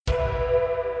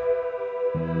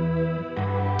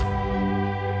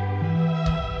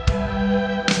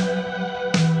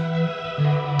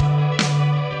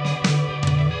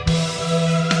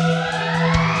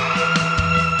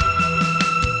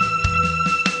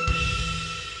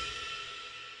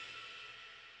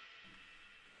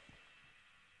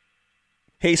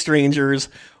Hey, strangers.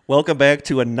 Welcome back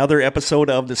to another episode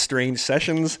of The Strange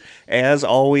Sessions. As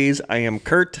always, I am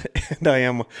Kurt, and I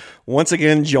am once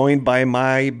again joined by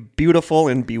my beautiful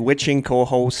and bewitching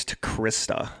co-host,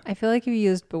 Krista. I feel like you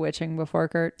used bewitching before,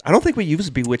 Kurt. I don't think we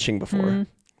used bewitching before.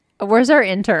 Where's our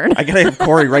intern? I gotta have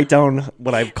Corey write down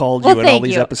what I've called you in all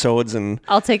these episodes, and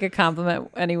I'll take a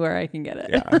compliment anywhere I can get it.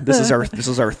 yeah, this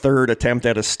is our third attempt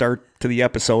at a start to the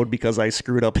episode because I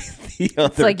screwed up the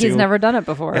other It's like two. he's never done it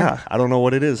before. Yeah, I don't know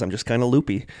what it is. I'm just kind of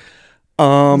loopy.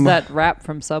 Was that rap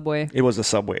from Subway? It was a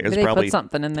Subway. It was Maybe they probably put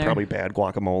something in there. Probably bad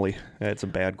guacamole. It's a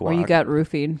bad guac. Or you got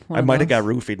roofied. I might have got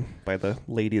roofied by the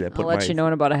lady that put I'll let you know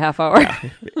in about a half hour.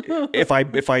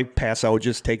 If I pass out,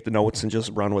 just take the notes and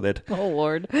just run with it. Oh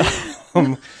Lord.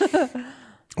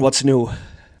 What's new?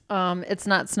 It's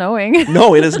not snowing.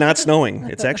 No, it is not snowing.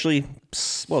 It's actually,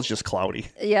 well, it's just cloudy.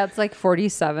 Yeah, it's like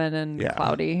 47 and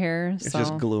cloudy here. It's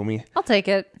just gloomy. I'll take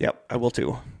it. Yep, I will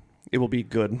too. It will be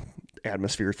good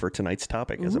atmosphere for tonight's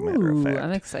topic, as a matter of fact.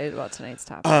 I'm excited about tonight's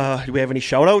topic. Do we have any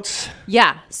shout outs?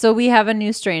 Yeah, so we have a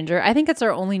new stranger. I think it's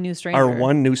our only new stranger. Our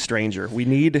one new stranger.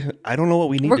 I don't know what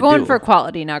we need to do. We're going for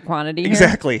quality, not quantity.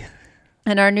 Exactly. Here.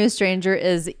 And our new stranger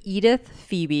is Edith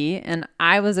Phoebe, and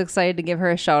I was excited to give her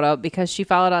a shout out because she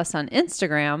followed us on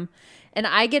Instagram. And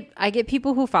I get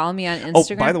people who follow me on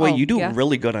Instagram. Oh, by the way, you do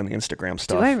really good on Instagram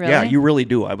stuff. Do I really? Yeah, you really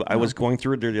do. I was going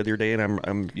through it the other day,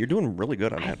 and you're doing really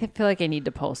good on that. I feel like I need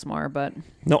to post more, but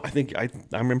no, I think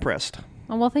I'm impressed.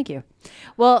 Oh, well, thank you.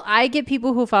 Well, I get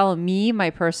people who follow me, my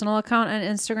personal account on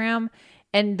Instagram,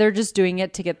 and they're just doing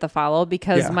it to get the follow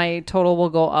because my total will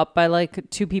go up by like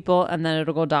 2 people and then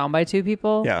it'll go down by 2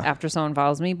 people after someone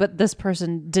follows me. But this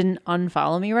person didn't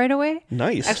unfollow me right away.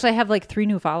 Nice. Actually, I have like 3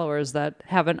 new followers that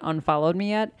haven't unfollowed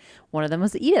me yet. One of them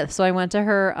was Edith. So I went to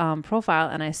her profile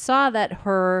and I saw that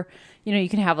her, you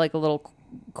can have like a little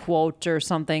quote or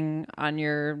something on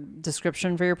your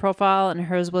description for your profile, and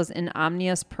hers was in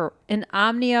omnia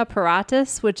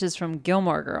paratus, which is from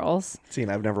Gilmore Girls. See,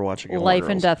 I've never watched Gilmore Life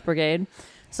Girls. and Death Brigade.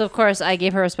 So of course I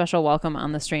gave her a special welcome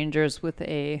on the Strangers with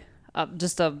a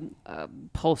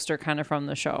poster kind of from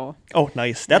the show. Oh,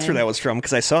 nice. That's where that was from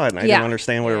because I saw it and I didn't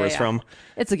understand where it was from.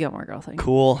 It's a Gilmore Girl thing.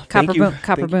 Cool. Copper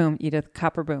Boom, Edith.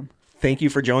 Copper Boom. Thank you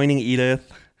for joining,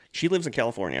 Edith. She lives in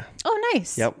California. Oh,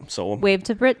 nice. Yep. So wave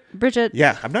to Bridget.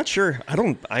 Yeah, I'm not sure.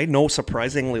 I know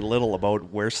surprisingly little about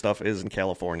where stuff is in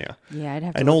California. Yeah, I'd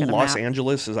have to I know look at a Los map.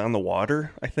 Angeles is on the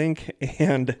water, I think,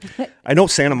 and I know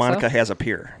Santa Monica has a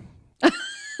pier.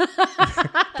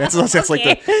 That's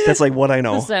like what I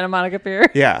know. The Santa Monica Pier.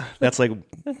 Yeah, that's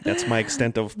my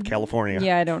extent of California.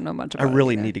 Yeah, I don't know much about it. I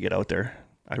really need to get out there.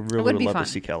 I really would love to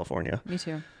see California. Me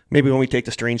too. Maybe when we take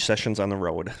the Strange Sessions on the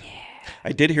road. Yeah.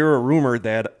 I did hear a rumor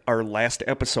that our last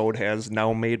episode has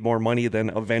now made more money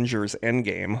than Avengers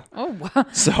Endgame. Oh, wow.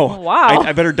 So wow.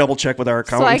 I better double check with our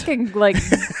accountant. So I can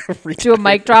do a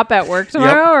mic drop at work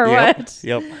tomorrow what?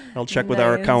 Yep. I'll check with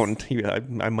our accountant.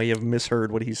 I may have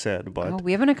misheard what he said, but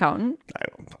we have an accountant. I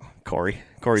don't know.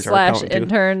 Corey's our / accountant.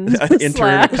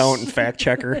 Intern accountant, fact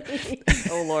checker.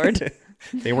 Oh Lord.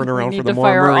 They weren't around for the the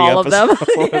Maura Murray all episode. Of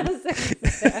them. Yes,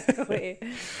 exactly.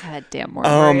 God damn Maura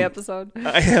Murray episode.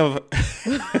 I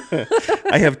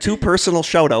have 2 personal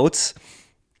shout outs.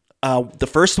 The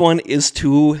first one is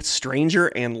to stranger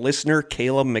and listener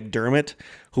Kayla McDermott,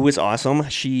 who is awesome.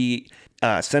 She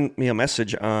sent me a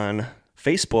message on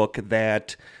Facebook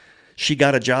that she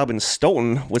got a job in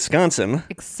Stoughton, Wisconsin.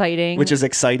 Exciting. Which is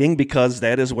exciting because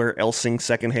that is where Elsing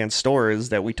Secondhand Store is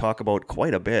that we talk about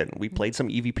quite a bit. We played some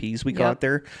EVPs we got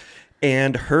there.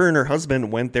 And her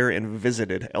husband went there and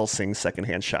visited Elsing's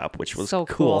secondhand shop, which was so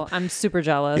cool. I'm super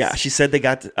jealous. Yeah, she said they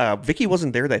got... Vicky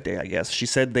wasn't there that day, I guess. She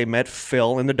said they met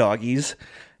Phil and the doggies,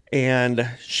 and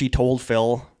she told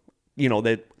Phil,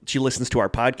 that she listens to our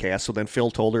podcast, so then Phil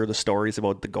told her the stories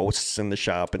about the ghosts in the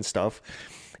shop and stuff.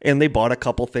 And they bought a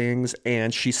couple things,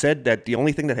 and she said that the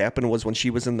only thing that happened was when she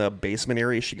was in the basement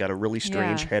area, she got a really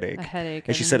strange headache. A headache.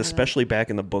 And she said especially back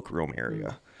in the book room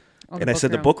area. Oh, and I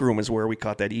said the book room is where we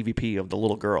caught that EVP of the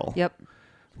little girl. Yep.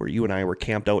 Where you and I were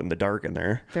camped out in the dark in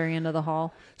there. Very end of the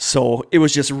hall. So it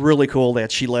was just really cool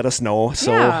that she let us know.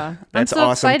 So that's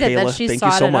awesome, Kayla. Thank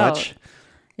you so much.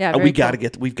 Yeah, we've got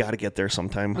to get there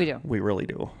sometime. We do. We really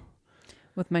do.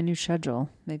 With my new schedule,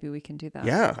 maybe we can do that.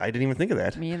 Yeah, I didn't even think of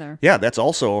that. Me either. Yeah, that's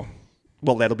also,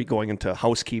 that'll be going into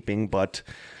housekeeping, but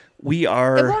we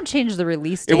are... It won't change the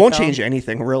release date, It won't change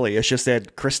anything, really. It's just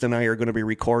that Krista and I are going to be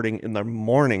recording in the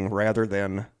morning rather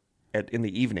than in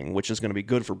the evening, which is going to be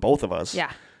good for both of us. Yeah.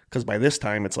 Because by this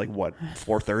time, it's like,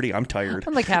 4:30? I'm tired.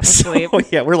 I'm like half asleep. So,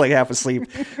 yeah, we're like half asleep.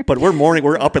 But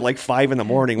we're up at like 5 in the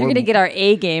morning. We're going to get our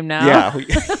A game now. Yeah.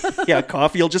 Yeah,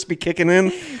 coffee will just be kicking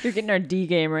in. You're getting our D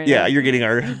game right now. Yeah, you're getting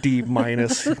our D-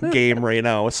 game right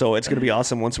now. So it's going to be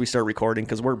awesome once we start recording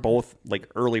because we're both like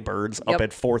early birds up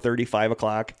at 4:30, 5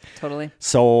 o'clock. Totally.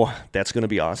 So that's going to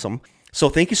be awesome. So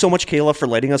thank you so much, Kayla, for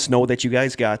letting us know that you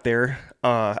guys got there.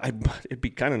 It'd be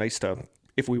kind of nice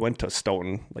if we went to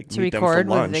Stoughton, like to meet record them for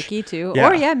lunch. with Vicky too.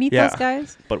 Yeah, Or meet those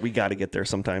guys. But we got to get there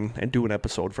sometime and do an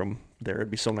episode from there. It'd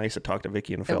be so nice to talk to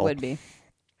Vicky and Phil. It would be.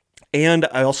 And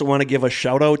I also want to give a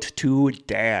shout out to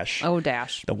Dash. Oh,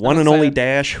 Dash. The one and only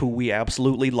Dash, who we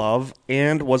absolutely love,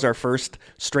 and was our first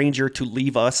stranger to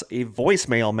leave us a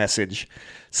voicemail message.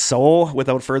 So,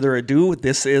 without further ado,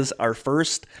 this is our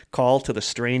first call to the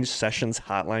Strange Sessions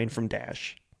hotline from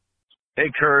Dash. Hey,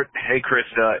 Kurt. Hey,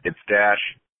 Krista. It's Dash.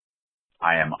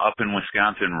 I am up in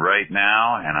Wisconsin right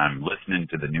now, and I'm listening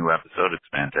to the new episode. It's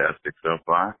fantastic so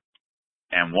far.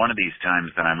 And one of these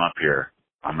times that I'm up here,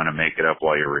 I'm going to make it up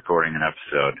while you're recording an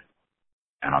episode,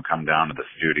 and I'll come down to the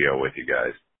studio with you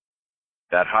guys.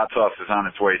 That hot sauce is on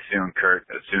its way soon, Kurt.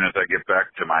 As soon as I get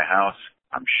back to my house,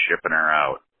 I'm shipping her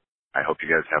out. I hope you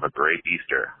guys have a great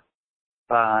Easter.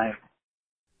 Bye.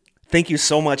 Thank you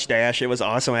so much, Dash. It was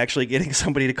awesome actually getting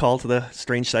somebody to call to the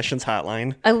Strange Sessions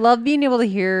hotline. I love being able to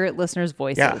hear listeners'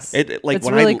 voices. Yeah, it's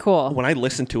really cool. When I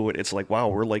listen to it, it's like, wow,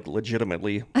 we're like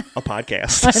legitimately a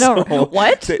podcast. I know. So,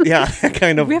 what? Yeah, that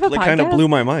kind of blew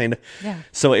my mind. Yeah.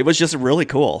 So it was just really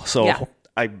cool. So yeah.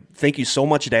 I thank you so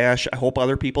much, Dash. I hope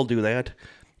other people do that.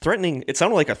 Threatening. It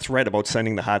sounded like a threat about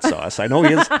sending the hot sauce. I know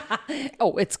he is.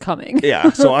 Oh, it's coming.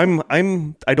 Yeah. So I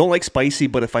don't like spicy,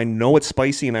 but if I know it's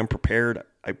spicy and I'm prepared,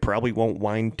 I probably won't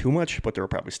whine too much, but there will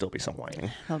probably still be some whining.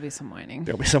 There'll be some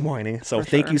whining. So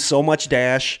thank you so much,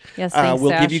 Dash. Yes, thanks, we'll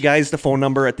Dash. give you guys the phone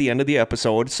number at the end of the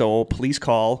episode, so please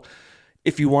call.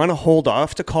 If you want to hold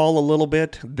off to call a little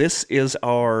bit, this is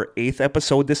our 8th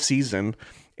episode this season,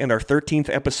 and our 13th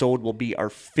episode will be our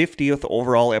 50th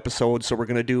overall episode, so we're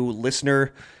going to do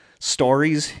listener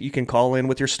stories. You can call in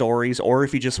with your stories, or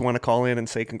if you just want to call in and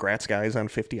say congrats guys on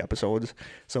 50 episodes.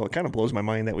 So it kind of blows my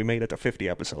mind that we made it to 50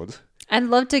 episodes. I'd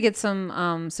love to get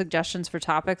some suggestions for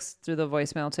topics through the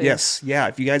voicemail too. Yes, yeah,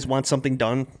 if you guys want something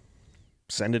done,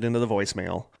 send it into the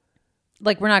voicemail.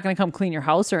 Like, we're not going to come clean your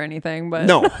house or anything, but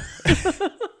no.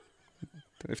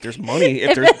 If there's money,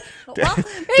 well,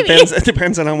 it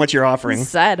depends on how much you're offering.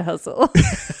 Side hustle.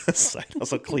 Side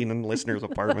hustle, cleaning listeners'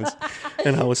 apartments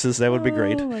and houses. That would be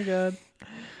great. Oh my God.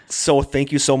 So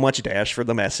thank you so much, Dash, for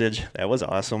the message. That was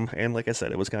awesome. And like I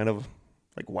said, it was kind of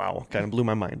like, wow, kind of blew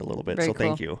my mind a little bit. Very so cool.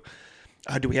 Thank you.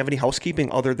 Do we have any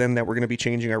housekeeping other than that we're going to be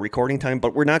changing our recording time?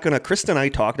 But we're not going to. Krista and I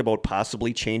talked about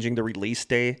possibly changing the release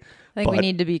day. I think we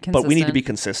need to be consistent. But we need to be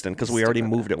consistent because we already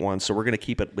moved it once. So we're going to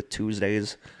keep it with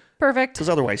Tuesdays. Perfect. Because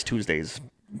otherwise, Tuesdays,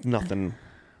 nothing.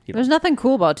 There's nothing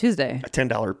cool about Tuesday. A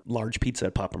 $10 large pizza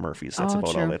at Papa Murphy's. That's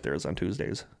about all that there is on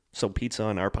Tuesdays. So pizza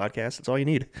on our podcast, that's all you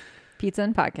need. Pizza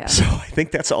and podcast. So I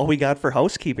think that's all we got for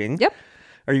housekeeping. Yep.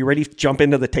 Are you ready to jump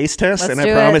into the taste test? Let's and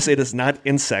do I promise it is not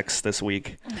insects this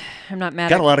week. I'm not mad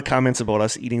Got a lot of comments about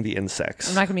us eating the insects.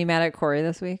 I'm not going to be mad at Corey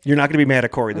this week. You're not going to be mad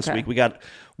at Corey this week. We got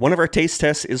one of our taste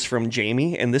tests is from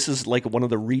Jamie, and this is like one of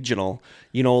the regional,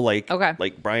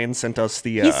 like Brian sent us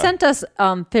the... He sent us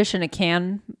fish in a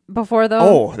can before, though.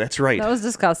 Oh, that's right. That was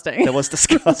disgusting.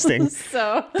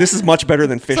 So this is much better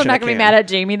than fish in a can. So I'm not going to be mad at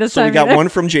Jamie this time. So we got one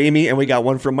from Jamie, and we got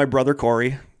one from my brother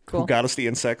Corey, who got us the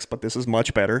insects, but this is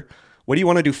much better. What do you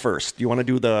want to do first? Do you want to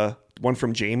do the one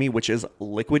from Jamie, which is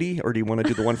liquidy, or do you want to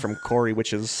do the one from Corey,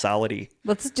 which is solidy?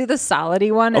 Let's do the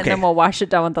solidy one, and then we'll wash it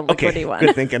down with the liquidy one.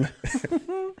 Good thinking.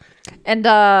 And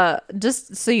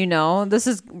just so you know,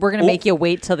 we're going to make you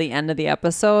wait till the end of the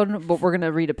episode, but we're going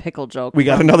to read a pickle joke. We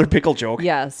got another pickle joke.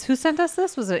 Yes. Who sent us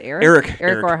this? Was it Eric?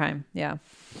 Eric Orheim. Yeah.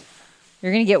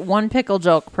 You're going to get one pickle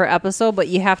joke per episode, but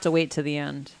you have to wait to the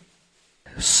end.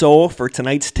 So for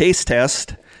tonight's taste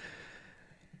test...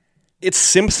 It's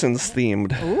Simpsons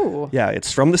themed. Ooh. Yeah,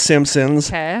 it's from The Simpsons.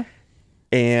 Okay.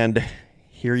 And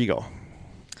here you go.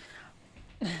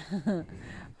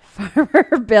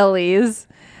 Farmer Billy's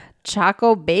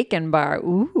Choco Bacon Bar.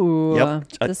 Ooh.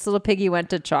 Yep. This little piggy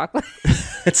went to chocolate.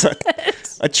 It's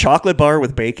a chocolate bar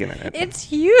with bacon in it. It's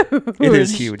huge. It is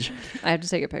huge. I have to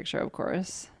take a picture, of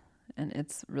course. And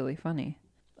it's really funny.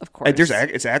 Of course.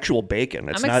 It's actual bacon.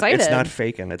 It's I'm excited. It's not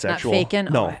faking. It's not actual. Faking?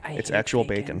 No, I it's hate actual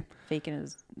bacon. bacon. Bacon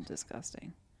is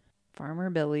disgusting. Farmer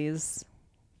Billy's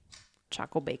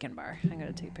Choco Bacon Bar. I'm going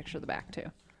to take a picture of the back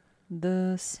too.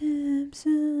 The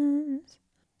Simpsons.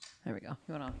 There we go.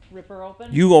 You want to rip her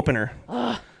open? You open her.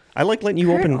 Ugh. I like letting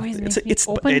you open. It's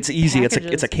easy.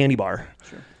 Packages. It's a candy bar.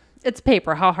 True. It's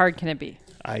paper. How hard can it be?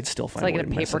 I'd still find it's like a way a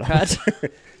to paper mess it cut.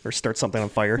 up. Or start something on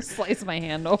fire. Slice my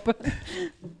hand open.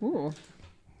 Ooh.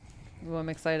 Ooh, I'm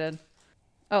excited.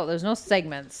 Oh, there's no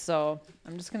segments, so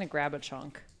I'm just going to grab a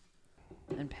chunk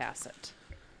and pass it.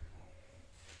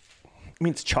 I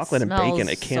mean, it's chocolate and bacon.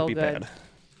 It can't be good. bad.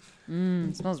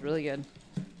 It smells really good.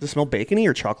 Does it smell bacony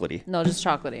or chocolatey? No, just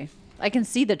chocolatey. I can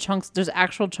see the chunks. There's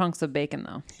actual chunks of bacon,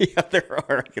 though. Yeah, there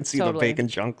are. I can see the bacon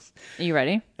chunks. Are you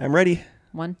ready? I'm ready.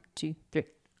 1, 2, 3.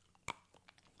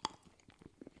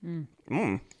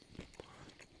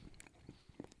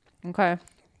 Okay.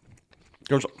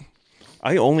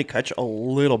 I only catch a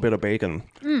little bit of bacon.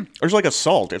 There's like a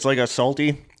salt. It's like a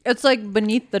salty. It's like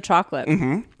beneath the chocolate.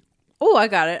 Mm-hmm. Oh, I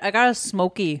got it. I got a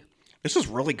smoky. This is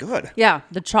really good. Yeah,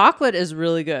 the chocolate is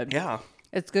really good. Yeah.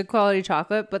 It's good quality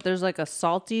chocolate, but there's like a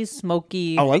salty,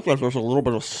 smoky. I like that there's a little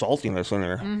bit of saltiness in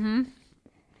there.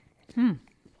 Mm-hmm.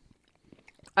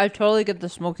 I totally get the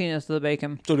smokiness of the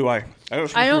bacon. So do I.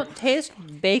 I don't taste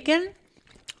bacon.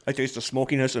 I taste the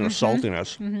smokiness and the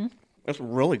saltiness. Mm-hmm. That's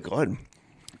really good.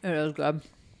 It is good.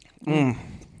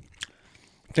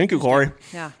 Thank you, Corey.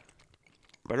 Yeah.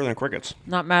 Better than crickets.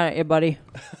 Not mad at you, buddy.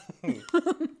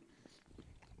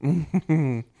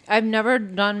 I've never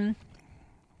done...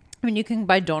 I mean, you can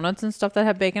buy donuts and stuff that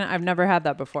have bacon. I've never had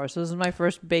that before. So this is my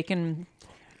first bacon.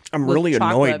 I'm really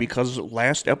annoyed because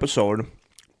last episode,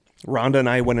 Rhonda and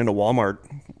I went into Walmart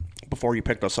before you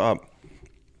picked us up.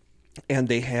 And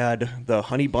they had the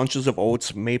Honey Bunches of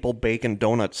Oats Maple Bacon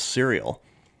Donuts cereal.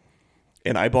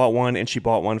 And I bought one, and she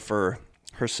bought one for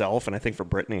herself, and I think for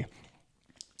Brittany.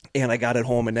 And I got it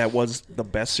home, and that was the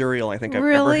best cereal I think I've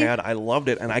ever had. I loved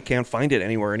it, and I can't find it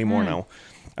anywhere anymore now.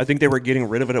 I think they were getting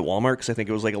rid of it at Walmart because I think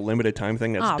it was like a limited time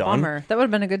thing that's done. Bummer. That would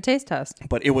have been a good taste test.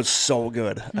 But it was so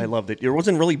good. I loved it. It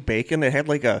wasn't really bacon. It had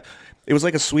it was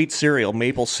like a sweet cereal,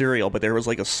 maple cereal, but there was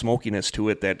like a smokiness to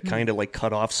it that kind of like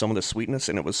cut off some of the sweetness,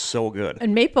 and it was so good.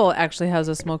 And maple actually has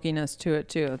a smokiness to it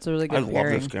too. It's a really good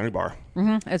pairing. Love this candy bar.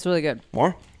 It's really good.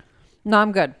 More? No,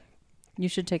 I'm good. You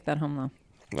should take that home though.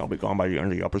 I'll be gone by the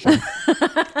end of the episode.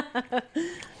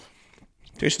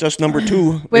 Taste test number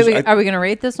 2. Wait, are we going to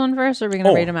rate this one first, or are we going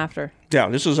to rate them after? Yeah,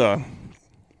 this is a...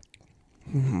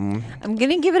 I'm going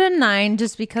to give it a 9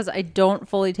 just because I don't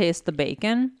fully taste the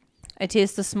bacon. I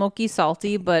taste the smoky,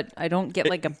 salty, but I don't get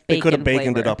like a bacon They could have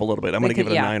baconed flavor. it up a little bit. I'm going to give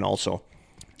it a 9 also.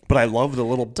 But I love the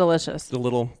little... Delicious. The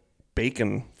little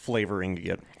bacon flavoring you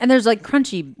get. And there's like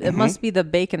crunchy. It must be the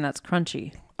bacon that's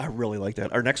crunchy. I really like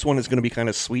that. Our next one is going to be kind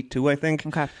of sweet too, I think.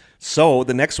 Okay. So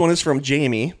the next one is from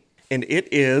Jamie, and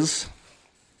it is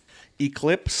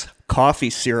Eclipse coffee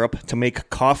syrup to make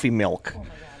coffee milk,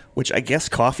 which I guess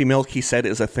coffee milk, he said,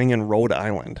 is a thing in Rhode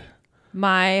Island.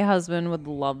 My husband would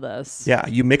love this. Yeah,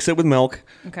 you mix it with milk.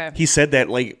 Okay. He said that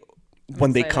like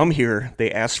when they come here,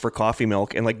 they ask for coffee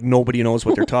milk, and like nobody knows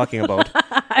what they're talking about.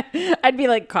 I'd be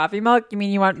like, coffee milk? You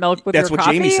mean you want milk with That's your what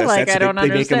coffee? Jamie says. Like, I don't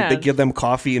understand. They give them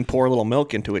coffee and pour a little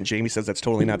milk into it, and Jamie says that's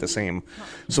totally not the same.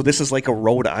 So this is like a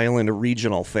Rhode Island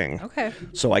regional thing. Okay.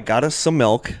 So I got us some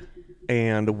milk,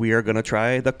 and we are going to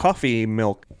try the coffee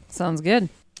milk. Sounds good.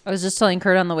 I was just telling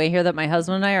Kurt on the way here that my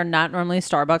husband and I are not normally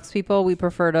Starbucks people. We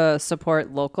prefer to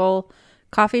support local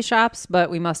coffee shops,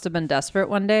 but we must have been desperate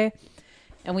one day.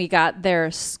 And we got their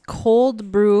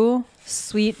cold brew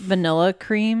sweet vanilla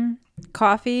cream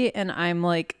coffee, and I'm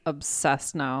like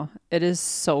obsessed now. It is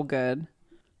so good.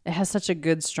 It has such a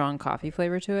good, strong coffee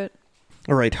flavor to it.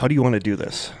 All right, how do you want to do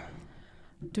this?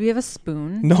 Do we have a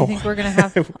spoon? No. Do you think we're going to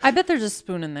have... I bet there's a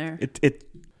spoon in there.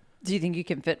 Do you think you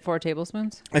can fit 4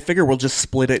 tablespoons? I figure we'll just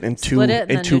split it in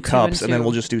two cups, and then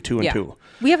we'll just do 2 and 2.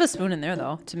 We have a spoon in there,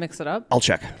 though, to mix it up. I'll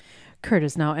check. Kurt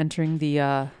is now entering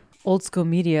the Old School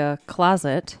Media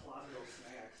closet.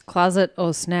 Closet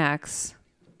O Snacks,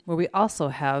 where we also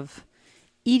have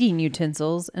eating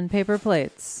utensils and paper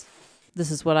plates. This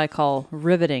is what I call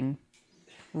riveting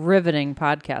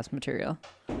podcast material.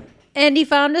 And he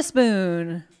found a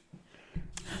spoon.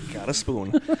 Got a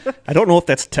spoon. I don't know if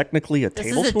that's technically a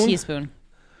tablespoon. This is a teaspoon.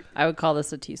 I would call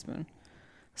this a teaspoon.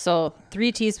 So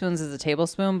 3 teaspoons is a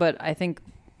tablespoon, but I think...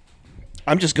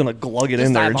 I'm just going to glug it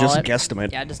in there and just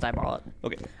guesstimate. Yeah, just eyeball it.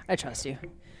 Okay. I trust you.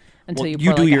 Until well, you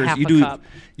pour do like yours. a half You a do cup.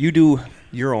 You do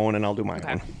your own, and I'll do mine.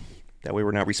 Okay. That way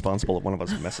we're not responsible if one of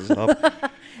us messes it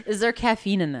up. Is there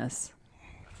caffeine in this?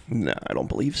 No, I don't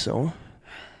believe so.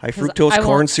 High fructose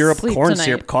corn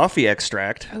syrup, coffee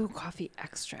extract. Oh, coffee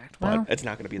extract. Well, but it's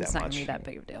not going to be that it's much. It's not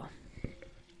going to be that big of a deal.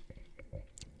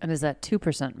 And is that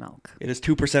 2% milk? It is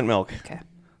 2% milk. Okay.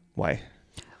 Why?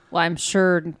 Well, I'm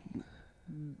sure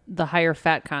the higher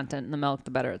fat content in the milk,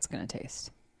 the better it's going to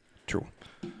taste. True.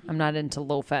 I'm not into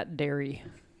low-fat dairy.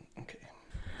 Okay.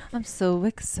 I'm so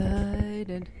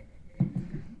excited.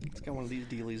 It's got one of these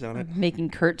dealies on it. Making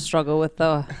Kurt struggle with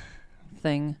the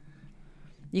thing.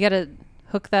 You got to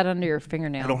Hook that under your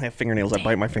fingernail. I don't have fingernails. I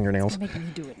bite my fingernails. You're making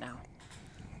me do it now.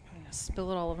 I'm going to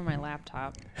spill it all over my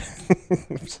laptop.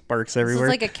 Sparks everywhere.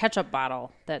 This is like a ketchup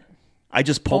bottle that... I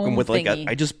just poke them with thingy.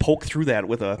 I just poke through that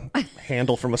with a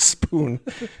handle from a spoon.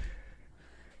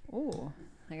 Ooh,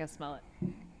 I gotta smell it.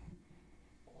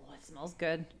 Oh, it smells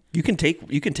good. You can take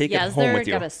it is home there with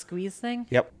you. got a squeeze thing?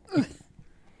 Yep.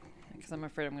 Because I'm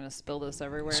afraid I'm gonna spill this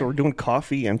everywhere. So we're doing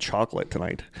coffee and chocolate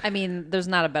tonight. I mean, there's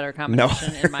not a better No,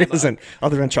 combination in my there book. isn't.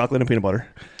 Other than chocolate and peanut butter.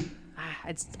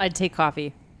 I'd take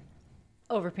coffee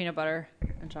over peanut butter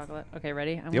and chocolate. Okay,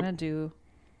 ready? I'm gonna do.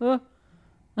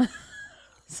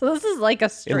 So this is like a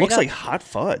straight It looks up like hot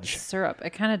fudge. syrup. It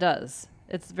kind of does.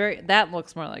 It's very. That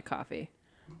looks more like coffee.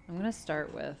 I'm gonna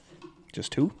start with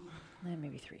Just 2?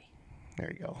 maybe 3. There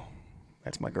you go.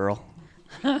 That's my girl.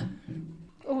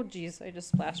 Oh geez, I just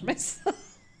splashed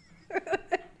myself.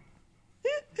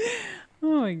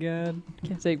 Oh my god,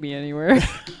 can't take me anywhere.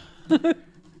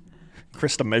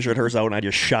 Krista measured hers out, and I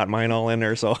just shot mine all in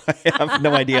there, so I have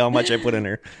no idea how much I put in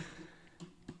there.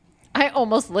 I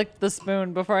almost licked the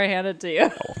spoon before I handed it to you.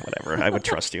 Oh, whatever. I would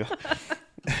trust you.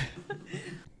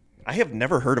 I have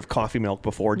never heard of coffee milk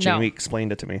before. Jamie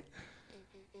explained it to me.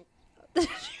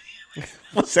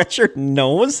 Was that your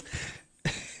nose?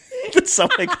 It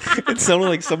sounded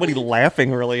like somebody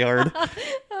laughing really hard.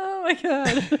 Oh my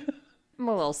god. I'm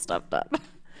a little stuffed up.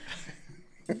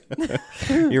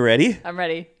 You ready? I'm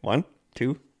ready. 1,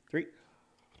 2, 3.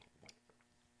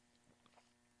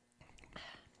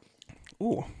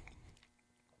 Ooh.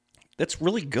 That's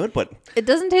really good, but It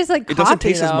doesn't taste like coffee. it doesn't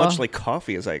taste as though. much like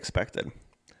coffee as I expected.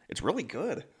 It's really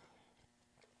good.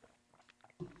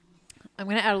 I'm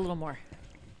gonna add a little more.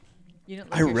 You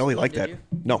didn't lick I your really spoon, like did that. you?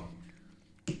 No.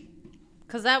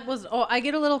 Because that was, I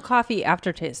get a little coffee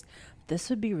aftertaste. This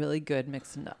would be really good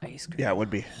mixed into ice cream. Yeah, it would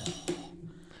be.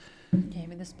 Give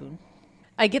me the spoon.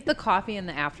 I get the coffee and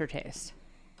the aftertaste.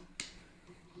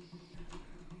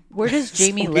 Where does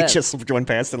Jamie Somebody live? just went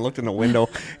past and looked in the window.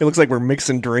 It looks like we're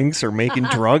mixing drinks or making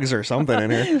drugs or something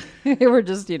in here. We're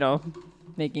just,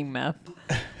 making meth.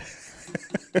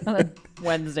 On a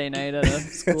Wednesday night at a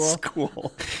school.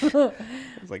 School.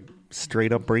 It's like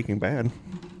straight up Breaking Bad.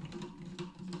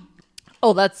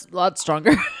 Oh, that's a lot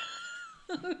stronger.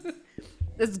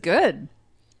 It's good.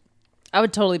 I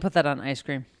would totally put that on ice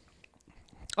cream.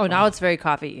 Oh, now it's very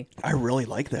coffee. I really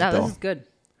like that, No, though. this is good.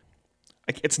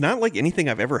 It's not like anything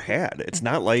I've ever had. It's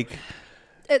not like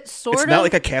It's it's not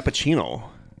like a cappuccino.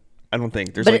 I don't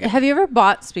think there's But like have you ever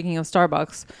bought, speaking of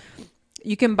Starbucks,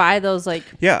 you can buy those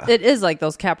Yeah. it is like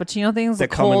those cappuccino things, That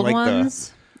the come in, cold like,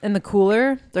 ones in the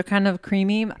cooler. They're kind of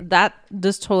creamy. That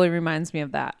just totally reminds me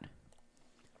of that.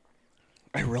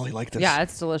 I really like this. Yeah,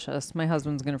 it's delicious. My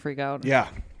husband's going to freak out. Yeah.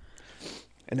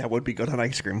 And that would be good on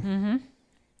ice cream.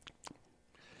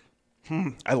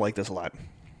 I like this a lot.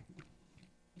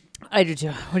 I do too.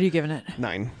 What are you giving it?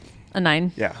 9. A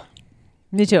 9? Yeah.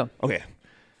 Me too. Okay.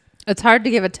 It's hard to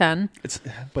give a 10.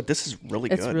 But this is really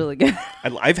good. It's really good.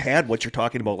 I've had what you're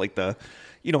talking about, like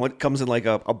it comes in like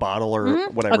a bottle or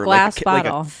whatever, A glass like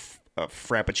bottle. a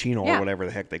frappuccino Yeah. or whatever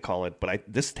the heck they call it. But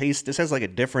this has like a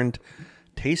different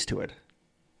taste to it,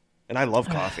 and I love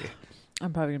coffee.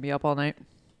 I'm probably going to be up all night.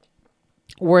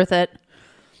 Worth it.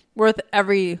 Worth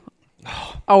every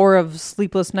hour of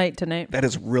sleepless night tonight. That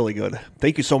is really good.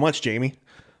 Thank you so much, Jamie.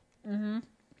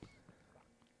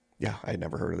 Yeah, I had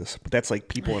never heard of this, but that's like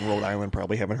people in Rhode Island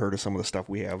probably haven't heard of some of the stuff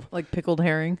we have. Like pickled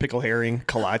herring, Pickle herring,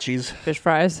 kolaches, fish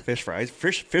fries,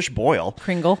 fish boil.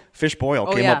 Kringle. Fish boil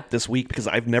Oh, came yeah. up this week because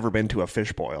I've never been to a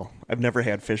fish boil. I've never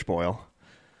had fish boil.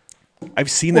 I've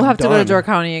seen We'll them have done. to go to Door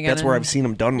County again That's where and- I've seen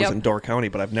them done was Yep. in Door County,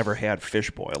 but I've never had fish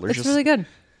boil. There's It's really good.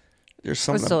 There's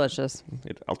something. It's delicious.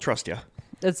 I'll trust you,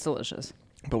 It's delicious.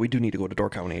 but we do need to go to Door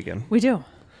County again. We do.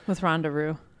 With Rhonda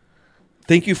Rue.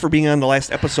 Thank you for being on the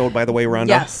last episode, by the way, Rhonda.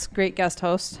 Yes. Great guest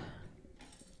host.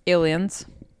 Aliens.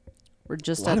 We're A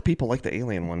just lot of people like the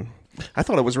alien one. I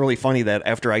thought it was really funny that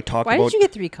after I talked Why about... did you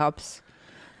get 3 cups?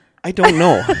 I don't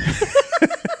know.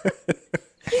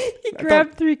 He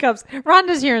grabbed 3 cups.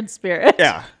 Rhonda's here in spirit.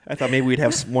 Yeah. I thought maybe we'd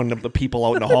have one of the people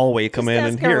out in the hallway come in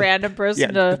and Ask a here. random person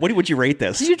Yeah. to... What would you rate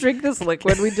this? Do you drink this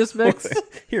liquid we just mixed?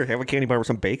 Here, have a candy bar with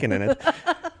some bacon in it.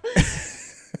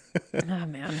 Oh,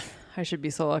 man. I should be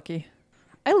so lucky.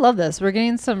 I love this. We're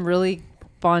getting some really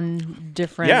fun,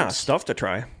 different... Yeah, stuff to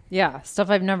try. Yeah, stuff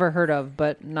I've never heard of,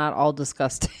 but not all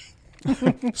disgusting.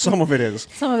 Some of it is.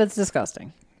 Some of it's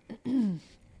disgusting.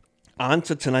 On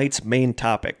to tonight's main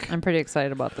topic, I'm pretty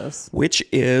excited about this. which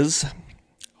is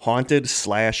haunted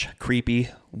 / creepy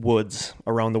woods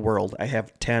around the world. I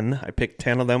have 10. I picked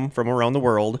 10 of them from around the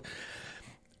world.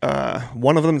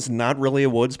 One of them is not really a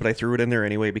woods, but I threw it in there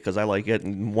anyway because I like it.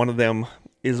 And one of them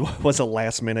was a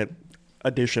last minute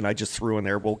addition I just threw in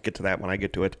there. We'll get to that when I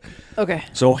get to it. Okay.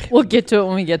 So we'll get to it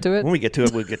when we get to it. When we get to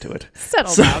it, we'll get to it.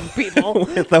 Settle down, people.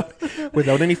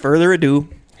 Without any further ado,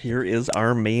 here is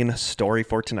our main story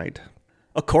for tonight.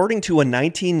 According to a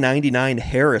 1999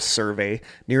 Harris survey,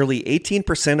 nearly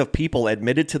 18% of people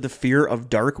admitted to the fear of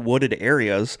dark wooded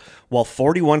areas, while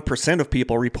 41% of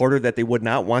people reported that they would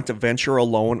not want to venture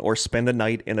alone or spend a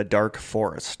night in a dark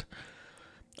forest.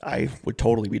 I would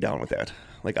totally be down with that.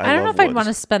 Like, I don't know love if woods. I'd want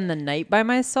to spend the night by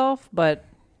myself, but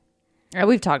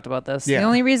we've talked about this. Yeah. The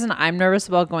only reason I'm nervous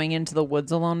about going into the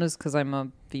woods alone is because I'm a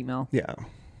female. Yeah,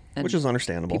 And which is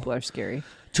understandable. People are scary.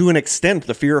 To an extent,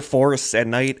 the fear of forests at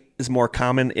night is more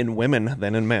common in women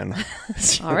than in men.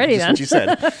 Alrighty then. What you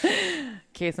said.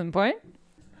 Case in point.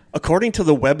 According to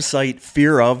the website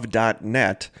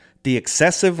fearof.net, the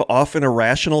excessive, often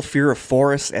irrational fear of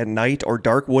forests at night or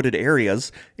dark wooded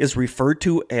areas is referred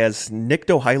to as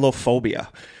nyctohylophobia.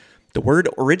 The word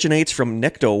originates from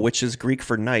nycto, which is Greek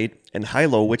for night, and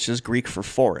hylo, which is Greek for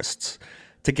forests.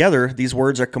 Together, these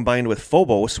words are combined with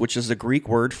phobos, which is the Greek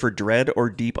word for dread or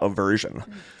deep aversion.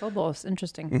 Phobos,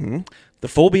 interesting. Mm-hmm. The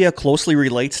phobia closely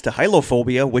relates to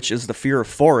hylophobia, which is the fear of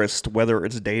forest, whether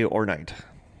it's day or night.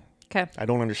 Okay. I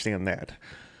don't understand that,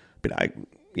 but I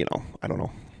don't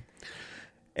know.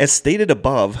 As stated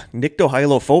above,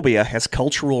 nyctohylophobia has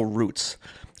cultural roots.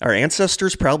 Our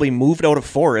ancestors probably moved out of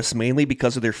forests mainly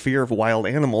because of their fear of wild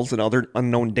animals and other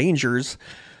unknown dangers,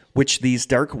 which these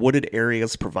dark wooded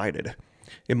areas provided.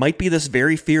 It might be this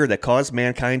very fear that caused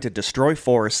mankind to destroy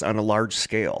forests on a large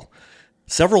scale.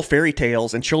 Several fairy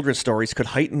tales and children's stories could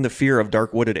heighten the fear of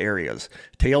dark wooded areas.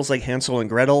 Tales like Hansel and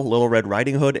Gretel, Little Red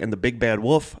Riding Hood, and the Big Bad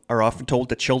Wolf are often told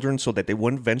to children so that they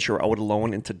wouldn't venture out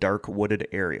alone into dark wooded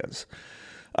areas.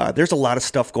 There's a lot of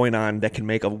stuff going on that can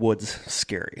make a woods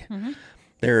scary. Mm-hmm.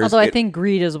 Although I think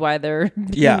greed is why they're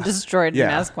being destroyed in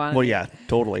mass quantity. Well, yeah,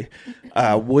 totally.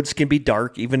 Woods can be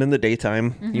dark even in the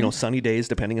daytime. Mm-hmm. Sunny days,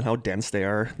 depending on how dense they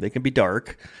are, they can be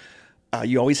dark.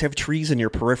 You always have trees in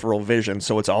your peripheral vision,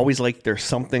 so it's always like there's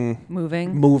something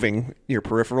moving your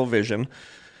peripheral vision.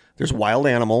 There's wild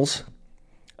animals.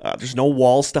 There's no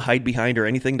walls to hide behind or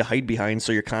anything to hide behind,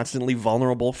 so you're constantly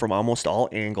vulnerable from almost all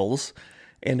angles.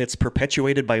 And it's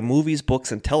perpetuated by movies,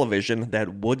 books, and television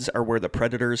that woods are where the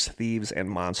predators, thieves, and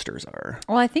monsters are.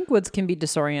 Well, I think woods can be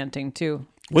disorienting, too.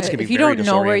 Woods can be If you very don't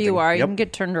know where you are, Yep. you can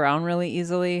get turned around really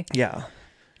easily. Yeah.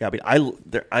 Yeah, I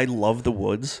mean, I love the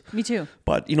woods. Me too.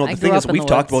 But, the thing is, we've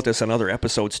talked about this in other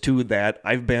episodes, too, that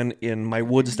I've been in my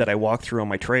woods that I walk through on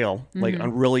my trail, like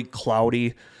on really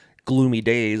cloudy, gloomy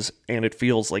days, and it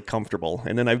feels like comfortable.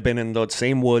 And then I've been in those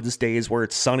same woods days where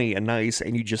it's sunny and nice,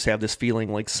 and you just have this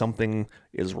feeling like something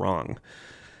is wrong.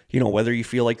 Whether you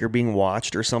feel like you're being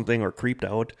watched or something or creeped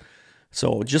out.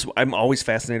 So I'm always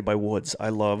fascinated by woods. I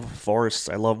love forests.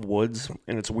 I love woods.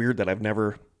 And it's weird that I've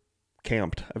never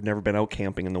camped. I've never been out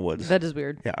camping in the woods. That is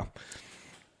weird. Yeah.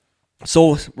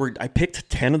 So I picked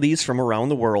 10 of these from around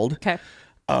the world. Okay.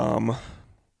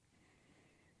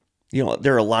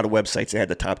 There are a lot of websites that had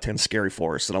the top 10 scary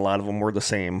forests, and a lot of them were the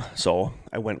same. So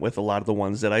I went with a lot of the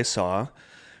ones that I saw.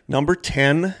 Number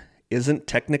 10 isn't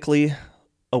technically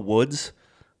a woods,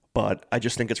 but I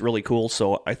just think it's really cool,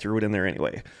 so I threw it in there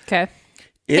anyway. Okay.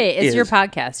 It's your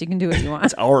podcast. You can do what you want.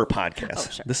 It's our podcast.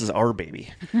 Oh, sure. This is our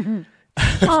baby. We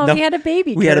had a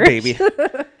baby. We had a baby.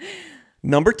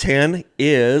 Number 10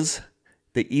 is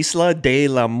the Isla de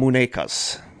las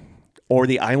Muñecas, or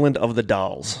the Island of the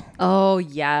Dolls. Oh,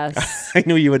 yes. I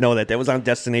knew you would know that. That was on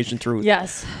Destination Truth.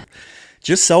 Yes.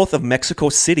 Just south of Mexico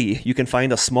City, you can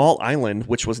find a small island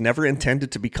which was never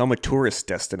intended to become a tourist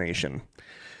destination.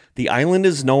 The island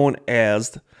is known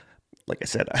as, like I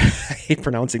said, I hate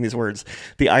pronouncing these words.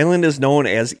 The island is known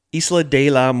as Isla de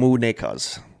las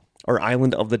Muñecas, or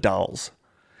Island of the Dolls.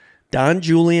 Don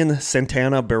Julian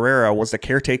Santana Barrera was the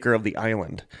caretaker of the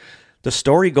island. The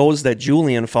story goes that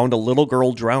Julian found a little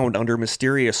girl drowned under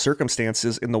mysterious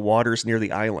circumstances in the waters near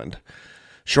the island.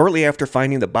 Shortly after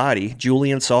finding the body,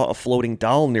 Julian saw a floating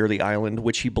doll near the island,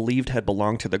 which he believed had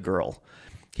belonged to the girl.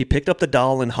 He picked up the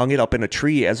doll and hung it up in a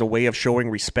tree as a way of showing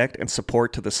respect and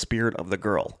support to the spirit of the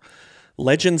girl.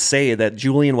 Legends say that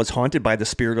Julian was haunted by the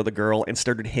spirit of the girl and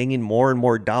started hanging more and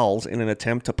more dolls in an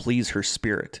attempt to please her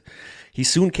spirit. He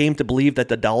soon came to believe that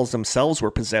the dolls themselves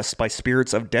were possessed by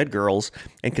spirits of dead girls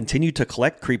and continued to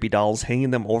collect creepy dolls,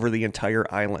 hanging them over the entire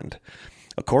island.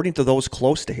 According to those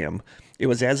close to him, it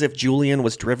was as if Julian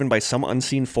was driven by some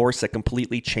unseen force that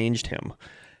completely changed him.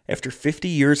 After 50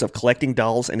 years of collecting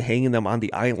dolls and hanging them on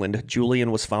the island,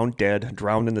 Julian was found dead,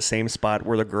 drowned in the same spot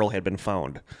where the girl had been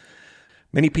found.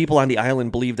 Many people on the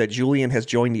island believe that Julian has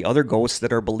joined the other ghosts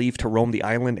that are believed to roam the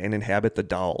island and inhabit the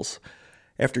dolls.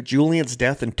 After Julian's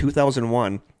death in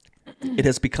 2001, it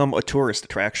has become a tourist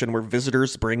attraction where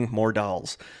visitors bring more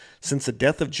dolls. Since the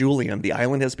death of Julian, the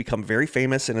island has become very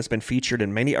famous and has been featured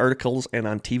in many articles and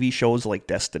on TV shows like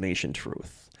Destination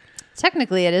Truth.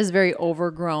 Technically, it is very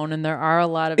overgrown, and there are a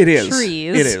lot of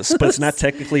trees. It is, but it's not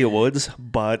technically a woods.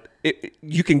 But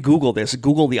you can Google this.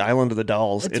 Google the Island of the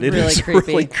Dolls. It's it really is creepy.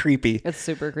 really creepy. It's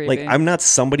super creepy. Like, I'm not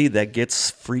somebody that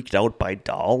gets freaked out by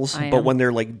dolls, but when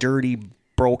they're like dirty,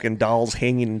 broken dolls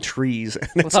hanging in trees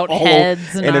and without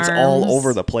heads and it's all arms.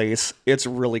 over the place, it's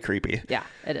really creepy. Yeah,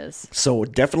 it is. So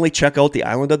definitely check out the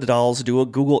Island of the Dolls. Do a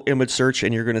Google image search,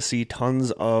 and you're going to see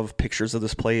tons of pictures of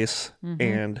this place.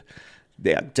 And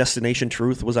yeah, Destination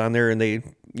Truth was on there, and they,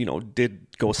 did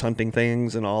ghost hunting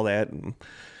things and all that. And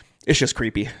it's just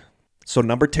creepy. So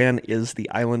number 10 is the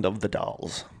Island of the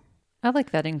Dolls. I like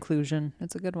that inclusion.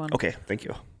 It's a good one. Okay, thank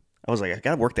you. I was like, I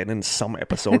gotta work that in some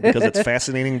episode because it's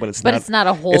fascinating, but it's not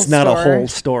a whole. It's story. not a whole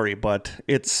story, but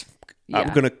it's. Yeah.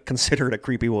 I'm gonna consider it a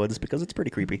creepy woods because it's pretty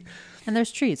creepy. And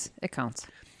there's trees. It counts.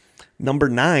 Number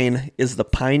 9 is the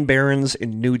Pine Barrens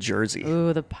in New Jersey.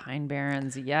 Ooh, the Pine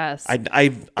Barrens. Yes.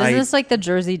 Is this like the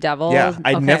Jersey Devil? Yeah,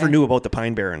 I Okay. never knew about the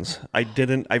Pine Barrens.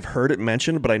 I've heard it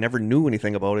mentioned, but I never knew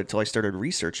anything about it until I started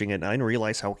researching it, and I didn't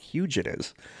realize how huge it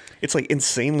is. It's like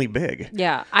insanely big.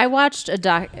 Yeah, I watched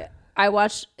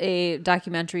a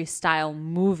documentary style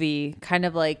movie, kind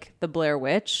of like The Blair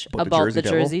Witch, about the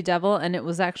Jersey Devil, and it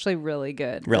was actually really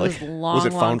good. Really? It was long, was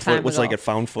it long found time footage? Was ago. like a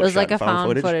found footage? It was like a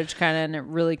found footage kind of, and it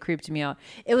really creeped me out.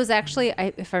 It was actually,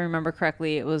 if I remember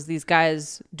correctly, it was these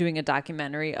guys doing a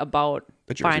documentary about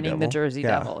finding the Jersey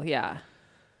Devil. Yeah.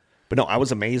 But no, I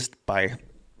was amazed by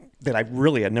that. I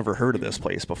really had never heard of this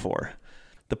place before.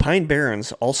 The Pine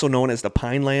Barrens, also known as the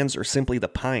Pine Lands or simply the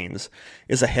Pines,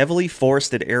 is a heavily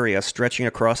forested area stretching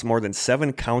across more than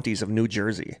 7 counties of New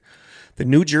Jersey. The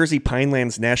New Jersey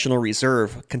Pinelands National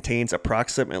Reserve contains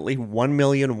approximately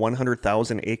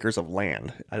 1,100,000 acres of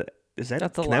land. Can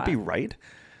that be right?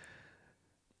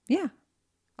 Yeah.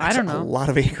 That's I don't know. A lot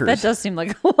of acres. That does seem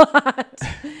like a lot.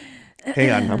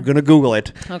 Hang on, I'm going to Google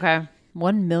it. Okay.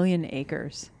 1 million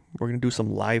acres. We're going to do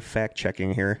some live fact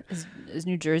checking here. Is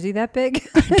New Jersey that big?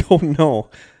 I don't know.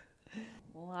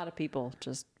 A lot of people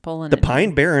just pulling The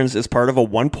Pine Barrens is part of a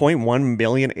 1.1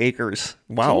 million acres.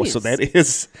 Wow, Jeez. So that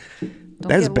is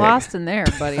Don't get lost in there,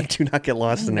 buddy. Do not get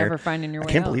lost in there. Never finding your way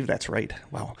I can't out. believe that's right.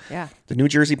 Wow. Yeah. The New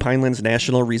Jersey Pinelands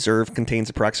National Reserve contains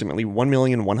approximately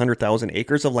 1,100,000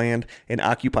 acres of land and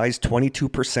occupies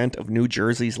 22% of New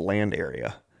Jersey's land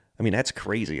area. I mean, that's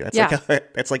crazy.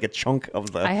 That's like a chunk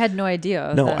of the... I had no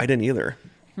idea. No, I didn't either.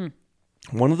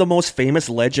 One of the most famous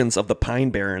legends of the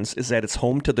Pine Barrens is that it's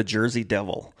home to the Jersey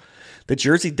Devil. The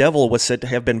Jersey Devil was said to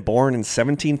have been born in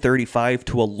 1735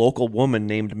 to a local woman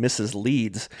named Mrs.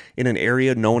 Leeds in an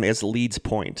area known as Leeds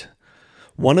Point.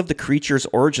 One of the creature's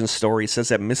origin stories says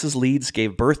that Mrs. Leeds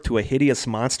gave birth to a hideous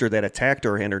monster that attacked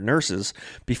her and her nurses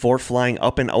before flying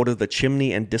up and out of the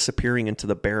chimney and disappearing into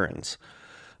the Barrens.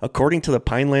 According to the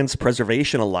Pinelands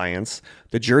Preservation Alliance,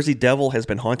 the Jersey Devil has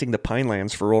been haunting the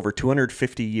Pinelands for over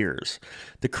 250 years.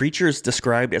 The creature is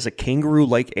described as a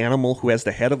kangaroo-like animal who has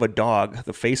the head of a dog,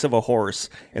 the face of a horse,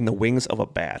 and the wings of a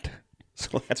bat.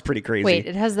 So that's pretty crazy. Wait,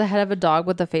 it has the head of a dog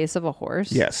with the face of a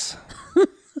horse? Yes.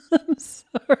 I'm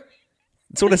sorry.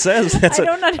 That's what it says. I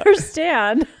don't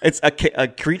understand. It's a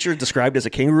creature described as a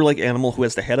kangaroo-like animal who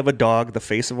has the head of a dog, the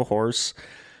face of a horse.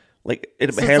 Like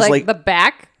it So has it's like the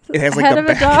back. It has like head the of a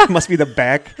back. dog? It must be the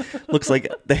back. Looks like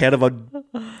the head of a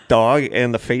dog,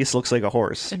 and the face looks like a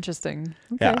horse. Interesting.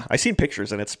 Okay. Yeah, I've seen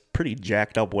pictures, and it's pretty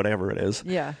jacked up, whatever it is.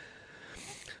 Yeah.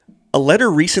 A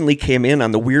letter recently came in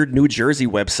on the Weird New Jersey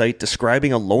website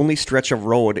describing a lonely stretch of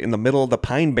road in the middle of the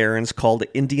Pine Barrens called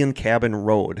Indian Cabin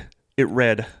Road. It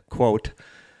read, quote,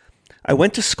 I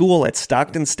went to school at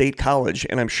Stockton State College,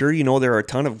 and I'm sure you know there are a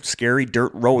ton of scary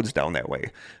dirt roads down that way.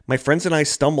 My friends and I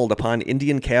stumbled upon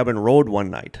Indian Cabin Road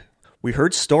one night. We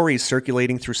heard stories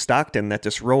circulating through Stockton that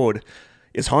this road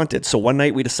is haunted, so one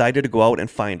night we decided to go out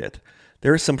and find it.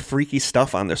 There is some freaky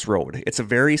stuff on this road. It's a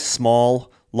very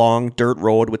small, long dirt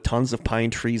road with tons of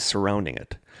pine trees surrounding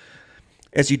it.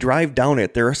 As you drive down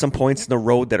it, there are some points in the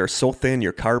road that are so thin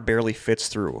your car barely fits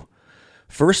through.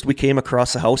 First, we came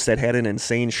across a house that had an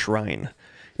insane shrine.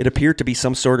 It appeared to be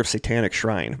some sort of satanic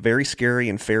shrine, very scary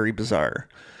and very bizarre.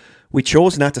 We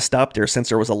chose not to stop there since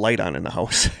there was a light on in the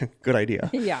house. Good idea.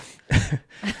 Yeah.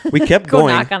 We kept Go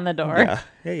going. knock on the door. Yeah.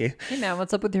 Hey, man,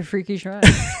 what's up with your freaky shrine?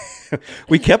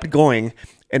 We kept going,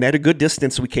 and at a good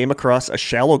distance, we came across a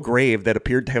shallow grave that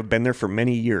appeared to have been there for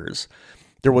many years.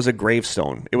 There was a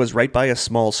gravestone. It was right by a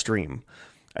small stream.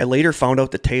 I later found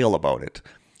out the tale about it.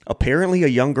 Apparently, a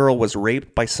young girl was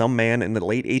raped by some man in the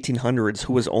late 1800s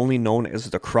who was only known as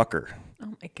the Crucker.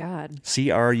 Oh my God.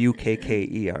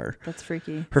 Crukker. That's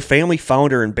freaky. Her family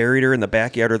found her and buried her in the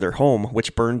backyard of their home,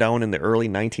 which burned down in the early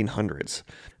 1900s.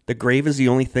 The grave is the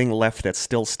only thing left that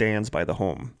still stands by the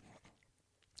home.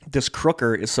 This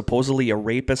Crooker is supposedly a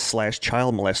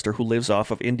rapist/child molester who lives off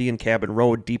of Indian Cabin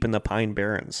Road deep in the Pine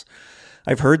Barrens.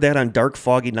 I've heard that on dark,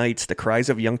 foggy nights, the cries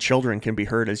of young children can be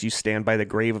heard as you stand by the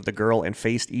grave of the girl and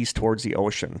faced east towards the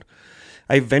ocean.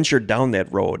 I've ventured down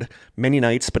that road many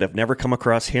nights, but have never come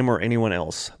across him or anyone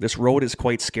else. This road is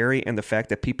quite scary, and the fact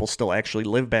that people still actually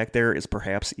live back there is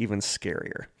perhaps even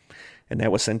scarier. And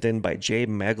that was sent in by J.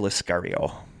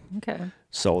 Magliscario. Okay.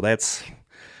 So that's...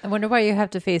 I wonder why you have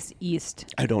to face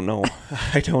east. I don't know.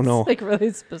 It's like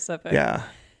really specific. Yeah.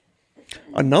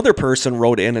 Another person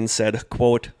wrote in and said,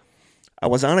 quote, I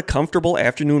was on a comfortable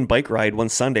afternoon bike ride one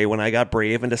Sunday when I got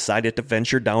brave and decided to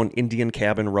venture down Indian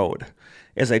Cabin Road.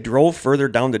 As I drove further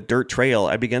down the dirt trail,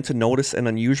 I began to notice an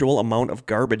unusual amount of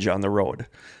garbage on the road.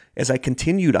 As I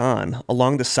continued on,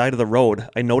 along the side of the road,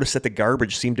 I noticed that the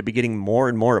garbage seemed to be getting more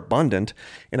and more abundant,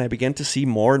 and I began to see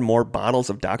more and more bottles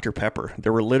of Dr. Pepper.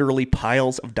 There were literally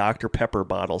piles of Dr. Pepper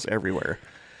bottles everywhere.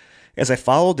 As I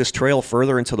followed this trail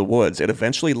further into the woods, it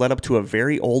eventually led up to a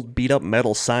very old beat-up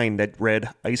metal sign that read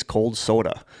Ice Cold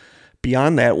Soda.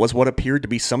 Beyond that was what appeared to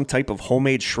be some type of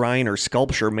homemade shrine or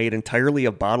sculpture made entirely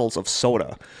of bottles of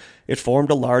soda. It formed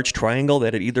a large triangle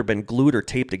that had either been glued or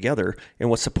taped together and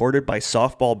was supported by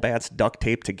softball bats duct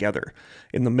taped together.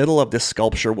 In the middle of this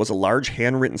sculpture was a large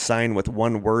handwritten sign with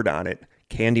one word on it,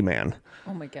 Candyman.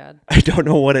 Oh my God. I don't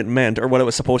know what it meant or what it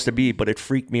was supposed to be, but it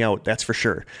freaked me out, that's for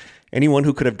sure. Anyone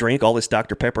who could have drank all this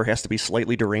Dr. Pepper has to be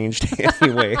slightly deranged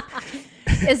anyway.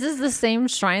 Is this the same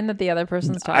shrine that the other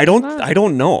person's talking about? I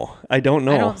don't know. I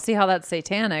don't see how that's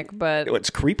satanic, but... It's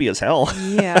creepy as hell.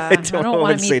 Yeah, I don't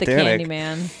want to meet satanic. the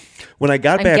Candyman. When I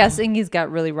got back... I'm guessing he's got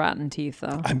really rotten teeth,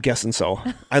 though. I'm guessing so.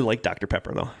 I like Dr.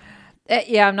 Pepper, though.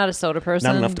 Yeah, I'm not a soda person.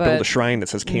 Not enough to build a shrine that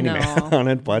says Candyman on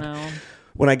it, but... No.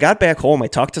 When I got back home, I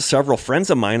talked to several friends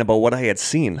of mine about what I had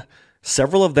seen.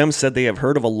 Several of them said they have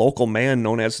heard of a local man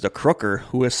known as the Crooker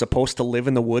who is supposed to live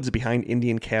in the woods behind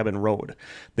Indian Cabin Road.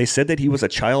 They said that he was a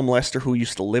child molester who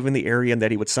used to live in the area and that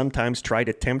he would sometimes try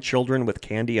to tempt children with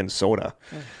candy and soda.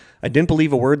 I didn't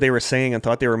believe a word they were saying and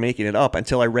thought they were making it up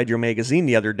until I read your magazine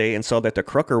the other day and saw that the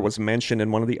Crooker was mentioned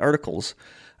in one of the articles.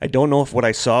 I don't know if what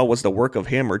I saw was the work of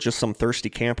him or just some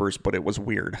thirsty campers, but it was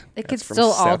weird. It could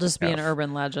still all just be an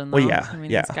urban legend, though. Well, yeah, I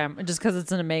mean, yeah. Just because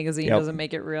it's in a magazine doesn't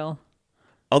make it real.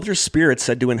 Other spirits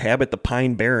said to inhabit the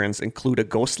Pine Barrens include a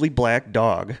ghostly black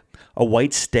dog, a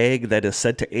white stag that is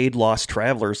said to aid lost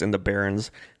travelers in the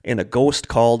Barrens, and a ghost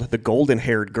called the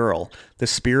Golden-Haired Girl, the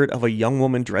spirit of a young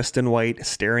woman dressed in white,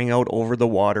 staring out over the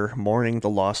water, mourning the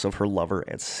loss of her lover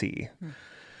at sea.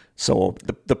 So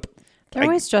they're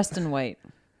always dressed in white.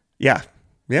 Yeah,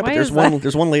 but there's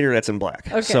one later that's in black.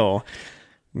 Okay. So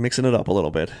mixing it up a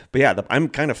little bit. But yeah, I'm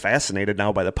kind of fascinated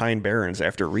now by the Pine Barrens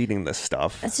after reading this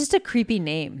stuff. It's just a creepy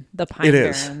name, the Pine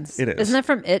Barrens. It is. Isn't that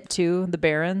from It too? The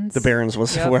Barrens. The Barrens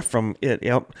was from It.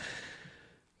 Yep.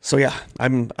 So yeah,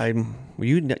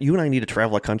 you and I need to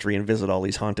travel a country and visit all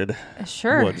these haunted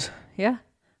woods. Yeah.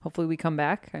 Hopefully we come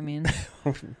back. I mean,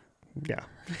 yeah.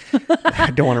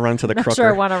 I don't want to run into the Crooker. Not sure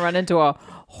I want to run into a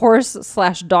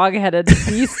horse/dog-headed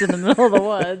beast in the middle of the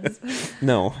woods.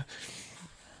 No.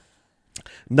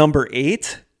 Number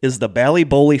 8 is the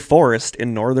Ballybowly Forest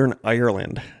in Northern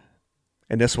Ireland.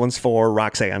 And this one's for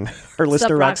Roxanne. Our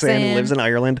listener, Roxanne, who lives in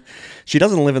Ireland. She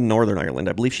doesn't live in Northern Ireland.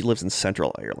 I believe she lives in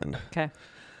Central Ireland. Okay.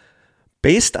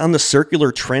 Based on the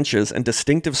circular trenches and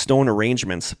distinctive stone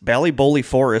arrangements, Ballybowly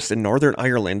Forest in Northern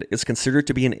Ireland is considered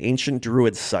to be an ancient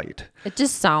Druid site. It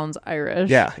just sounds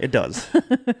Irish. Yeah, it does.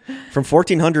 From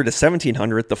 1400 to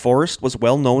 1700, the forest was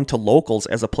well known to locals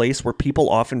as a place where people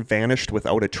often vanished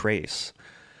without a trace.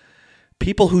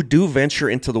 People who do venture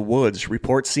into the woods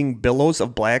report seeing billows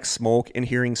of black smoke and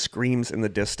hearing screams in the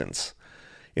distance.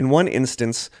 In one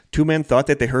instance, 2 men thought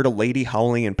that they heard a lady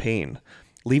howling in pain.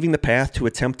 Leaving the path to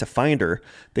attempt to find her,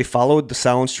 they followed the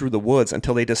sounds through the woods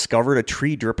until they discovered a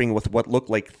tree dripping with what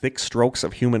looked like thick strokes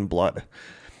of human blood.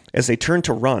 As they turned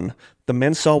to run, the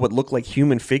men saw what looked like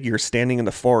human figures standing in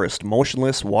the forest,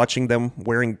 motionless, watching them,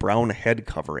 wearing brown head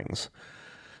coverings.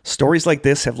 Stories like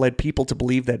this have led people to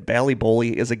believe that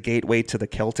Ballybowly is a gateway to the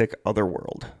Celtic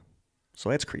otherworld. So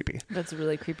that's creepy. That's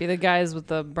really creepy. The guys with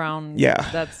the brown. Yeah.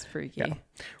 That's freaky. Yeah.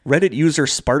 Reddit user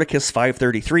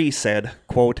Spartacus533 said,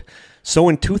 quote, "So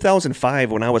in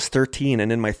 2005, when I was 13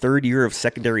 and in my third year of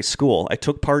secondary school, I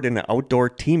took part in an outdoor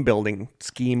team building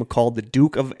scheme called the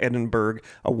Duke of Edinburgh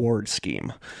Award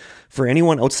Scheme. For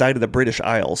anyone outside of the British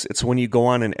Isles, it's when you go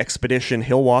on an expedition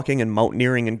hill walking and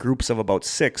mountaineering in groups of about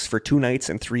 6 for 2 nights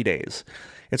and 3 days.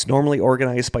 It's normally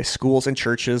organized by schools and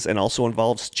churches and also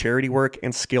involves charity work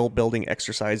and skill building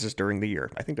exercises during the year."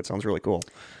 I think that sounds really cool.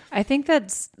 I think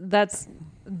that's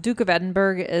Duke of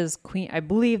Edinburgh is Queen. I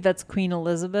believe that's Queen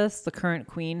Elizabeth, the current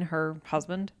queen, her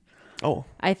husband. Oh.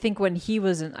 I think when he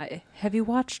was in, have you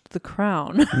watched The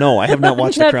Crown? No, I have not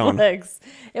watched The Crown.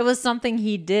 It was something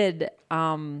he did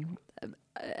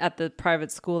at the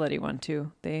private school that he went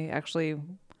to. They actually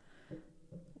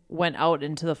went out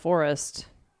into the forest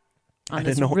on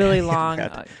this really long.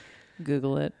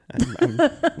 Google it.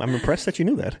 I'm impressed that you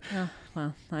knew that. Oh,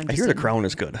 well, I hear The Crown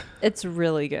is good. It's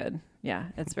really good. Yeah,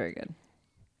 it's very good.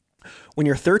 When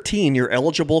you're 13, you're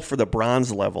eligible for the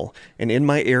bronze level, and in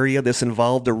my area, this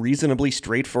involved a reasonably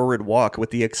straightforward walk with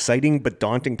the exciting but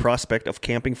daunting prospect of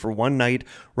camping for one night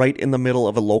right in the middle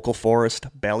of a local forest,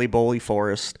 Ballybowly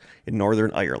Forest, in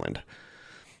Northern Ireland.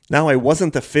 Now, I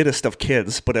wasn't the fittest of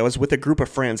kids, but I was with a group of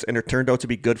friends, and it turned out to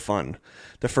be good fun.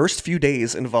 The first few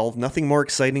days involved nothing more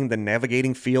exciting than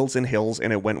navigating fields and hills,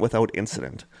 and it went without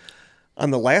incident. On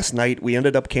the last night, we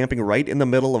ended up camping right in the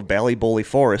middle of Ballybowly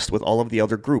Forest with all of the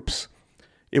other groups.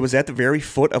 It was at the very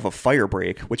foot of a fire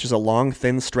break, which is a long,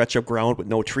 thin stretch of ground with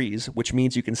no trees, which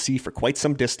means you can see for quite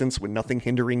some distance with nothing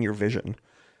hindering your vision.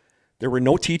 There were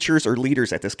no teachers or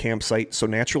leaders at this campsite, so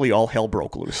naturally all hell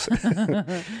broke loose.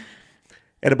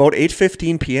 At about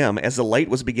 8:15 p.m., as the light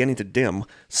was beginning to dim,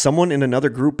 someone in another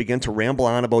group began to ramble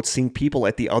on about seeing people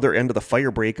at the other end of the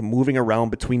fire break moving around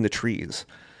between the trees.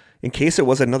 In case it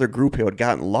was another group who had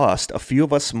gotten lost, a few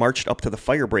of us marched up to the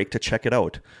fire break to check it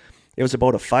out. It was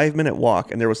about a 5-minute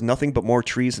walk, and there was nothing but more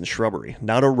trees and shrubbery,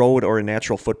 not a road or a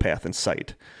natural footpath in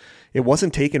sight. It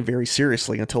wasn't taken very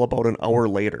seriously until about an hour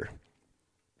later.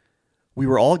 We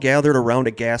were all gathered around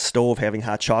a gas stove having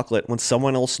hot chocolate when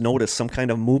someone else noticed some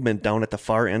kind of movement down at the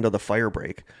far end of the fire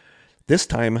break. This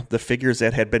time, the figures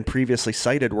that had been previously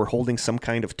sighted were holding some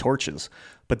kind of torches,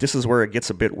 but this is where it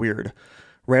gets a bit weird.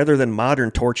 Rather than modern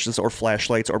torches or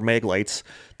flashlights or mag lights,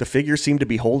 the figures seemed to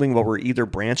be holding what were either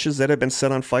branches that had been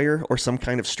set on fire or some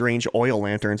kind of strange oil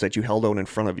lanterns that you held out in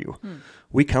front of you.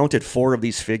 We counted 4 of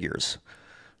these figures.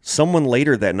 Someone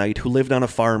later that night who lived on a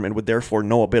farm and would therefore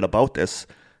know a bit about this,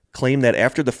 claimed that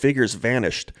after the figures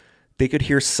vanished, they could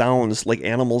hear sounds like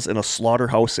animals in a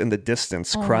slaughterhouse in the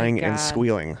distance crying and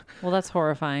squealing. Well, that's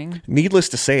horrifying. Needless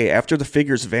to say, after the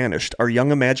figures vanished, our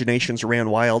young imaginations ran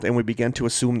wild and we began to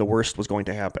assume the worst was going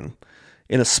to happen.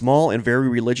 In a small and very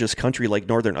religious country like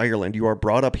Northern Ireland, you are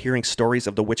brought up hearing stories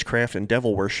of the witchcraft and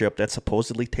devil worship that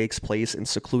supposedly takes place in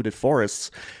secluded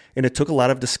forests, and it took a lot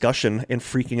of discussion and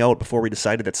freaking out before we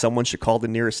decided that someone should call the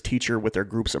nearest teacher with our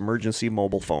group's emergency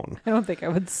mobile phone. I don't think I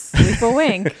would sleep a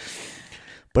wink.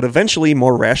 But eventually,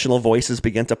 more rational voices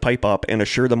began to pipe up and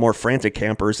assure the more frantic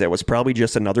campers that it was probably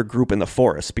just another group in the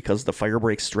forest because the fire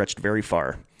break stretched very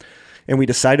far. And we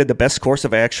decided the best course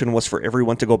of action was for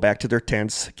everyone to go back to their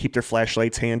tents, keep their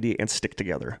flashlights handy, and stick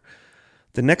together.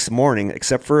 The next morning,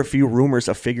 except for a few rumors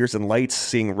of figures and lights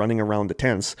seen running around the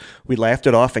tents, we laughed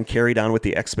it off and carried on with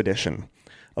the expedition.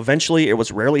 Eventually, it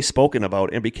was rarely spoken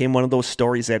about and became one of those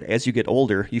stories that, as you get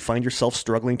older, you find yourself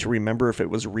struggling to remember if it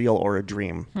was real or a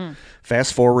dream.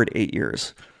 Fast forward 8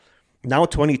 years. Now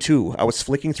 22, I was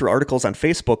flicking through articles on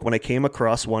Facebook when I came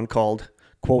across one called,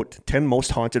 quote, 10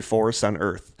 Most Haunted Forests on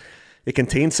Earth. It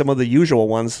contained some of the usual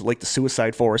ones, like the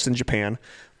Suicide Forest in Japan,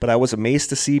 but I was amazed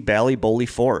to see Ballybowly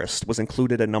Forest was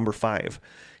included at number 5.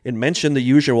 It mentioned the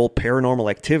usual paranormal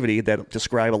activity that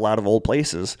describe a lot of old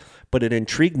places, but it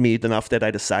intrigued me enough that I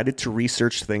decided to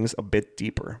research things a bit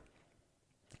deeper.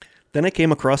 Then I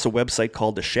came across a website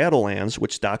called The Shadowlands,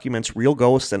 which documents real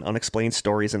ghosts and unexplained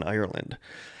stories in Ireland.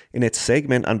 In its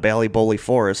segment on Ballybowly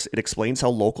Forest, it explains how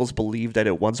locals believe that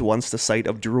it was once the site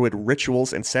of druid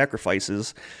rituals and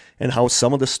sacrifices, and how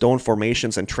some of the stone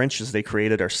formations and trenches they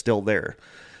created are still there.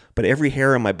 But every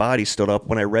hair on my body stood up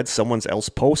when I read someone else's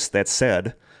post that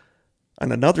said,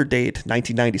 on another date,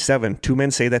 1997, 2 men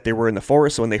say that they were in the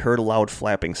forest when they heard a loud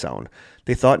flapping sound.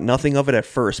 They thought nothing of it at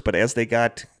first, but as they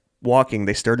got walking,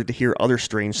 they started to hear other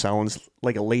strange sounds,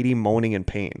 like a lady moaning in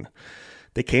pain.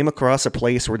 They came across a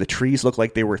place where the trees looked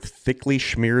like they were thickly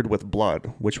smeared with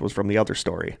blood, which was from the other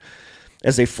story.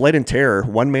 As they fled in terror,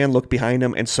 one man looked behind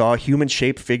him and saw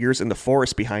human-shaped figures in the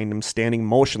forest behind him standing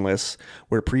motionless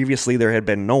where previously there had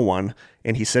been no one,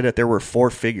 and he said that there were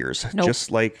 4 figures, just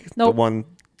like the one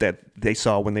that they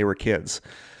saw when they were kids.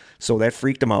 So that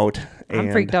freaked him out.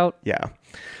 I'm freaked out. Yeah.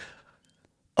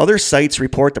 Other sites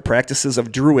report the practices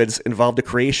of druids involved the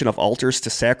creation of altars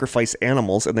to sacrifice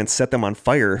animals and then set them on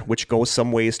fire, which goes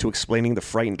some ways to explaining the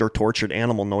frightened or tortured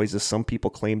animal noises some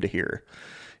people claim to hear.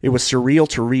 It was surreal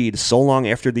to read so long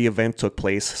after the event took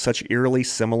place, such eerily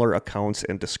similar accounts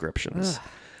and descriptions. Ugh.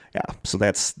 Yeah, so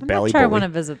that's Ballyboli. I want to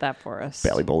visit that forest.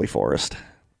 Ballyboli Forest.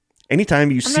 Anytime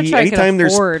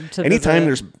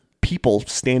there's people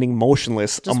standing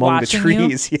motionless just among the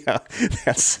trees,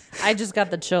 I just got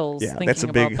the chills. Yeah,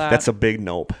 about that. That's a big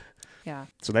nope. Yeah.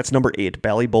 So that's number 8,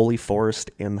 Ballyboli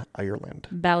Forest in Ireland.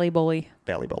 Ballyboli.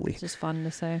 Ballyboli. It's just fun to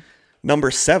say.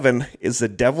 Number 7 is the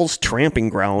Devil's Tramping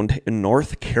Ground in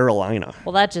North Carolina.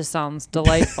 Well, that just sounds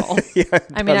delightful.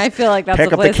 I mean, I feel like that's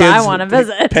the place I want to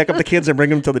visit. Pack up the kids and bring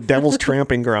them to the Devil's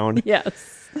Tramping Ground.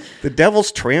 Yes. The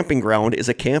Devil's Tramping Ground is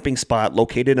a camping spot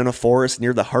located in a forest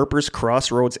near the Harper's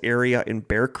Crossroads area in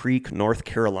Bear Creek, North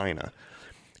Carolina.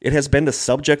 It has been the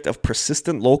subject of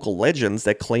persistent local legends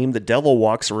that claim the devil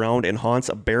walks around and haunts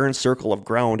a barren circle of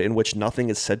ground in which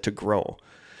nothing is said to grow.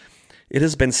 It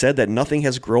has been said that nothing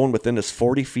has grown within this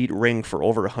 40-feet ring for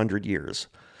over 100 years.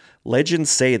 Legends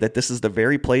say that this is the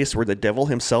very place where the devil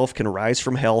himself can rise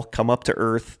from hell, come up to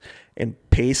earth, and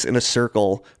pace in a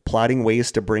circle, plotting ways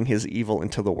to bring his evil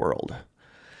into the world.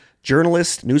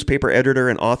 Journalist, newspaper editor,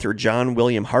 and author John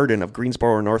William Hardin of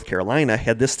Greensboro, North Carolina,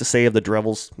 had this to say of the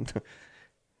Devil's...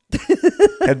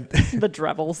 The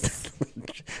Drevels.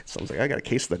 Sounds like I got a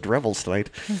case of the Drevels tonight.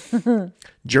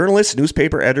 Journalist,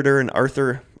 newspaper editor, and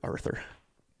author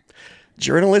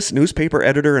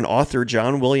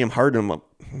John William Hardin.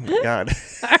 God.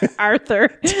 Arthur.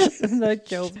 That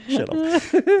kills me. Shut up.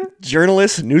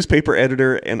 Journalist, newspaper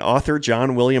editor, and author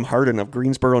John William Hardin of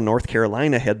Greensboro, North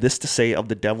Carolina, had this to say of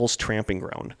the Devil's Tramping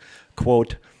Ground.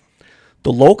 Quote,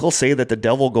 "The locals say that the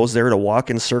devil goes there to walk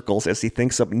in circles as he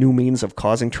thinks up new means of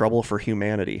causing trouble for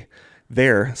humanity.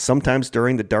 There, sometimes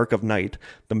during the dark of night,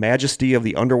 the majesty of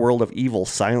the underworld of evil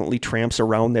silently tramps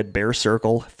around that bare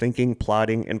circle, thinking,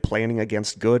 plotting, and planning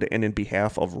against good and in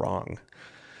behalf of wrong.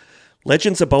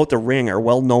 Legends about the ring are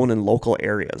well known in local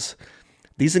areas.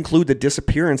 These include the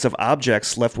disappearance of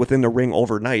objects left within the ring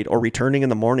overnight or returning in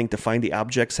the morning to find the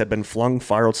objects had been flung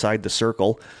far outside the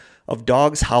circle, of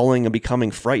dogs howling and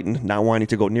becoming frightened, not wanting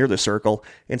to go near the circle,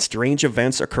 and strange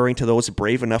events occurring to those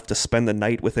brave enough to spend the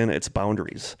night within its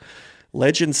boundaries.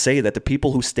 Legends say that the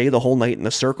people who stay the whole night in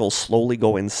the circle slowly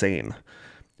go insane.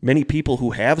 Many people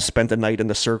who have spent the night in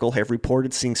the circle have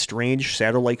reported seeing strange,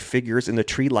 shadow-like figures in the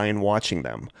tree line watching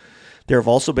them. There have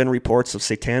also been reports of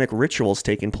satanic rituals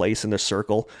taking place in the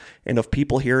circle and of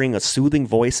people hearing a soothing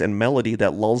voice and melody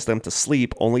that lulls them to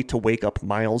sleep only to wake up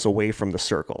miles away from the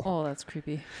circle. Oh, that's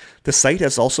creepy. The site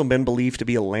has also been believed to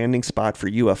be a landing spot for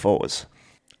UFOs.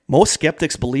 Most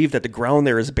skeptics believe that the ground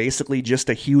there is basically just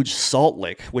a huge salt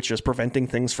lick, which is preventing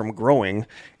things from growing,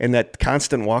 and that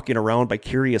constant walking around by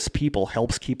curious people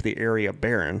helps keep the area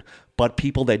barren. But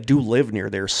people that do live near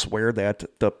there swear that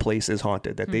the place is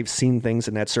haunted, that they've seen things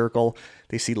in that circle.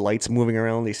 They see lights moving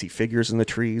around. They see figures in the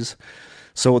trees.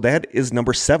 So that is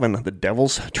number 7, the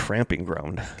Devil's Tramping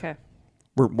Ground. Okay.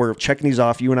 We're checking these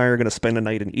off. You and I are going to spend a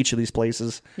night in each of these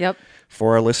places. Yep.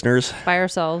 For our listeners. By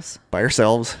ourselves.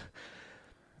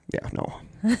 Yeah, no.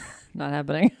 Not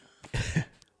happening.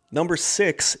 Number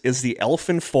 6 is the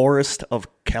Elfin Forest of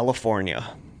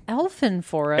California. Elfin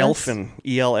Forest? Elfin,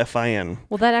 E-L-F-I-N.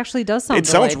 Well, that actually does sound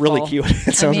delightful. Sounds really cute.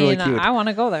 It sounds really cute. I want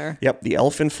to go there. Yep, the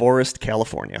Elfin Forest,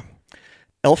 California.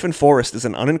 Elfin Forest is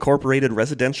an unincorporated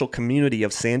residential community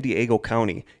of San Diego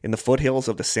County in the foothills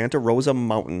of the Santa Rosa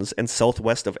Mountains and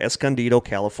southwest of Escondido,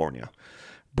 California.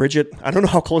 Bridget, I don't know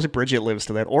how close Bridget lives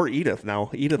to that, or Edith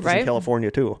now. Edith is in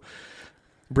California too.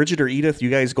 Bridget or Edith, you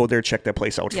guys go there, check that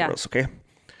place out for us, okay?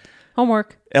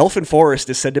 Homework. Elfin Forest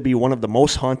is said to be one of the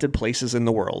most haunted places in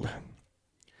the world.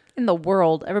 In the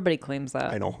world? Everybody claims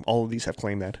that. I know. All of these have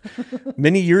claimed that.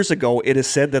 Many years ago, it is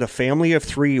said that a family of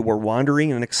 3 were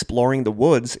wandering and exploring the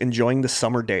woods, enjoying the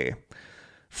summer day.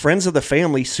 Friends of the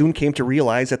family soon came to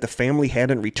realize that the family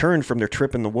hadn't returned from their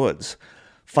trip in the woods.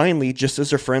 Finally, just as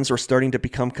their friends were starting to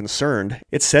become concerned,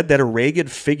 it said that a ragged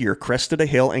figure crested a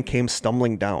hill and came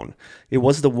stumbling down. It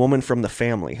was the woman from the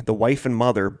family, the wife and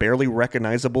mother, barely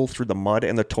recognizable through the mud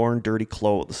and the torn, dirty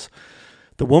clothes.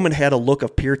 The woman had a look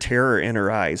of pure terror in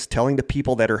her eyes, telling the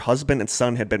people that her husband and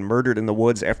son had been murdered in the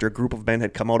woods after a group of men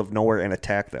had come out of nowhere and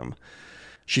attacked them.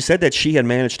 She said that she had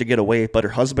managed to get away, but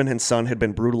her husband and son had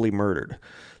been brutally murdered.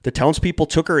 The townspeople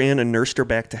took her in and nursed her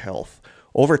back to health.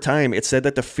 Over time, it said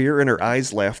that the fear in her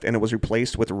eyes left and it was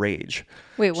replaced with rage.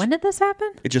 Wait, when did this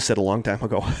happen? It just said a long time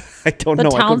ago. I don't know.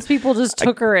 The townspeople just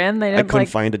took her in. They didn't. I couldn't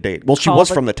find a date. Well, she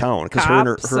was from the town because her and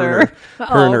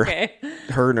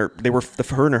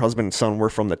her husband and son were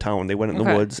from the town. They went in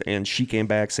the woods, and she came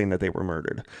back saying that they were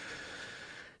murdered.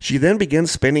 She then began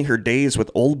spending her days with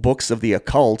old books of the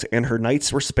occult, and her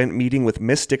nights were spent meeting with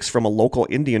mystics from a local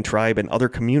Indian tribe and other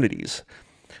communities.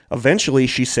 Eventually,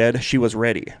 she said she was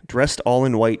ready. Dressed all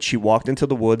in white, she walked into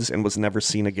the woods and was never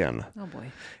seen again. Oh,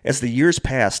 boy. As the years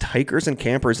passed, hikers and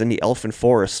campers in the elfin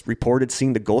forest reported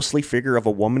seeing the ghostly figure of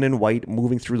a woman in white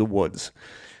moving through the woods.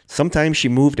 Sometimes she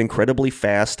moved incredibly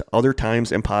fast, other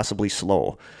times impossibly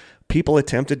slow. People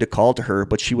attempted to call to her,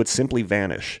 but she would simply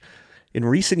vanish. In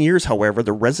recent years, however,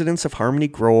 the residents of Harmony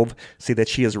Grove say that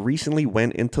she has recently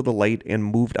went into the light and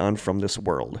moved on from this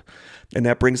world. And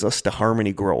that brings us to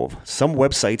Harmony Grove. Some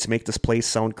websites make this place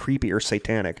sound creepy or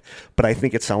satanic, but I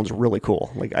think it sounds really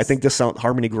cool. Like, I think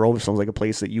Harmony Grove sounds like a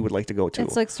place that you would like to go to.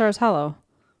 It's like Stars Hollow,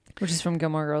 which is from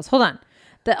Gilmore Girls. Hold on.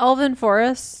 The Elfin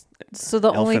Forest. So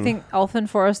the only thing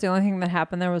that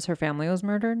happened there was her family was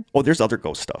murdered? Oh, there's other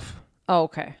ghost stuff. Oh,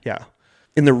 okay. Yeah.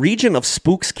 In the region of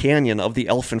Spooks Canyon of the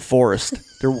Elfin Forest,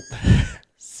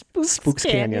 Spooks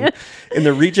Canyon. In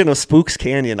the region of Spooks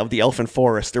Canyon of the Elfin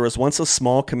Forest, there was once a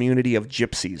small community of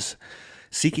gypsies.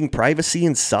 Seeking privacy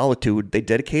and solitude, they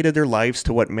dedicated their lives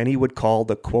to what many would call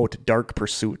the, quote, dark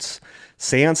pursuits.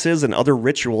 Seances and other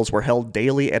rituals were held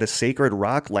daily at a sacred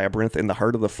rock labyrinth in the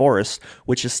heart of the forest,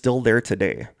 which is still there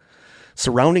today.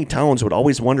 Surrounding towns would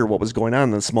always wonder what was going on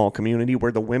in the small community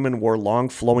where the women wore long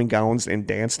flowing gowns and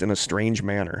danced in a strange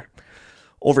manner.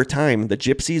 Over time, the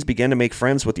gypsies began to make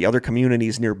friends with the other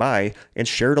communities nearby and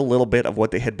shared a little bit of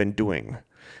what they had been doing.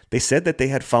 They said that they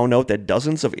had found out that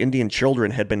dozens of Indian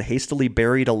children had been hastily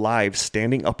buried alive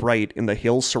standing upright in the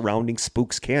hills surrounding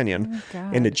Spooks Canyon,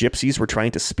 and the gypsies were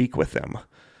trying to speak with them.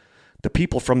 The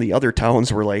people from the other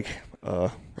towns were like,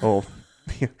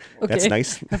 that's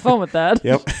nice. Have fun with that.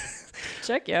 Yep.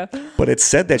 Check, yeah. But it's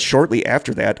said that shortly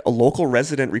after that, a local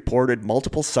resident reported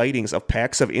multiple sightings of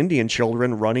packs of Indian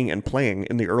children running and playing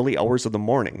in the early hours of the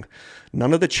morning.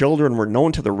 None of the children were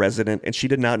known to the resident, and she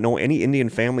did not know any Indian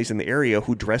families in the area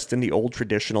who dressed in the old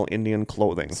traditional Indian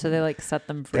clothing. So they set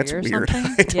them free That's or weird.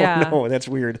 something? I don't know. That's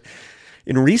weird.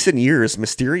 In recent years,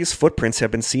 mysterious footprints have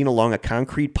been seen along a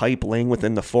concrete pipe laying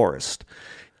within the forest.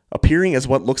 Appearing as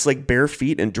what looks like bare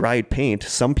feet and dried paint,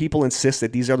 some people insist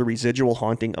that these are the residual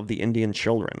haunting of the Indian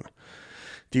children.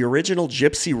 The original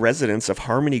gypsy residents of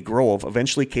Harmony Grove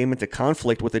eventually came into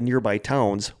conflict with the nearby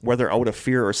towns, whether out of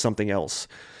fear or something else.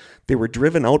 They were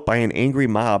driven out by an angry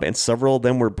mob, and several of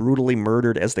them were brutally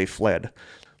murdered as they fled.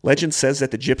 Legend says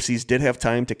that the gypsies did have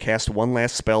time to cast one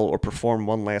last spell or perform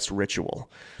one last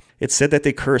ritual. It's said that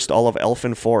they cursed all of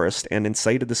Elfin Forest and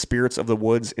incited the spirits of the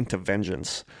woods into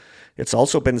vengeance. It's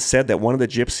also been said that one of the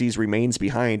gypsies remains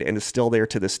behind and is still there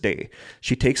to this day.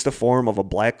 She takes the form of a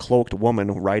black-cloaked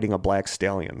woman riding a black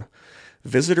stallion.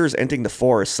 Visitors entering the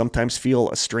forest sometimes feel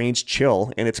a strange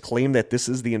chill, and it's claimed that this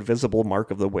is the invisible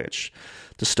mark of the witch.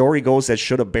 The story goes that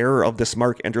should a bearer of this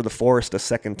mark enter the forest a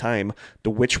second time,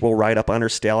 the witch will ride up on her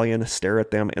stallion, stare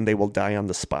at them, and they will die on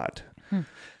the spot.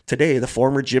 Today, the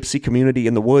former gypsy community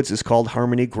in the woods is called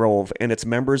Harmony Grove, and its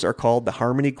members are called the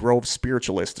Harmony Grove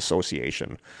Spiritualist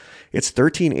Association. Its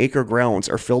 13-acre grounds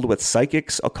are filled with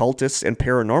psychics, occultists, and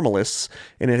paranormalists,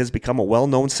 and it has become a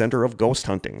well-known center of ghost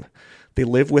hunting. They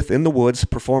live within the woods,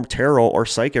 perform tarot or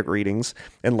psychic readings,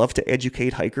 and love to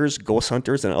educate hikers, ghost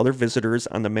hunters, and other visitors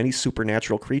on the many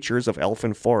supernatural creatures of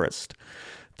Elfin Forest.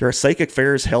 There are psychic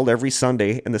fairs held every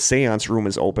Sunday, and the seance room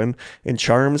is open, and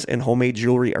charms and homemade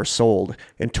jewelry are sold,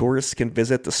 and tourists can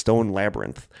visit the stone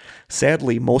labyrinth.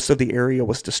 Sadly, most of the area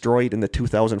was destroyed in the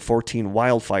 2014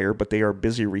 wildfire, but they are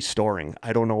busy restoring.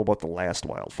 I don't know about the last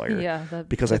wildfire,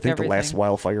 because I think the last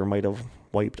wildfire might have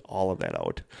wiped all of that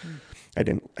out. I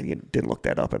didn't look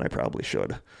that up, and I probably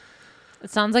should.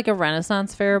 It sounds like a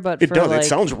Renaissance fair, but it does. It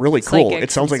sounds really cool. It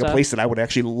sounds like a place that I would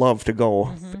actually love to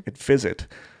go and visit.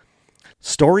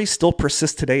 Stories still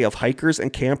persist today of hikers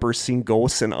and campers seeing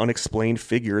ghosts and unexplained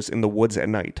figures in the woods at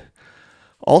night.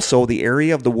 Also, the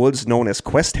area of the woods known as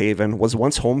Quest Haven was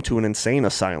once home to an insane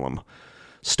asylum.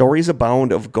 Stories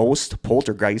abound of ghosts,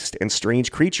 poltergeist, and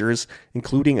strange creatures,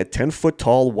 including a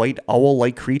 10-foot-tall white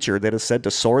owl-like creature that is said to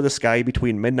soar the sky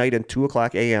between midnight and 2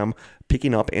 o'clock a.m.,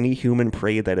 picking up any human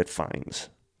prey that it finds.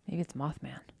 Maybe it's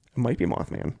Mothman. It might be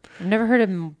Mothman. I've never heard of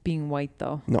him being white,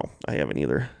 though. No, I haven't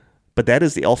either. But that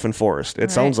is the Elfin Forest. It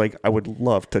sounds like I would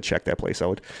love to check that place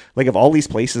out. Like, of all these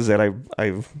places that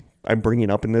I'm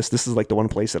bringing up in this is like the one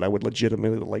place that I would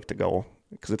legitimately like to go,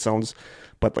 because it sounds,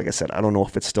 but like I said, I don't know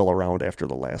if it's still around after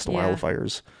the last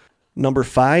wildfires. Number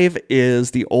 5 is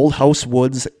the Old House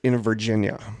Woods in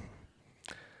Virginia.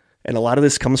 And a lot of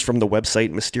this comes from the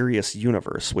website Mysterious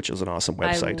Universe, which is an awesome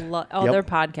website. Their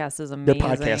podcast is amazing. Their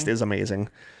podcast is amazing.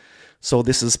 So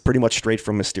this is pretty much straight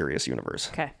from Mysterious Universe.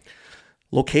 Okay.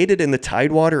 Located in the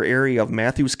Tidewater area of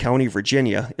Matthews County,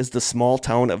 Virginia, is the small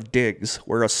town of Diggs,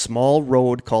 where a small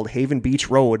road called Haven Beach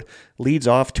Road leads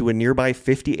off to a nearby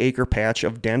 50-acre patch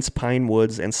of dense pine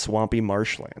woods and swampy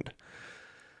marshland.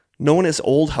 Known as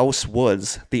Old House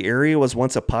Woods, the area was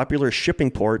once a popular shipping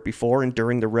port before and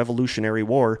during the Revolutionary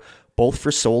War, both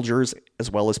for soldiers as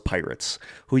well as pirates,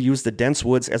 who used the dense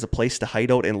woods as a place to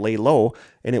hide out and lay low,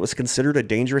 and it was considered a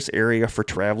dangerous area for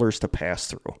travelers to pass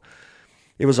through.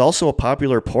 It was also a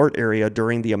popular port area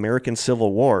during the American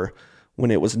Civil War,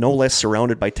 when it was no less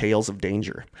surrounded by tales of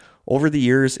danger. Over the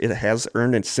years, it has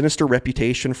earned a sinister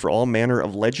reputation for all manner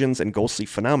of legends and ghostly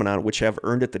phenomena, which have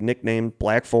earned it the nickname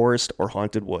Black Forest or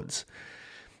Haunted Woods.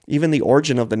 Even the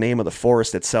origin of the name of the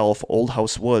forest itself, Old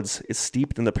House Woods, is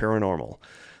steeped in the paranormal.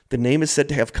 The name is said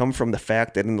to have come from the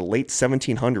fact that in the late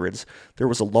 1700s, there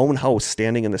was a lone house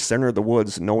standing in the center of the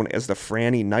woods known as the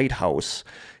Franny Night House,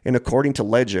 and according to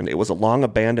legend, it was a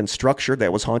long-abandoned structure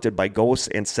that was haunted by ghosts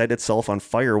and set itself on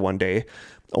fire one day,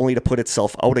 only to put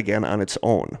itself out again on its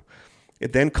own.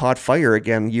 It then caught fire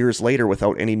again years later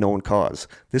without any known cause.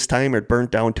 This time it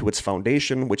burnt down to its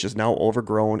foundation, which is now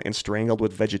overgrown and strangled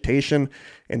with vegetation,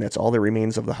 and that's all that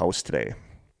remains of the house today.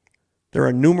 There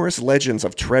are numerous legends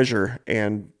of treasure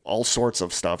and all sorts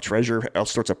of stuff, all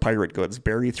sorts of pirate goods,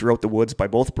 buried throughout the woods by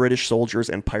both British soldiers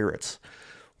and pirates.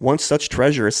 One such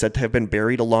treasure is said to have been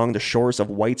buried along the shores of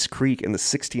White's Creek in the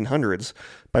 1600s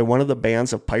by one of the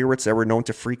bands of pirates that were known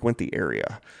to frequent the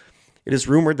area. It is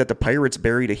rumored that the pirates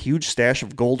buried a huge stash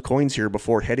of gold coins here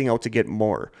before heading out to get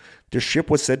more. Their ship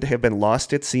was said to have been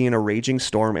lost at sea in a raging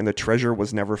storm, and the treasure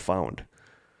was never found.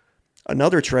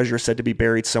 Another treasure said to be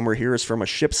buried somewhere here is from a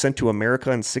ship sent to America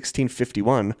in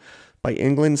 1651 by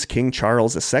England's King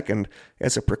Charles II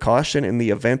as a precaution in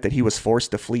the event that he was forced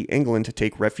to flee England to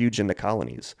take refuge in the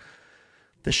colonies.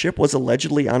 The ship was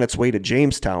allegedly on its way to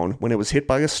Jamestown when it was hit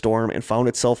by a storm and found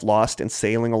itself lost and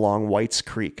sailing along White's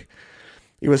Creek.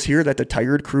 It was here that the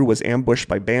tired crew was ambushed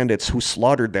by bandits who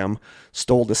slaughtered them,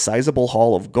 stole a sizable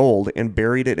haul of gold, and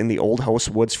buried it in the Old House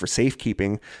Woods for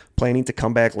safekeeping, planning to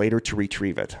come back later to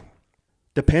retrieve it.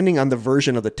 Depending on the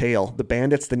version of the tale, the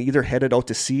bandits then either headed out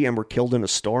to sea and were killed in a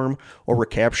storm, or were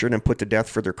captured and put to death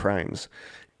for their crimes.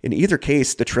 In either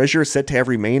case, the treasure is said to have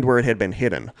remained where it had been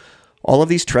hidden. All of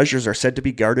these treasures are said to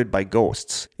be guarded by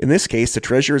ghosts. In this case, the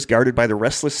treasure is guarded by the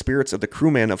restless spirits of the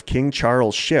crewmen of King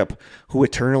Charles' ship, who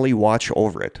eternally watch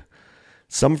over it.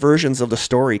 Some versions of the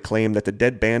story claim that the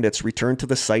dead bandits returned to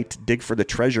the site to dig for the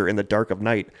treasure in the dark of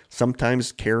night,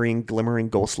 sometimes carrying glimmering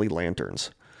ghostly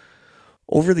lanterns.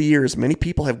 Over the years, many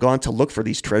people have gone to look for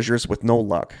these treasures with no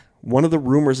luck. One of the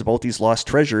rumors about these lost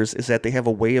treasures is that they have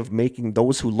a way of making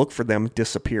those who look for them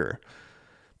disappear.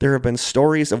 There have been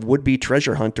stories of would-be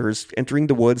treasure hunters entering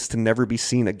the woods to never be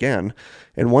seen again,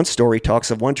 and one story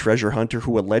talks of one treasure hunter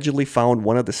who allegedly found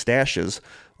one of the stashes,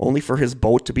 only for his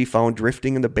boat to be found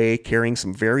drifting in the bay carrying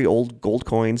some very old gold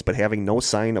coins but having no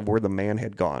sign of where the man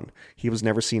had gone. He was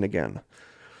never seen again.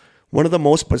 One of the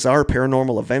most bizarre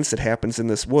paranormal events that happens in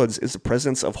this woods is the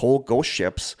presence of whole ghost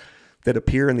ships that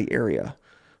appear in the area.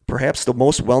 Perhaps the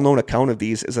most well-known account of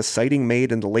these is a sighting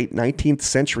made in the late 19th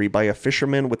century by a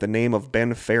fisherman with the name of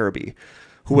Ben Farabee,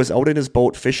 who was out in his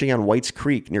boat fishing on White's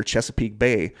Creek near Chesapeake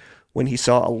Bay when he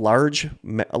saw a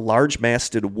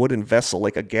large-masted wooden vessel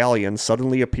like a galleon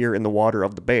suddenly appear in the water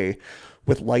of the bay,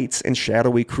 with lights and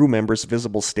shadowy crew members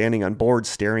visible standing on board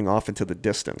staring off into the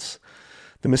distance.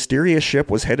 The mysterious ship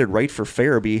was headed right for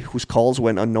Farabee, whose calls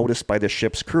went unnoticed by the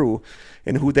ship's crew,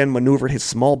 and who then maneuvered his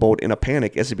small boat in a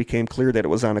panic as it became clear that it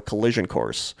was on a collision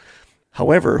course.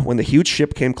 However, when the huge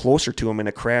ship came closer to him and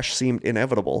a crash seemed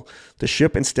inevitable, the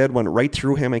ship instead went right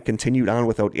through him and continued on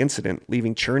without incident,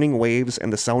 leaving churning waves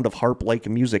and the sound of harp-like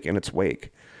music in its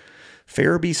wake.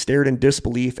 Farabee stared in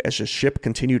disbelief as the ship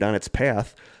continued on its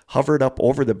path, hovered up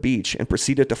over the beach, and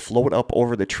proceeded to float up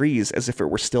over the trees as if it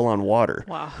were still on water.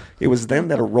 Wow. It was then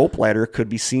that a rope ladder could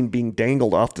be seen being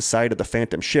dangled off the side of the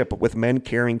phantom ship, with men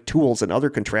carrying tools and other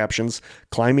contraptions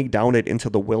climbing down it into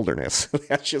the wilderness.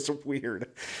 That's just weird.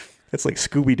 It's like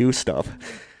Scooby-Doo stuff.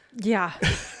 Yeah.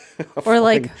 Or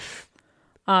like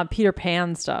Peter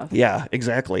Pan stuff. Yeah,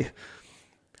 exactly.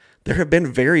 There have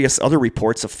been various other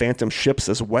reports of phantom ships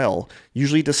as well,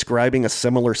 usually describing a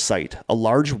similar sight, a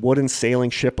large wooden sailing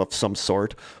ship of some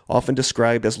sort, often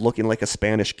described as looking like a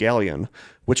Spanish galleon,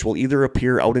 which will either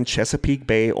appear out in Chesapeake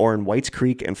Bay or in Whites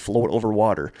Creek and float over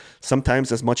water,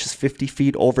 sometimes as much as 50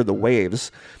 feet over the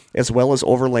waves, as well as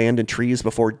over land and trees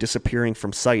before disappearing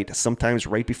from sight, sometimes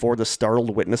right before the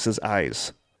startled witness's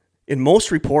eyes. In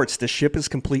most reports, the ship is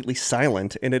completely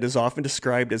silent, and it is often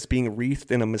described as being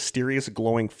wreathed in a mysterious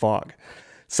glowing fog.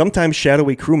 Sometimes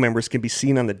shadowy crew members can be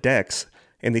seen on the decks,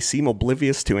 and they seem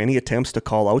oblivious to any attempts to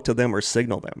call out to them or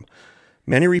signal them.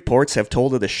 Many reports have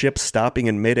told of the ship stopping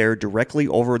in midair directly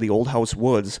over the Old House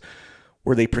Woods,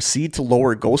 where they proceed to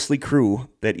lower ghostly crew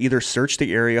that either search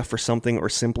the area for something or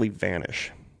simply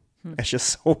vanish. It's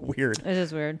just so weird. It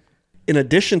is weird. In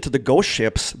addition to the ghost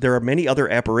ships, there are many other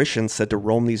apparitions said to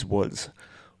roam these woods.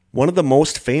 One of the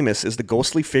most famous is the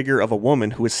ghostly figure of a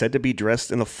woman who is said to be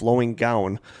dressed in a flowing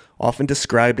gown, often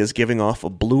described as giving off a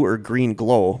blue or green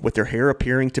glow, with her hair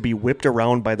appearing to be whipped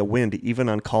around by the wind even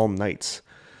on calm nights.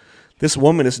 This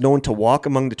woman is known to walk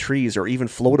among the trees or even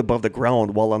float above the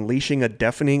ground while unleashing a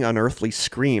deafening, unearthly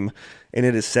scream, and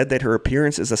it is said that her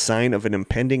appearance is a sign of an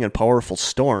impending and powerful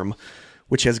storm,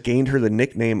 which has gained her the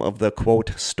nickname of the,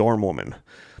 quote, Storm Woman.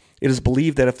 It is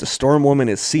believed that if the Storm Woman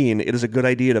is seen, it is a good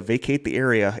idea to vacate the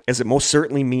area, as it most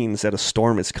certainly means that a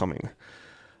storm is coming.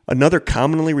 Another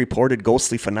commonly reported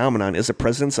ghostly phenomenon is the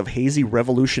presence of hazy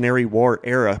Revolutionary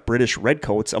War-era British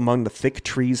redcoats among the thick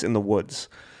trees in the woods.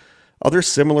 Other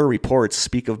similar reports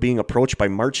speak of being approached by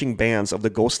marching bands of the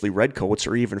ghostly redcoats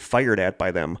or even fired at by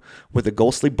them, with the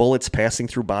ghostly bullets passing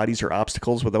through bodies or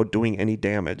obstacles without doing any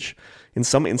damage. In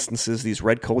some instances, these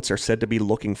redcoats are said to be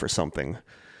looking for something.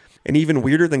 And even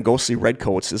weirder than ghostly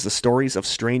redcoats is the stories of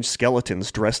strange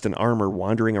skeletons dressed in armor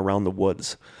wandering around the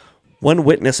woods. One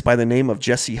witness by the name of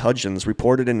Jesse Hudgens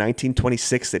reported in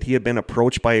 1926 that he had been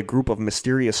approached by a group of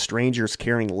mysterious strangers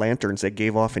carrying lanterns that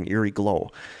gave off an eerie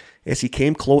glow. As he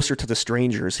came closer to the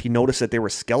strangers, he noticed that they were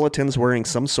skeletons wearing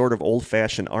some sort of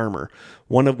old-fashioned armor,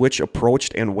 one of which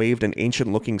approached and waved an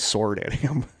ancient-looking sword at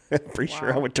him. I'm pretty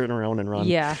sure I would turn around and run.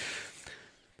 Yeah.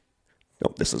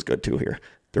 Nope, this is good too here.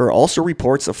 There are also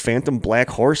reports of phantom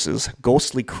black horses,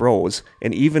 ghostly crows,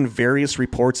 and even various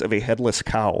reports of a headless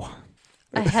cow.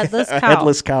 A headless cow? A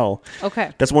headless cow.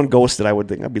 Okay. That's one ghost that I would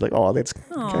think. I'd be like, oh, that's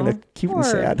kind of cute and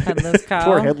sad. Headless cow.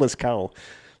 Poor headless cow.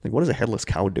 Like, what does a headless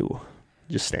cow do?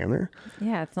 Just stand there?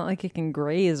 Yeah, it's not like it can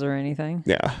graze or anything.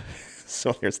 Yeah.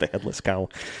 So here's the headless cow.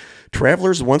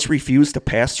 Travelers once refused to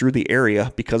pass through the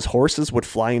area because horses would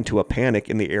fly into a panic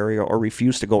in the area or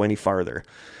refuse to go any farther.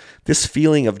 This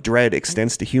feeling of dread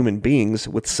extends to human beings,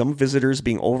 with some visitors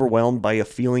being overwhelmed by a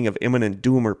feeling of imminent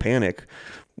doom or panic,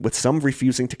 with some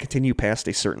refusing to continue past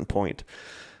a certain point.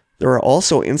 There are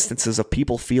also instances of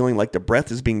people feeling like the breath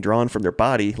is being drawn from their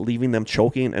body, leaving them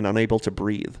choking and unable to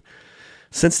breathe.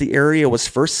 Since the area was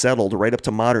first settled right up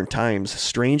to modern times,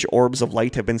 strange orbs of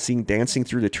light have been seen dancing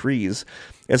through the trees,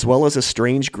 as well as a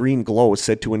strange green glow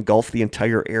said to engulf the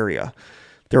entire area.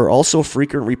 There are also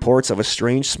frequent reports of a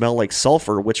strange smell like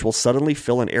sulfur, which will suddenly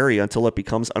fill an area until it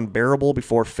becomes unbearable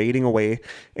before fading away,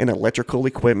 and electrical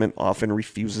equipment often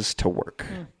refuses to work.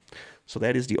 So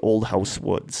that is the Old House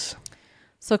Woods.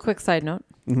 So quick side note.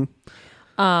 Mm-hmm.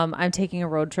 I'm taking a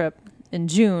road trip in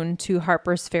June to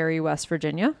Harper's Ferry, West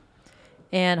Virginia.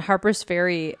 And Harper's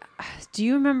Ferry, do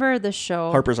you remember the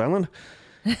show? Harper's Island?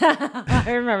 I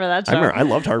remember that show. I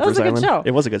loved Harper's Island. Good show.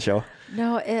 It was a good show.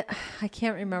 No, I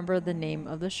can't remember the name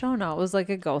of the show now. It was like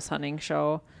a ghost hunting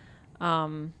show.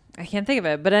 I can't think of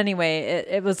it. But anyway,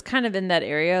 it was kind of in that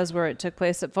area is where it took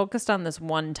place. It focused on this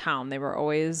one town. They were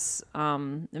always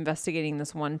investigating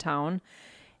this one town.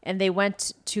 And they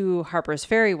went to Harper's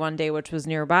Ferry one day, which was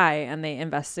nearby, and they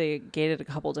investigated a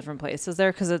couple different places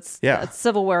there because it's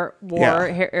Civil War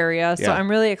area. So I'm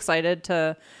really excited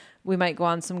we might go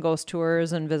on some ghost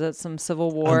tours and visit some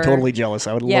Civil War. I'm totally jealous.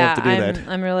 I would love to do that.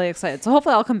 I'm really excited. So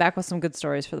hopefully I'll come back with some good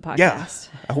stories for the podcast.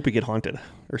 Yeah. I hope we get haunted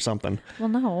or something. Well,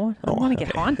 no, I don't want to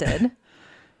get haunted.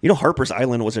 You know, Harper's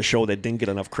Island was a show that didn't get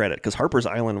enough credit because Harper's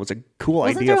Island was a cool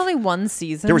idea. Wasn't there only one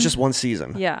season? There was just one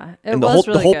season. Yeah. And the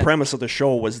whole premise of the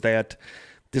show was that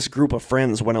this group of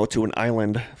friends went out to an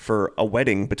island for a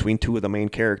wedding between two of the main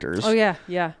characters. Oh, yeah.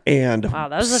 Yeah. And wow,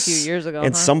 that was a few years ago.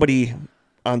 And somebody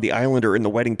on the island or in the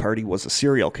wedding party was a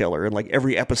serial killer. And like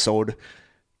every episode,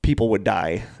 people would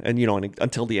die. And, you know,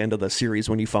 until the end of the series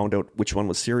when you found out which one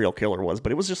was serial killer was.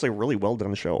 But it was just like a really well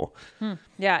done show.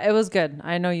 Yeah, it was good.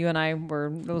 I know you and I it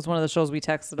was one of the shows we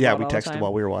texted about. Yeah, we texted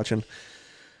while we were watching.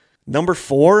 Number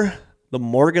 4, the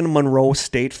Morgan Monroe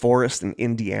State Forest in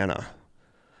Indiana.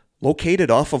 Located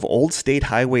off of Old State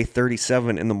Highway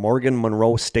 37 in the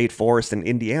Morgan-Monroe State Forest in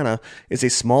Indiana is a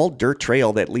small dirt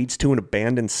trail that leads to an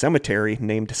abandoned cemetery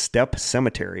named Steppe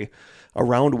Cemetery,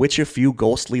 around which a few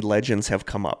ghostly legends have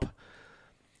come up.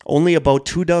 Only about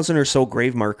 24 or so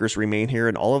grave markers remain here,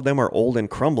 and all of them are old and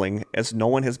crumbling, as no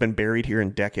one has been buried here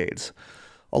in decades.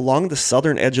 Along the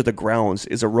southern edge of the grounds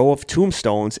is a row of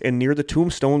tombstones, and near the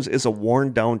tombstones is a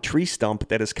worn-down tree stump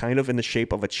that is kind of in the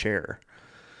shape of a chair.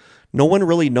 No one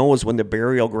really knows when the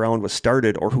burial ground was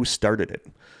started or who started it.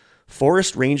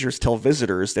 Forest rangers tell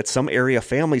visitors that some area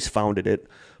families founded it,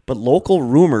 but local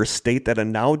rumors state that a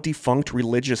now defunct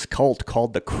religious cult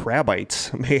called the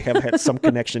Crabbites may have had some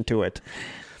connection to it.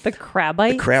 The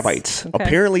Crabbites? The Crabbites. Okay.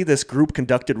 Apparently, this group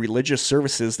conducted religious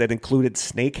services that included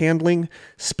snake handling,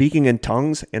 speaking in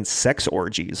tongues, and sex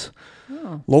orgies.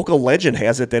 Oh. Local legend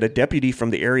has it that a deputy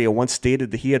from the area once stated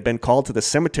that he had been called to the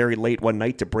cemetery late one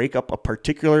night to break up a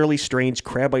particularly strange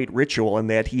Crabbite ritual, and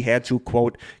that he had to,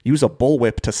 quote, use a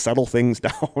bullwhip to settle things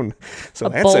down. So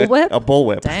that's bullwhip? A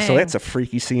bullwhip. Dang. So that's a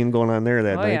freaky scene going on there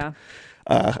that night. Yeah.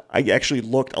 I actually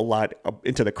looked a lot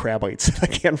into the Crabbites. I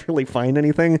can't really find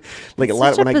anything. Like it's a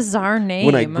lot such when bizarre name.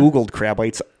 When I Googled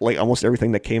Crabbites, like almost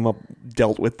everything that came up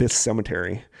dealt with this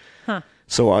cemetery. Huh.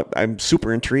 So I'm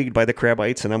super intrigued by the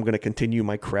Crabbites, and I'm going to continue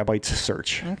my Crabbites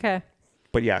search. Okay.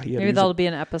 But yeah, maybe that'll be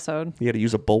an episode. He had to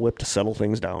use a bullwhip to settle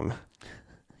things down.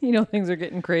 You know, things are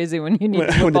getting crazy when you need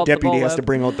to when the deputy has to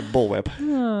bring out the bullwhip.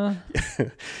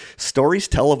 Stories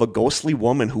tell of a ghostly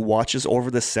woman who watches over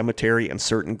the cemetery and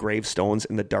certain gravestones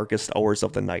in the darkest hours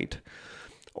of the night.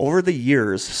 Over the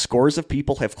years, scores of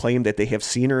people have claimed that they have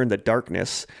seen her in the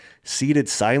darkness, seated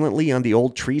silently on the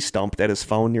old tree stump that is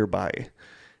found nearby.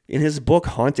 In his book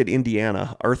Haunted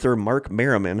Indiana, author Mark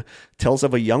Merriman tells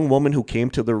of a young woman who came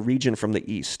to the region from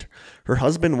the east. Her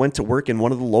husband went to work in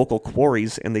one of the local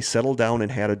quarries, and they settled down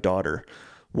and had a daughter.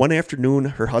 One afternoon,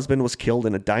 her husband was killed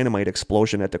in a dynamite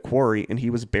explosion at the quarry, and he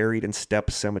was buried in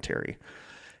Steppe Cemetery.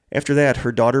 After that,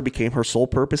 her daughter became her sole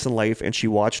purpose in life, and she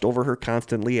watched over her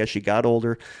constantly as she got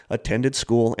older, attended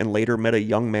school, and later met a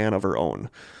young man of her own.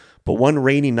 But one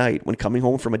rainy night, when coming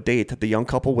home from a date, the young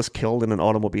couple was killed in an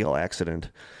automobile accident.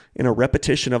 In a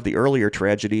repetition of the earlier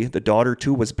tragedy, the daughter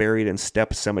too was buried in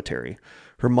Steppe Cemetery.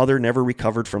 Her mother never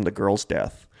recovered from the girl's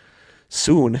death.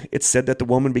 Soon, it's said that the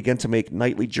woman began to make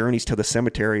nightly journeys to the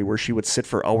cemetery, where she would sit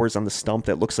for hours on the stump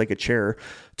that looks like a chair,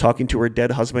 talking to her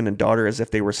dead husband and daughter as if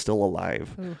they were still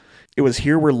alive. It was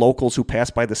here where locals who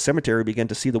passed by the cemetery began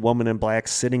to see the woman in black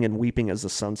sitting and weeping as the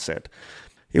sun set.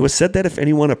 It was said that if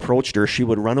anyone approached her, she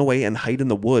would run away and hide in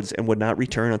the woods and would not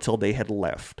return until they had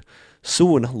left.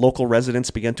 Soon, local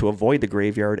residents began to avoid the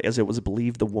graveyard as it was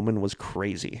believed the woman was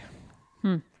crazy.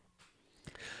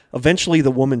 Eventually,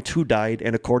 the woman too died,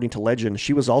 and according to legend,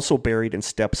 she was also buried in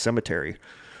Steppe Cemetery.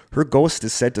 Her ghost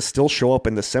is said to still show up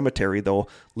in the cemetery, though,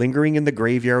 lingering in the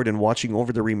graveyard and watching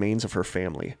over the remains of her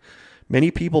family.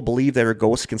 Many people believe that her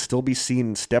ghost can still be seen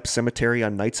in Steppe Cemetery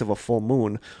on nights of a full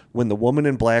moon, when the woman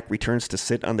in black returns to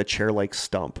sit on the chair-like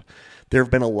stump. There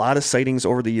have been a lot of sightings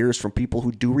over the years from people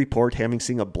who do report having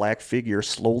seen a black figure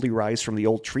slowly rise from the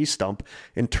old tree stump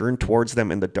and turn towards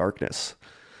them in the darkness.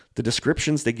 The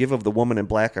descriptions they give of the woman in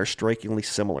black are strikingly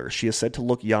similar. She is said to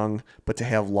look young, but to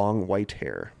have long white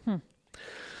hair.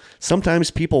 Sometimes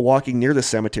people walking near the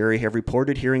cemetery have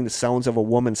reported hearing the sounds of a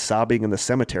woman sobbing in the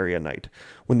cemetery at night.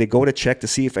 When they go to check to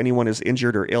see if anyone is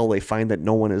injured or ill, they find that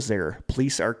no one is there.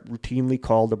 Police are routinely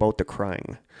called about the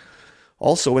crying.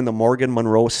 Also in the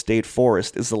Morgan-Monroe State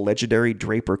Forest is the legendary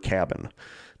Draper Cabin.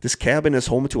 This cabin is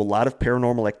home to a lot of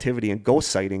paranormal activity and ghost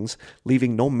sightings,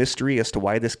 leaving no mystery as to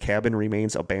why this cabin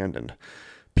remains abandoned.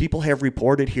 People have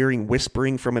reported hearing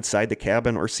whispering from inside the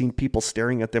cabin or seen people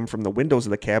staring at them from the windows of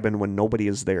the cabin when nobody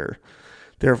is there.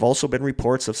 There have also been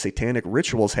reports of satanic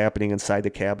rituals happening inside the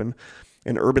cabin,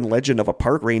 an urban legend of a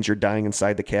park ranger dying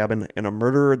inside the cabin, and a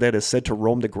murderer that is said to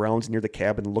roam the grounds near the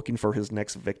cabin looking for his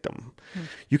next victim.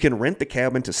 You can rent the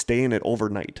cabin to stay in it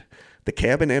overnight. The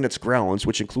cabin and its grounds,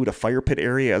 which include a fire pit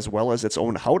area as well as its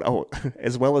own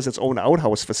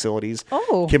outhouse facilities,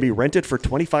 can be rented for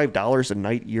 $25 a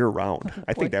night year-round.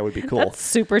 I think that would be cool. That's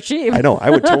super cheap. I know. I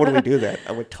would totally do that.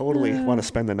 I would totally want to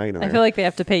spend the night in there. I feel like they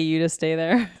have to pay you to stay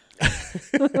there.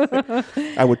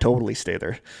 I would totally stay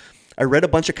there. I read a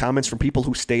bunch of comments from people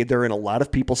who stayed there, and a lot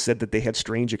of people said that they had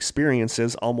strange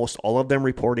experiences, almost all of them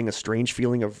reporting a strange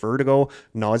feeling of vertigo,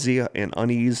 nausea, and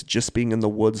unease just being in the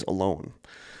woods alone.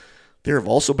 There have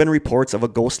also been reports of a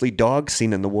ghostly dog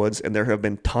seen in the woods, and there have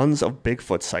been tons of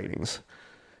Bigfoot sightings.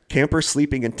 Campers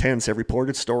sleeping in tents have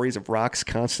reported stories of rocks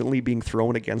constantly being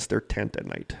thrown against their tent at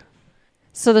night.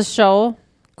 So the show,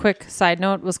 quick side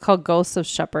note, was called Ghosts of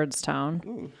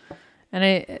Shepherdstown.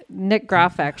 And Nick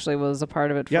Groff actually was a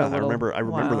part of it for a little I remember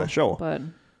while, that show. But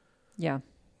yeah.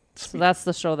 So that's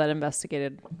the show that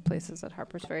investigated places at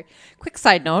Harper's Ferry. Quick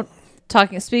side note,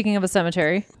 speaking of a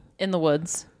cemetery in the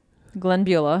woods, Glenn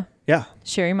Beulah,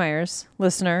 Sherry Myers,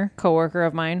 listener, coworker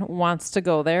of mine, wants to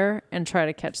go there and try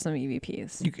to catch some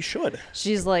EVPs. You should.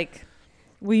 She's like,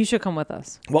 well, you should come with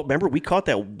us. Well, remember, we caught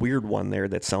that weird one there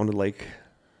that sounded like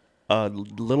a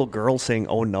little girl saying,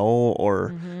 oh no,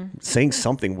 or saying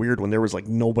something weird when there was like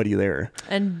nobody there.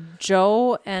 And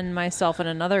Joe and myself and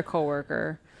another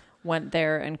coworker went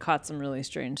there and caught some really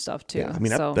strange stuff too. Yeah, I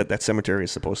mean, that cemetery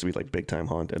is supposed to be like big time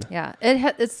haunted. Yeah,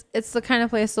 it's the kind of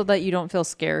place so that you don't feel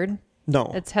scared.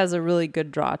 No. It has a really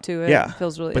good draw to it. Yeah. It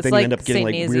feels really, but it's then like you end up getting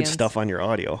like St. weird Nazianz. stuff on your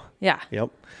audio. Yeah. Yep.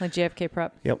 Like JFK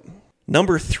Prep. Yep.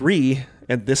 Number 3,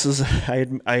 and this is, I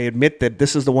admit that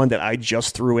this is the one that I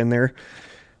just threw in there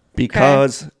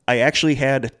because I actually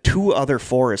had 2 other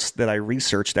forests that I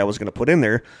researched that I was going to put in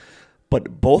there,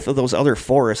 but both of those other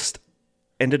forests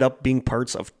ended up being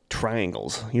parts of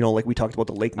triangles. You know, like we talked about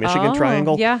the Lake Michigan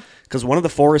Triangle. Yeah. Because one of the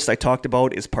forests I talked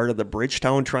about is part of the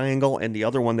Bridgetown Triangle, and the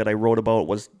other one that I wrote about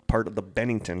was part of the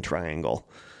Bennington Triangle.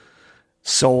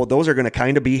 So those are going to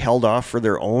kind of be held off for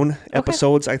their own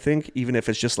episodes, I think, even if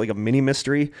it's just like a mini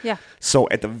mystery. Yeah. So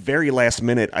at the very last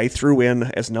minute, I threw in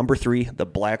as number 3, the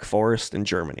Black Forest in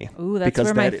Germany. Ooh, that's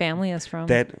where my family is from.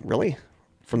 Really?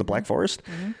 From the Black Forest?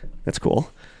 Mm-hmm. That's cool.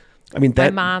 I mean, my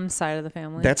mom's side of the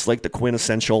family. That's like the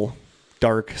quintessential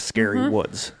dark, scary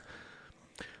woods.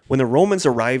 When the Romans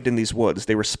arrived in these woods,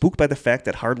 they were spooked by the fact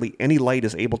that hardly any light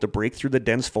is able to break through the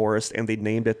dense forest, and they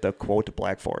named it the, quote,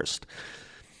 Black Forest.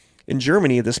 In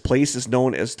Germany, this place is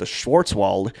known as the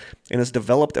Schwarzwald and has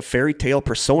developed a fairy tale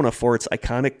persona for its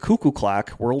iconic cuckoo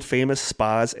clock, world-famous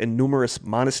spas, and numerous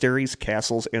monasteries,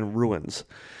 castles, and ruins.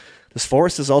 This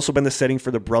forest has also been the setting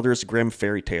for the Brothers Grimm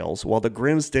fairy tales. While the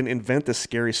Grimms didn't invent the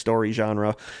scary story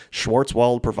genre,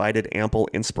 Schwarzwald provided ample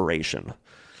inspiration.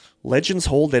 Legends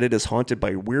hold that it is haunted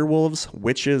by werewolves,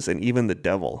 witches, and even the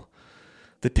devil.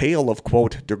 The tale of,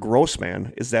 quote, Der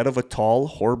Grossman is that of a tall,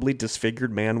 horribly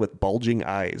disfigured man with bulging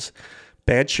eyes.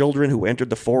 Bad children who entered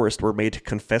the forest were made to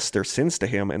confess their sins to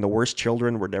him, and the worst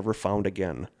children were never found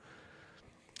again.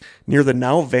 Near the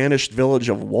now-vanished village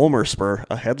of Wolmerspur,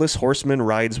 a headless horseman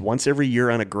rides once every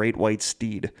year on a great white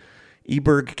steed.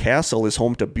 Eberg Castle is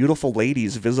home to beautiful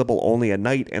ladies visible only at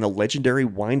night and a legendary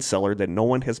wine cellar that no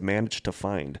one has managed to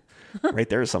find. Right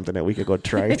there is something that we could go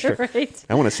try. Right.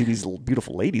 I want to see these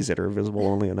beautiful ladies that are visible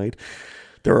only at night.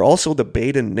 There are also the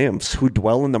Baden nymphs who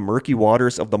dwell in the murky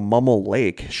waters of the Mummel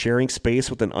Lake, sharing space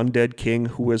with an undead king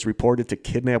who is reported to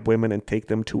kidnap women and take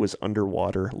them to his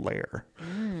underwater lair.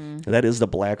 That is the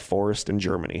Black Forest in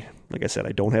Germany. Like I said,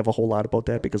 I don't have a whole lot about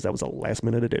that because that was a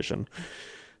last-minute addition.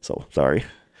 So, sorry.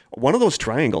 One of those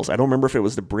triangles, I don't remember if it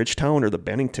was the Bridgetown or the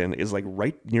Bennington, is like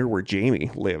right near where Jamie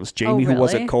lives. Jamie, who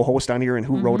was a co-host on here and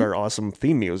who wrote our awesome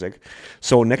theme music.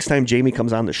 So next time Jamie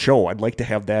comes on the show, I'd like to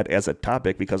have that as a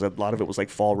topic because a lot of it was like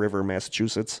Fall River,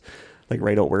 Massachusetts, like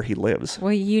right out where he lives.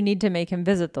 Well, you need to make him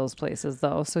visit those places,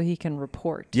 though, so he can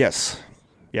report. Yes.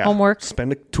 Yeah. Homework.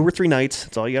 Spend 2 or 3 nights.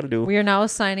 That's all you got to do. We are now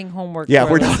assigning homework Yeah,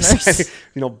 to we're our now listeners.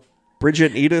 assigning,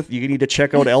 Bridget and Edith, you need to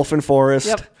check out Elfin Forest.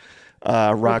 Yep.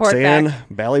 Roxanne,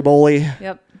 Ballybowly,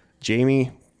 Yep. Jamie,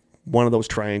 one of those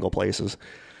triangle places.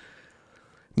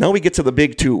 Now we get to the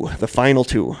big 2, the final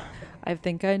 2. I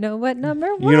think I know what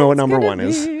number 1 You know what number 1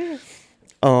 is.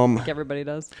 I think everybody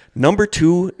does. Number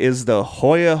 2 is the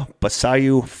Hoia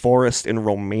Basayu Forest in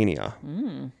Romania.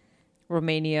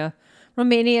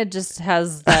 Romania just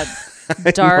has that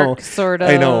dark sort of...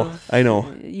 I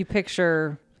know. You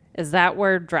picture... Is that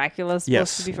where Dracula's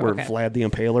supposed to be from? Where Vlad the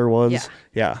Impaler was.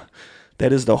 Yeah.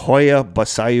 That is the Hoia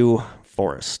Basayu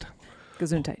Forest.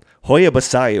 Gesundheit. Hoia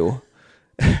Basayu,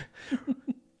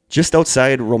 just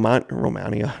outside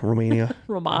Romania. Romania.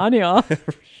 Hoia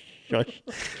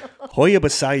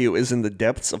Basayu is in the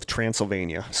depths of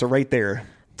Transylvania. So right there.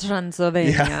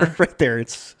 Transylvania. Yeah, right there.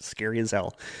 It's scary as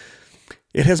hell.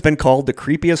 It has been called the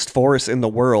creepiest forest in the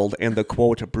world and the,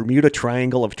 quote, Bermuda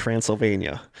Triangle of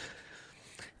Transylvania.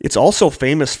 It's also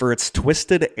famous for its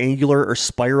twisted, angular, or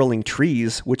spiraling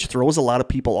trees, which throws a lot of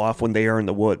people off when they are in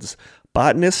the woods.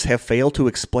 Botanists have failed to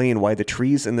explain why the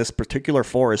trees in this particular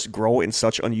forest grow in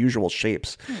such unusual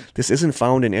shapes. This isn't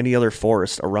found in any other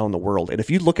forest around the world. And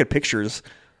if you look at pictures,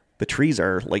 the trees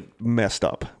are like messed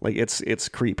up. Like it's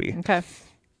creepy. Okay.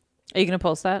 Are you going to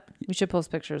post that? We should post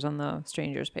pictures on the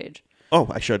strangers page. Oh,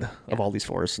 I should, of all these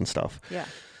forests and stuff. Yeah.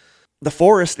 The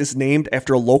forest is named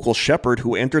after a local shepherd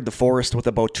who entered the forest with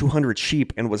about 200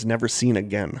 sheep and was never seen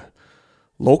again.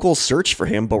 Locals searched for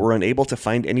him but were unable to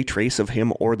find any trace of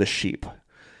him or the sheep.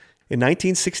 In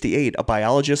 1968, a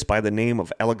biologist by the name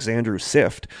of Alexander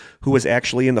Sift, who was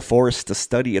actually in the forest to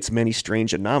study its many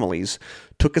strange anomalies,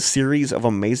 took a series of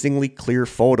amazingly clear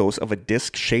photos of a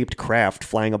disc-shaped craft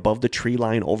flying above the tree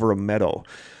line over a meadow.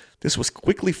 This was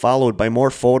quickly followed by more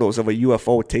photos of a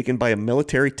UFO taken by a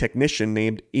military technician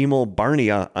named Emil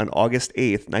Barnia on August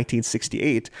 8,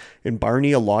 1968, and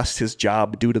Barnia lost his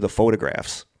job due to the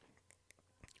photographs.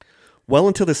 Well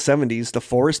into the 70s, the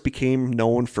forest became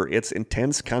known for its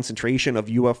intense concentration of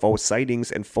UFO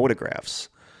sightings and photographs.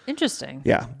 Interesting.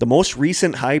 Yeah. The most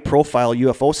recent high-profile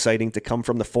UFO sighting to come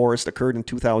from the forest occurred in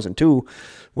 2002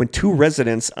 when two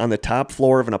residents on the top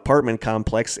floor of an apartment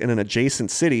complex in an adjacent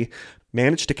city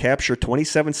managed to capture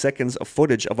 27 seconds of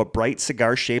footage of a bright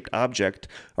cigar-shaped object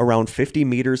around 50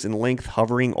 meters in length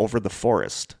hovering over the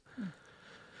forest.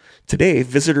 Today,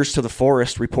 visitors to the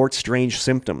forest report strange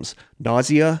symptoms: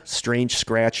 nausea, strange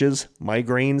scratches,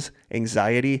 migraines,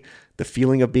 anxiety, the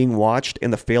feeling of being watched,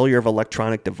 and the failure of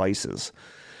electronic devices.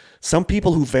 Some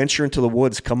people who venture into the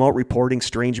woods come out reporting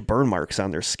strange burn marks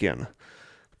on their skin.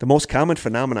 The most common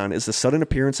phenomenon is the sudden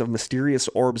appearance of mysterious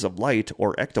orbs of light,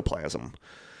 or ectoplasm.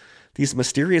 These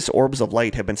mysterious orbs of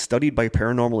light have been studied by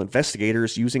paranormal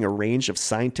investigators using a range of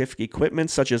scientific equipment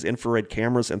such as infrared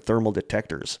cameras and thermal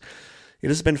detectors. It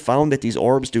has been found that these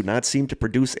orbs do not seem to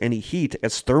produce any heat,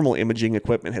 as thermal imaging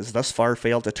equipment has thus far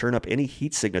failed to turn up any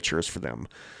heat signatures for them.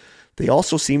 They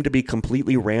also seem to be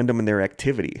completely random in their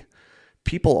activity.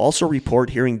 People also report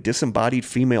hearing disembodied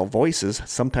female voices,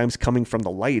 sometimes coming from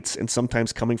the lights and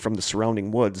sometimes coming from the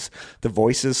surrounding woods, the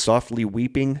voices softly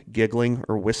weeping, giggling,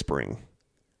 or whispering.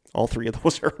 All three of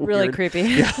those are really weird. creepy.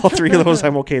 Yeah, all three of those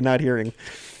I'm okay not hearing.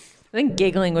 I think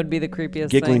giggling would be the creepiest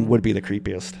Giggling thing. would be the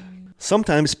creepiest.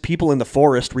 Sometimes people in the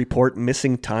forest report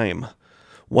missing time.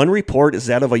 One report is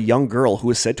that of a young girl who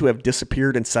is said to have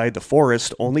disappeared inside the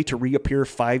forest only to reappear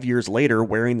 5 years later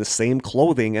wearing the same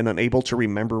clothing and unable to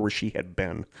remember where she had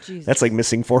been. Jesus. That's like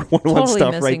missing 411 Totally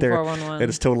stuff missing right there. 411. That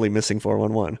is totally missing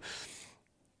 411.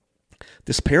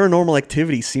 This paranormal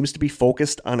activity seems to be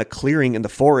focused on a clearing in the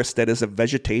forest that is a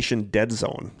vegetation dead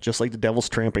zone, just like the Devil's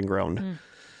Tramping Ground.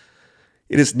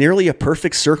 It is nearly a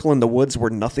perfect circle in the woods where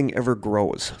nothing ever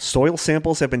grows. Soil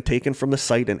samples have been taken from the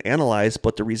site and analyzed,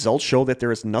 but the results show that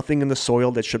there is nothing in the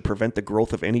soil that should prevent the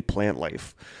growth of any plant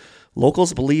life.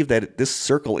 Locals believe that this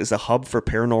circle is a hub for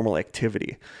paranormal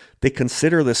activity. They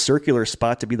consider the circular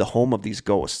spot to be the home of these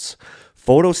ghosts.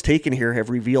 Photos taken here have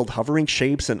revealed hovering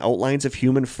shapes and outlines of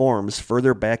human forms,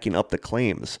 further backing up the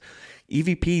claims.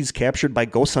 EVPs captured by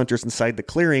ghost hunters inside the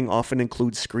clearing often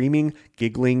include screaming,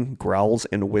 giggling, growls,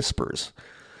 and whispers.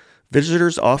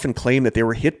 Visitors often claim that they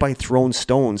were hit by thrown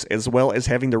stones, as well as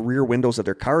having the rear windows of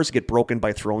their cars get broken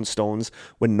by thrown stones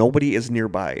when nobody is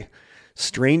nearby.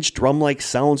 Strange drum-like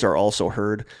sounds are also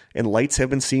heard, and lights have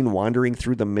been seen wandering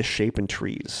through the misshapen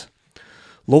trees.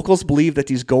 Locals believe that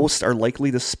these ghosts are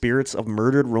likely the spirits of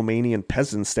murdered Romanian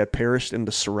peasants that perished in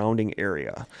the surrounding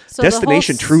area. So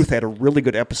Destination Truth had a really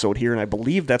good episode here, and I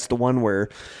believe that's the one where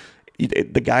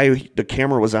the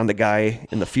camera was on the guy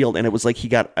in the field, and it was like he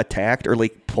got attacked or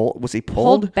like was he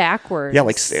pulled? Pulled backwards.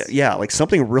 Like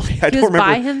something really. I He don't was remember.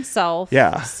 by himself,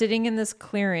 Yeah. sitting in this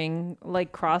clearing,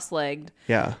 like cross-legged.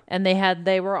 Yeah. And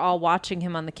they were all watching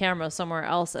him on the camera somewhere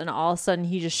else, and all of a sudden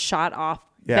he just shot off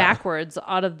Yeah. backwards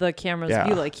out of the camera's Yeah.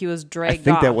 view, like he was I dragged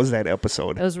think off. that was that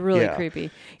episode. It was really Yeah. creepy.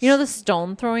 You know the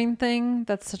stone throwing thing?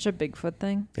 That's such a Bigfoot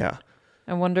thing. Yeah.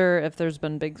 I wonder if there's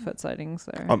been Bigfoot sightings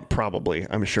there. Probably.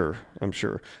 I'm sure.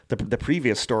 The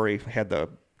previous story had the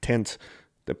tent.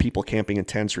 The people camping in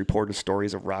tents reported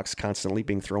stories of rocks constantly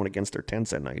being thrown against their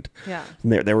tents at night. Yeah.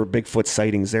 And there were Bigfoot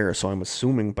sightings there, so I'm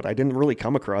assuming, but I didn't really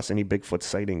come across any Bigfoot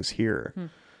sightings here.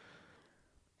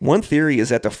 One theory is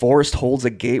that the forest holds a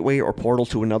gateway or portal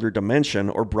to another dimension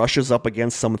or brushes up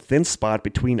against some thin spot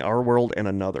between our world and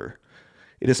another.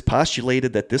 It is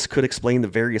postulated that this could explain the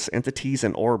various entities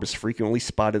and orbs frequently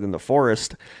spotted in the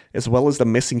forest, as well as the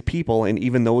missing people and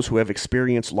even those who have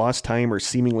experienced lost time or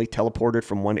seemingly teleported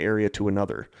from one area to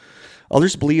another.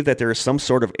 Others believe that there is some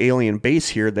sort of alien base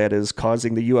here that is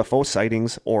causing the UFO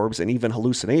sightings, orbs, and even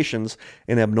hallucinations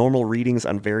and abnormal readings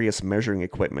on various measuring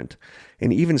equipment.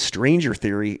 An even stranger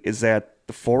theory is that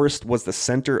the forest was the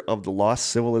center of the lost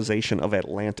civilization of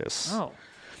Atlantis. Oh.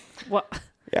 What?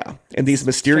 Yeah. And these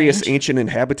mysterious Strange. ancient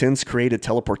inhabitants created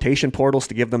teleportation portals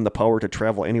to give them the power to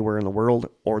travel anywhere in the world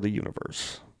or the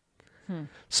universe.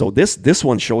 So this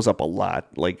one shows up a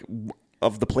lot. Like,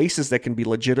 of the places that can be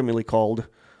legitimately called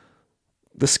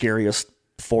the scariest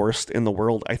forest in the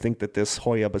world, I think that this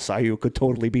Hoya Basayu could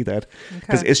totally be that,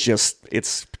 because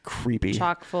it's creepy.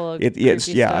 Chock full of It's creepy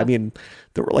stuff. I mean,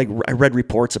 there were I read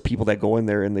reports of people that go in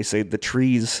there and they say the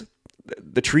trees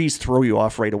the trees throw you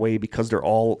off right away because they're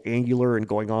all angular and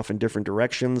going off in different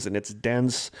directions, and it's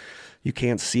dense. You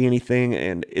can't see anything,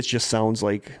 and it just sounds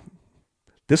like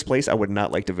this place I would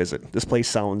not like to visit. This place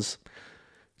sounds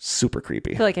super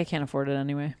creepy. I feel like I can't afford it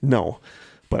anyway. No,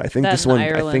 but I think That's this one,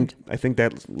 Ireland. I think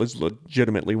that was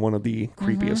legitimately one of the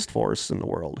creepiest forests in the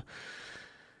world.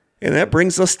 And that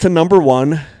brings us to number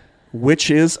 1,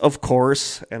 which is, of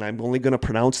course, and I'm only going to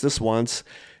pronounce this once,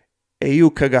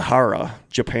 Aokigahara,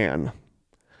 Japan.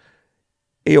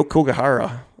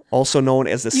 Aokigahara, also known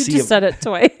as the You Sea just of... said it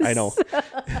twice. I know.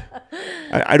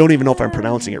 I don't even know if I'm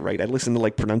pronouncing it right. I listen to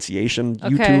like pronunciation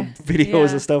YouTube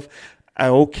videos and stuff.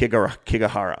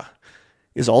 Aokigahara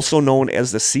is also known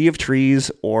as the Sea of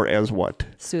Trees, or as what?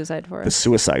 Suicide forest. The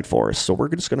Suicide Forest. So we're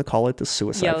just going to call it the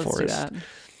Suicide Forest. Do that.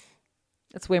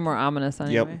 It's way more ominous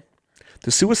anyway. Yep.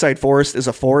 The Suicide Forest is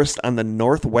a forest on the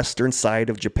northwestern side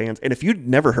of Japan. And if you'd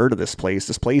never heard of this place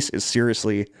is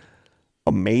seriously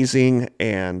amazing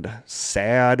and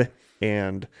sad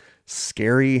and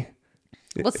scary.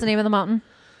 What's the name of the mountain?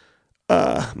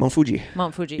 Mount Fuji.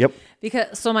 Mount Fuji. Yep.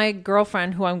 Because my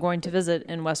girlfriend, who I'm going to visit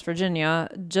in West Virginia,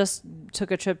 just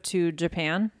took a trip to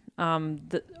Japan.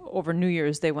 Over New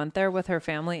Year's, they went there with her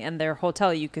family, and their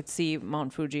hotel, you could see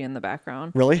Mount Fuji in the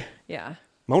background. Really? Yeah.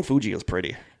 Mount Fuji is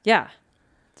pretty. Yeah.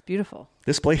 It's beautiful.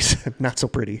 This place, not so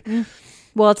pretty.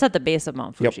 Well, it's at the base of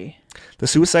Mount Fuji. Yep. The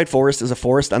Suicide Forest is a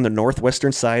forest on the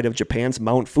northwestern side of Japan's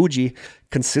Mount Fuji,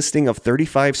 consisting of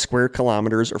 35 square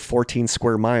kilometers or 14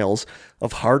 square miles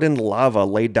of hardened lava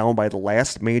laid down by the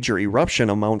last major eruption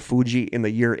of Mount Fuji in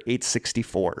the year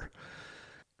 864.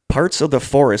 Parts of the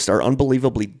forest are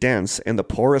unbelievably dense, and the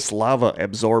porous lava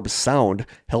absorbs sound,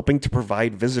 helping to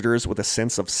provide visitors with a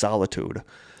sense of solitude.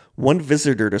 One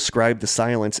visitor described the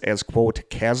silence as, quote,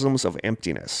 chasms of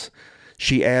emptiness.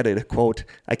 She added, quote,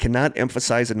 I cannot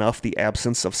emphasize enough the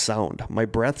absence of sound. My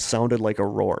breath sounded like a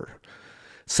roar.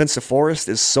 Since the forest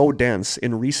is so dense,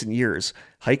 in recent years,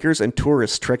 hikers and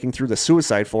tourists trekking through the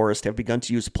Suicide Forest have begun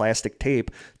to use plastic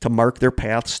tape to mark their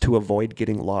paths to avoid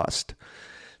getting lost.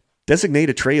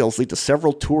 Designated trails lead to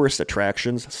several tourist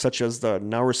attractions, such as the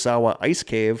Narusawa Ice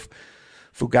Cave,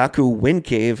 Fugaku Wind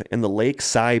Cave, and the Lake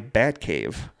Sai Bat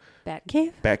Cave. Bat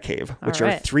Cave? Bat Cave, which All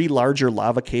are right. 3 larger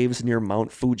lava caves near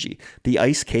Mount Fuji, the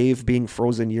ice cave being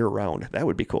frozen year-round. That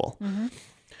would be cool. Mm-hmm.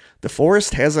 The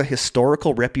forest has a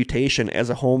historical reputation as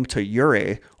a home to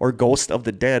yurei, or ghost of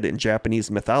the dead in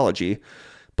Japanese mythology,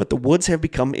 but the woods have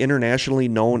become internationally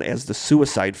known as the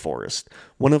Suicide Forest,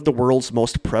 one of the world's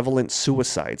most prevalent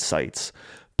suicide sites.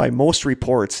 By most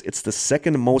reports, it's the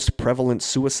second most prevalent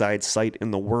suicide site in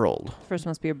the world. First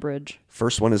must be a bridge.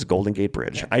 First one is Golden Gate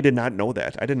Bridge. Okay. I did not know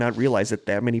that. I did not realize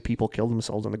that many people killed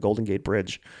themselves on the Golden Gate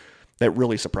Bridge. That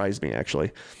really surprised me,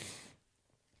 actually.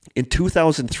 In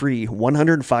 2003,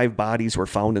 105 bodies were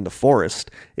found in the forest,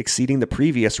 exceeding the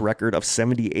previous record of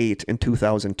 78 in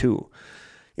 2002.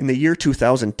 In the year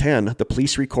 2010, the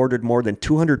police recorded more than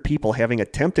 200 people having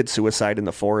attempted suicide in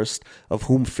the forest, of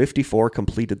whom 54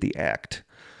 completed the act.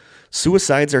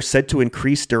 Suicides are said to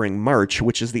increase during March,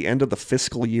 which is the end of the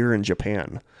fiscal year in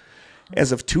Japan.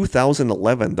 As of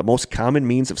 2011, the most common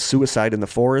means of suicide in the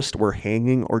forest were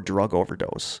hanging or drug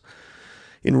overdose.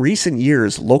 In recent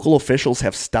years, local officials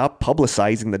have stopped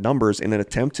publicizing the numbers in an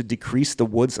attempt to decrease the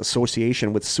wood's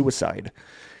association with suicide,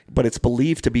 but it's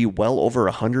believed to be well over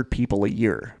 100 people a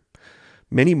year.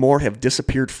 Many more have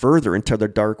disappeared further into the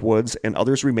dark woods, and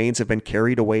others' remains have been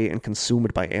carried away and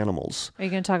consumed by animals. Are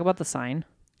you going to talk about the sign?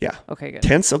 Yeah. Okay, good.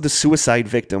 Tents of the suicide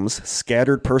victims,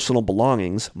 scattered personal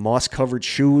belongings, moss-covered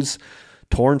shoes,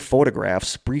 torn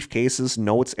photographs, briefcases,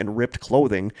 notes, and ripped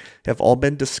clothing have all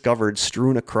been discovered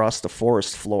strewn across the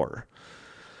forest floor.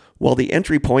 While the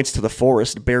entry points to the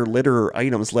forest bear litter or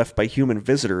items left by human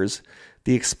visitors,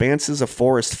 the expanses of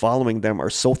forest following them are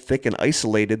so thick and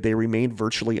isolated they remain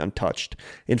virtually untouched.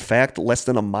 In fact, less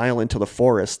than a mile into the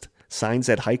forest, signs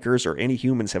that hikers or any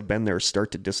humans have been there start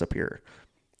to disappear.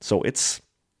 So it's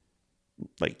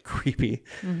like creepy.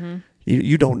 Mm-hmm.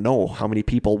 You don't know how many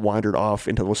people wandered off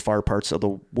into those far parts of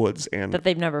the woods and that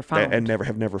they've never found. And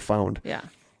have never found. Yeah.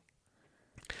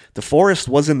 The forest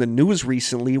was in the news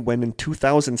recently when in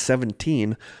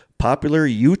 2017, popular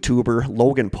YouTuber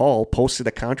Logan Paul posted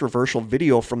a controversial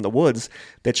video from the woods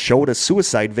that showed a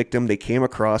suicide victim they came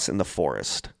across in the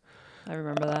forest. I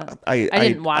remember that. I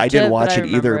didn't watch it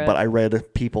either, but I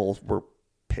read people were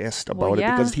pissed about it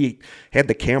because he had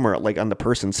the camera like on the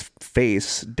person's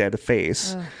face, dead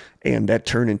face, and that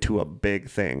turned into a big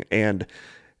thing. And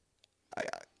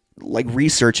like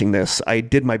researching this, I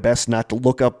did my best not to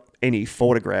look up any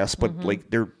photographs, but like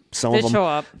some They of them show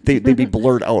up. they'd be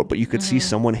blurred out, but you could see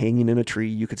someone hanging in a tree.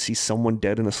 You could see someone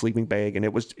dead in a sleeping bag, and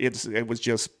it was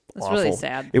just awful. Really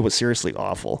sad. It was seriously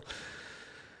awful.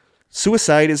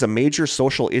 Suicide is a major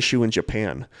social issue in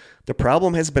Japan. The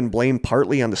problem has been blamed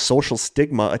partly on the social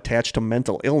stigma attached to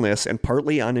mental illness and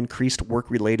partly on increased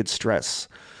work-related stress.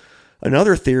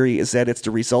 Another theory is that it's the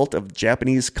result of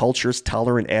Japanese culture's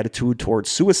tolerant attitude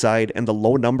towards suicide and the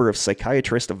low number of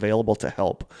psychiatrists available to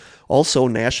help. Also,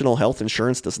 national health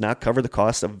insurance does not cover the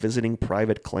cost of visiting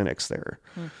private clinics there.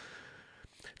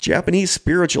 Japanese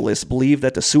spiritualists believe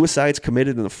that the suicides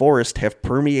committed in the forest have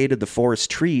permeated the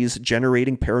forest trees,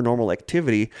 generating paranormal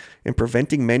activity and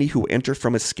preventing many who enter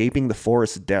from escaping the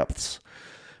forest depths.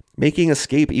 Making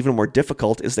escape even more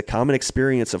difficult is the common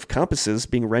experience of compasses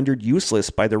being rendered useless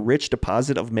by the rich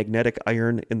deposit of magnetic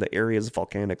iron in the area's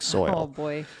volcanic soil. Oh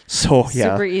boy. So,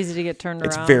 yeah. Super easy to get turned around.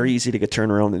 It's very easy to get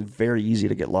turned around and very easy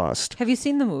to get lost. Have you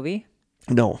seen the movie?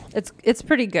 No. It's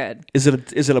pretty good. Is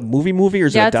it a movie or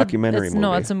is it a documentary movie?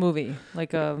 No, it's a movie.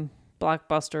 Like a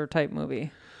blockbuster type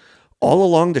movie. All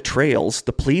along the trails,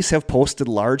 the police have posted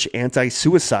large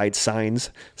anti-suicide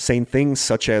signs saying things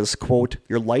such as, quote,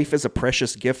 "Your life is a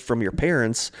precious gift from your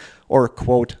parents," or,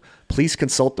 quote, "Please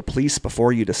consult the police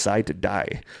before you decide to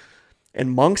die."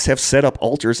 And monks have set up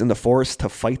altars in the forest to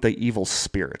fight the evil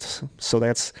spirits. So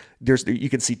you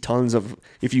can see tons of,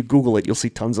 if you Google it, you'll see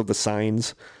tons of the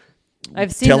signs.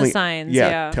 I've seen the signs,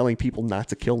 yeah. Telling people not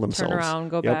to kill themselves. Turn around,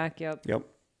 go back, yep.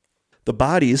 The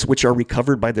bodies, which are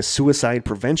recovered by the Suicide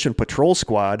Prevention Patrol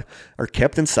Squad, are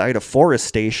kept inside a forest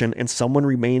station, and someone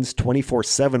remains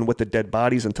 24/7 with the dead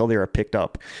bodies until they are picked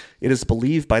up. It is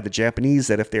believed by the Japanese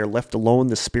that if they are left alone,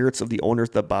 the spirits of the owners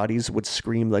of the bodies would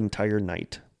scream the entire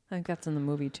night. I think that's in the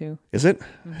movie, too. Is it?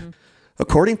 Mm-hmm.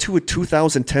 According to a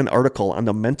 2010 article on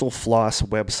the Mental Floss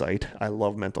website, I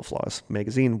love Mental Floss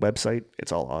magazine website,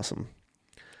 it's all awesome.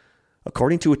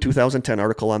 According to a 2010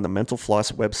 article on the Mental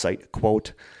Floss website,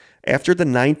 quote, "After the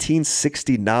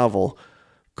 1960 novel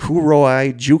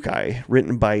Kuroi Jukai,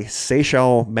 written by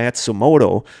Seishao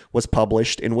Matsumoto, was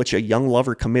published, in which a young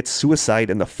lover commits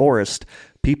suicide in the forest,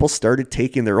 people started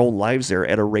taking their own lives there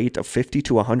at a rate of 50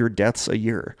 to 100 deaths a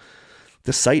year.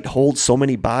 The site holds so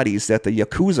many bodies that the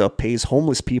Yakuza pays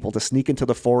homeless people to sneak into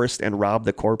the forest and rob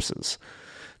the corpses.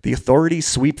 The authorities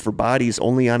sweep for bodies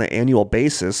only on an annual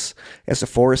basis, as the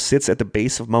forest sits at the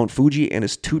base of Mount Fuji and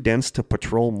is too dense to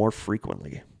patrol more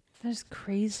frequently." That's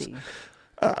crazy.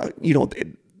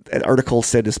 That article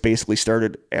said this basically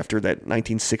started after that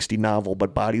 1960 novel,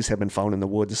 but bodies have been found in the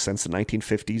woods since the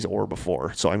 1950s or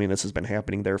before. So, I mean, this has been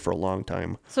happening there for a long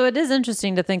time. So it is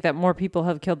interesting to think that more people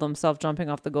have killed themselves jumping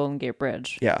off the Golden Gate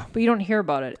Bridge. Yeah. But you don't hear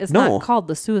about it. It's not called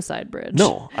the Suicide Bridge.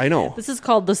 No, I know. This is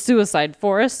called the Suicide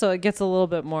Forest, so it gets a little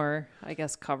bit more, I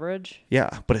guess, coverage.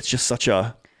 Yeah, but it's just such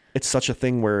a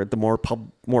thing where the more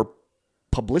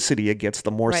publicity it gets, the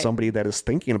more somebody that is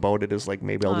thinking about it is like,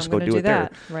 maybe I'll just go do it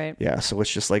that. there. Right. Yeah, so it's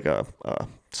just like a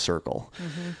circle.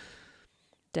 Mm-hmm.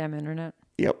 Damn internet.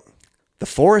 Yep. The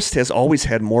forest has always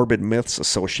had morbid myths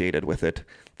associated with it.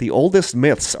 The oldest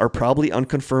myths are probably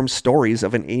unconfirmed stories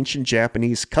of an ancient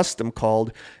Japanese custom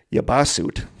called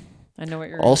yabasut, I know what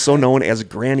you're also known as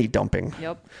granny dumping.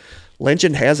 Yep.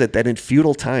 Legend has it that in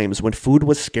feudal times, when food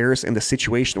was scarce and the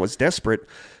situation was desperate,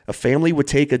 a family would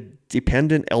take a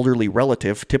dependent elderly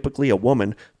relative, typically a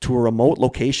woman, to a remote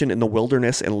location in the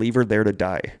wilderness and leave her there to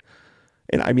die.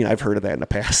 And I mean, I've heard of that in the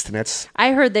past, and that's...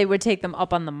 I heard they would take them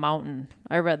up on the mountain.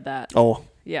 I read that. Oh.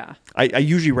 Yeah. I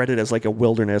usually read it as like a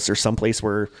wilderness or someplace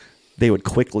where they would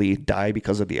quickly die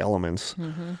because of the elements.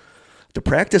 Mm-hmm. The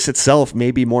practice itself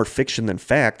may be more fiction than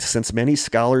fact, since many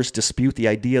scholars dispute the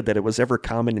idea that it was ever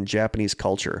common in Japanese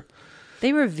culture.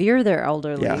 They revere their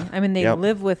elderly. Yeah. I mean, they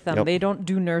live with them. Yep. They don't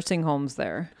do nursing homes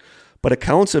there. But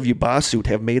accounts of yabasut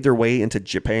have made their way into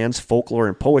Japan's folklore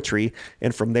and poetry,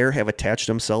 and from there have attached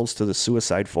themselves to the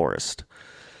suicide forest.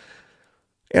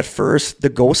 At first, the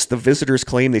ghosts the visitors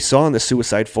claimed they saw in the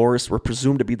suicide forest were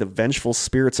presumed to be the vengeful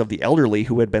spirits of the elderly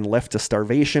who had been left to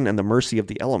starvation and the mercy of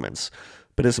the elements.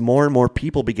 But as more and more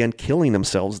people began killing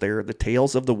themselves there, the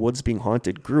tales of the woods being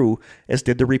haunted grew, as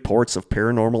did the reports of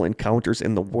paranormal encounters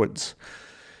in the woods.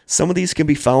 Some of these can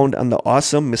be found on the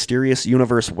Awesome Mysterious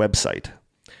Universe website.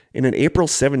 In an April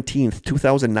 17th,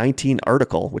 2019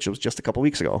 article, which was just a couple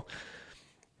weeks ago,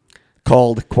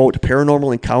 called, quote,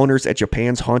 "Paranormal Encounters at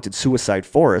Japan's Haunted Suicide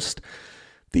Forest,"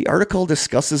 the article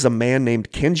discusses a man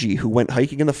named Kenji who went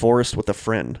hiking in the forest with a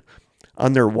friend.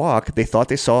 On their walk, they thought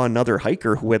they saw another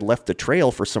hiker who had left the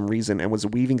trail for some reason and was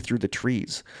weaving through the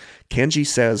trees. Kenji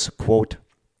says, quote,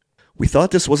 "We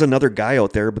thought this was another guy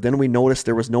out there, but then we noticed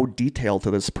there was no detail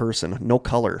to this person, no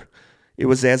color. It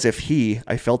was as if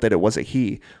I felt that it was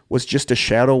was just a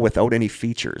shadow without any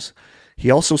features.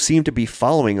 He also seemed to be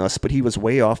following us, but he was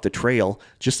way off the trail,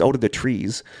 just out of the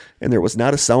trees, and there was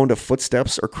not a sound of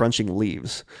footsteps or crunching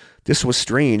leaves. This was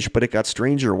strange, but it got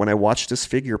stranger when I watched this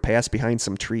figure pass behind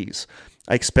some trees.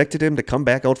 I expected him to come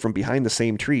back out from behind the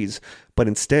same trees, but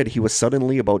instead he was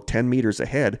suddenly about 10 meters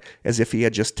ahead, as if he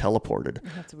had just teleported.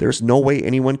 There's no way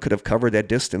anyone could have covered that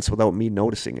distance without me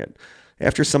noticing it.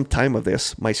 After some time of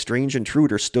this, my strange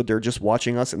intruder stood there just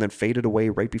watching us and then faded away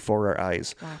right before our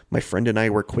eyes. Wow. My friend and I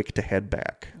were quick to head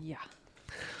back. Yeah.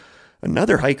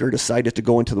 Another hiker decided to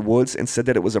go into the woods and said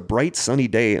that it was a bright, sunny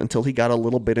day until he got a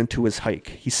little bit into his hike.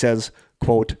 He says,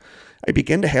 quote, I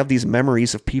began to have these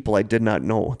memories of people I did not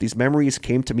know. These memories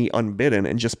came to me unbidden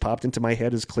and just popped into my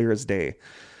head as clear as day.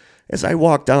 As I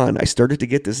walked on, I started to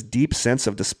get this deep sense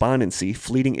of despondency,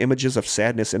 fleeting images of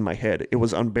sadness in my head. It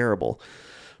was unbearable.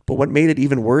 But what made it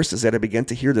even worse is that I began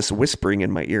to hear this whispering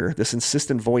in my ear, this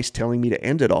insistent voice telling me to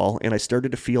end it all, and I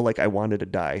started to feel like I wanted to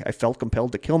die. I felt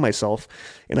compelled to kill myself,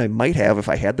 and I might have if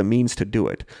I had the means to do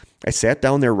it. I sat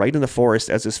down there right in the forest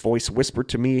as this voice whispered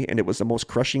to me, and it was the most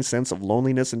crushing sense of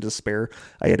loneliness and despair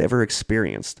I had ever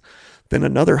experienced. Then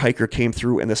another hiker came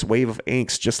through, and this wave of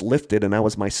angst just lifted, and I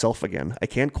was myself again. I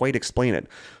can't quite explain it,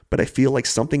 but I feel like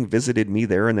something visited me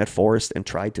there in that forest and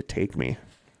tried to take me.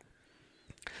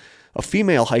 A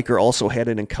female hiker also had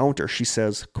an encounter. She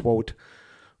says, quote,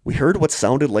 we heard what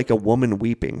sounded like a woman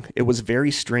weeping. It was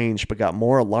very strange, but got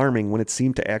more alarming when it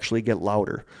seemed to actually get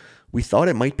louder. We thought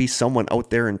it might be someone out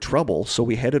there in trouble, so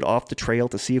we headed off the trail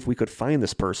to see if we could find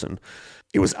this person.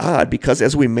 It was odd because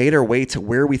as we made our way to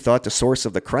where we thought the source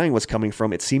of the crying was coming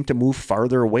from, it seemed to move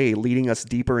farther away, leading us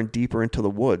deeper and deeper into the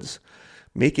woods.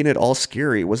 Making it all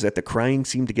scary was that the crying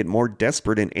seemed to get more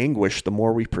desperate and anguished the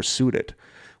more we pursued it.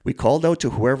 We called out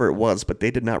to whoever it was, but they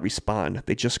did not respond.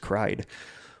 They just cried.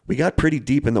 We got pretty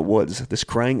deep in the woods, this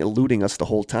crying eluding us the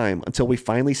whole time, until we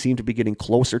finally seemed to be getting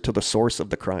closer to the source of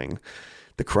the crying.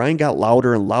 The crying got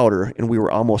louder and louder, and we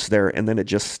were almost there, and then it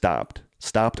just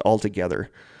stopped altogether.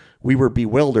 We were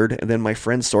bewildered, and then my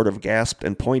friend sort of gasped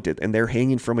and pointed, and there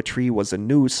hanging from a tree was a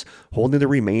noose holding the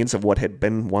remains of what had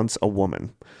been once a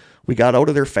woman. We got out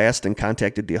of there fast and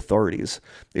contacted the authorities.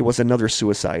 It was another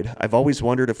suicide. I've always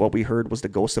wondered if what we heard was the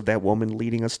ghost of that woman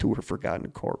leading us to her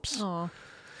forgotten corpse. Aww.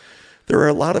 There are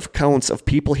a lot of accounts of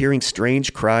people hearing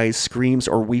strange cries, screams,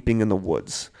 or weeping in the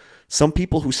woods. Some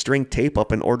people who string tape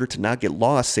up in order to not get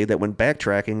lost say that when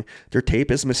backtracking, their tape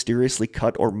is mysteriously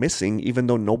cut or missing even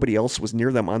though nobody else was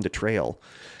near them on the trail.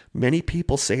 Many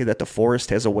people say that the forest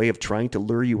has a way of trying to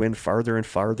lure you in farther and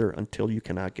farther until you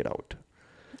cannot get out.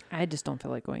 I just don't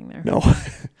feel like going there. No.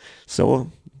 So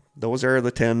those are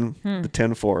the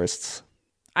 10 forests.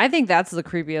 I think that's the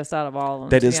creepiest out of all of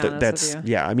them. That is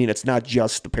yeah. I mean, it's not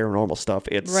just the paranormal stuff.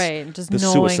 It's right. Just the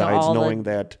knowing suicides, all knowing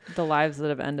that the lives that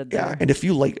have ended there. Yeah, and if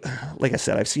you like I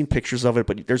said, I've seen pictures of it,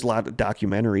 but there's a lot of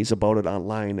documentaries about it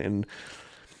online. And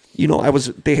you know,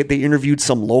 they interviewed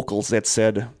some locals that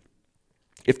said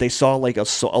if they saw like a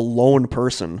lone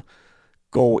person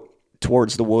go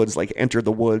towards the woods, like enter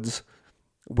the woods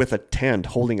with a tent,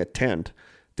 holding a tent,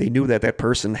 they knew that that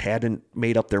person hadn't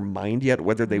made up their mind yet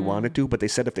whether they wanted to, but they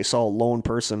said if they saw a lone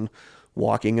person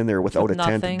walking in there without a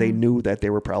tent, they knew that they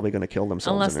were probably going to kill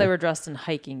themselves. Unless they were dressed in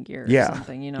hiking gear or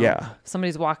something, you know. Yeah. If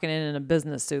somebody's walking in a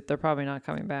business suit, they're probably not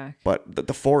coming back. But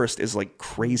the forest is like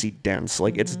crazy dense.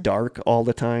 Like it's dark all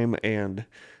the time. And,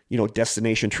 you know,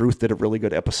 Destination Truth did a really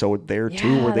good episode there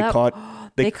too, where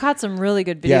they caught some really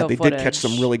good video footage. Yeah, they did catch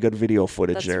some really good video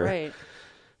footage there. That's right.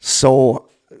 So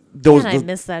I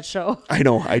miss that show. I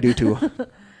know, I do too.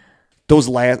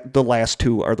 The last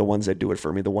two are the ones that do it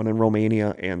for me. The one in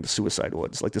Romania and the Suicide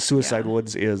Woods. Like the Suicide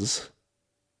Woods is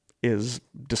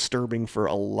disturbing for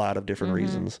a lot lot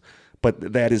reasons,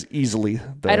 but that is easily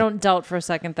I don't doubt for a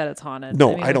second that it's haunted.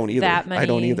 No, I don't either. I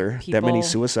don't either. People, that many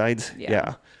suicides.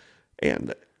 Yeah.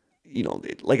 And you know,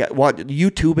 like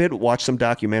YouTube it, watch some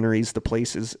documentaries. The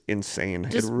place is insane.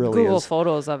 Just it really Google is.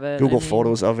 photos of it. Google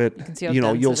photos of it. You can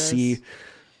see how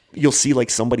you'll see like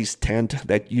somebody's tent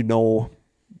that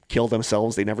killed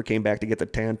themselves. They never came back to get the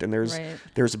tent, and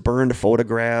there's burned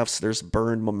photographs, there's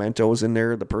burned mementos in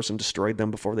there. The person destroyed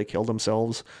them before they killed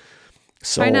themselves.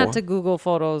 So try not to Google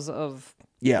photos of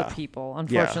the people.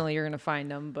 Unfortunately, you're going to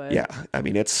find them. But yeah, I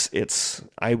mean, it's.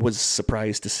 I was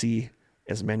surprised to see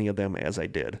as many of them as I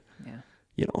did. Yeah,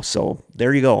 you know. So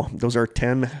there you go. Those are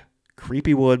 10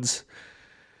 creepy woods.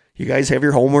 You guys have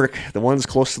your homework. The ones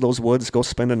close to those woods, go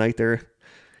spend a night there.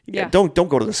 Yeah, don't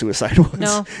go to the Suicide Woods.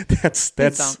 No, that's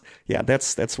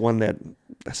one that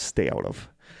stay out of.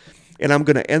 And I'm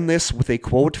going to end this with a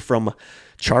quote from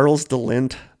Charles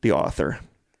DeLint, the author.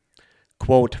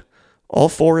 Quote, all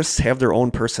forests have their own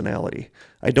personality.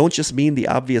 I don't just mean the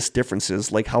obvious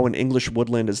differences, like how an English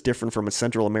woodland is different from a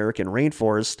Central American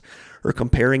rainforest, or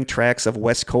comparing tracts of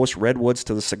West Coast redwoods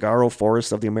to the saguaro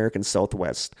forest of the American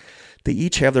Southwest. They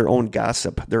each have their own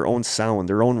gossip, their own sound,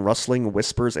 their own rustling,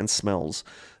 whispers, and smells.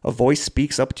 A voice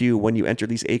speaks up to you when you enter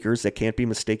these acres that can't be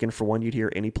mistaken for one you'd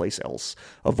hear anyplace else.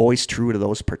 A voice true to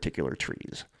those particular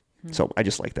trees. So I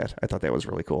just like that. I thought that was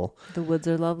really cool. The woods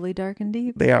are lovely, dark and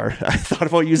deep. They are. I thought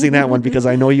about using that one because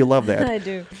I know you love that. I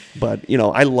do. But,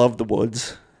 I love the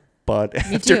woods. But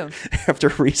after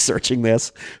researching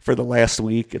this for the last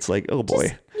week, it's like, oh boy.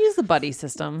 Just use the buddy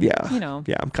system. Yeah.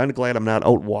 Yeah, I'm kind of glad I'm not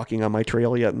out walking on my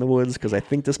trail yet in the woods because I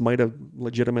think this might have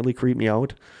legitimately creeped me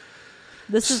out.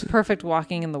 This is perfect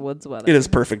walking in the woods weather. It is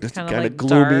perfect. It's kind of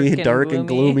gloomy, dark and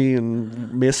gloomy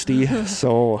and misty.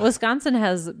 So Wisconsin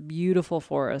has beautiful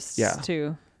forests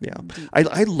too. Yeah.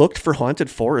 I looked for haunted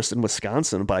forest in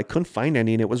Wisconsin, but I couldn't find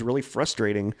any, and it was really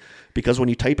frustrating because when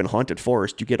you type in haunted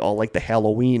forest, you get all like the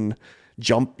Halloween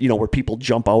jump, where people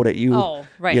jump out at you. Oh,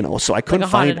 right. So I couldn't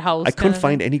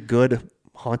find any good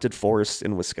haunted forests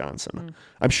in Wisconsin.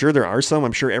 I'm sure there are some.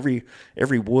 I'm sure every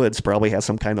woods probably has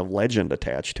some kind of legend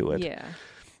attached to it.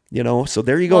 Yeah. So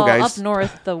there you go, guys. Up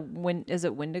north, is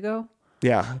it Wendigo?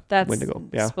 Yeah. That's Wendigo.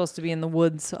 Yeah. supposed to be in the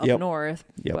woods up north.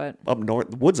 Yep. But Up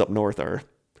north, the woods up north are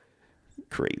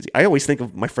crazy. I always think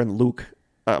of my friend Luke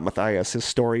Matthias, his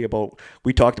story about,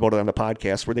 we talked about it on the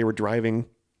podcast, where they were driving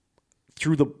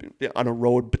on a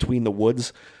road between the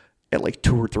woods at like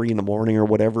 2 or 3 in the morning or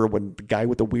whatever, when the guy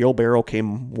with the wheelbarrow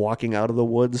came walking out of the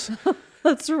woods.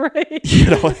 That's right.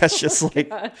 That's just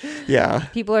like, yeah.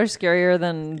 People are scarier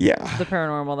than the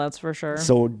paranormal, that's for sure.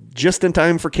 So just in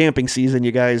time for camping season,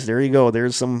 you guys, there you go.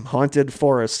 There's some haunted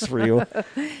forests for you.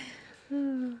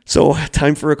 So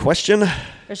time for a question.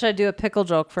 Or should I do a pickle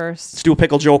joke first? Let's do a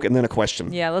pickle joke and then a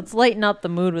question. Yeah, let's lighten up the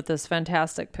mood with this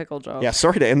fantastic pickle joke. Yeah,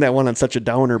 sorry to end that one on such a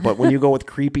downer, but when you go with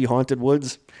creepy haunted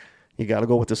woods, you got to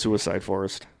go with the suicide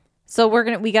forest. So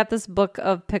we got this book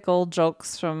of pickle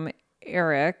jokes from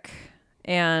Eric,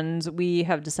 and we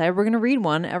have decided we're going to read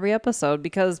one every episode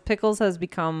because pickles has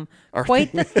become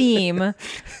quite the theme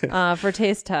for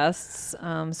taste tests.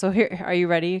 So here, are you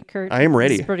ready, Kurt? I am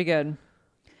ready. It's pretty good.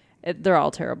 They're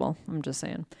all terrible. I'm just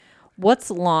saying. What's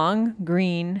long,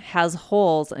 green, has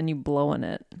holes, and you blow in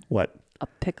it? What? A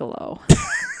piccolo.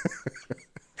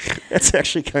 That's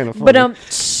actually kind of funny. But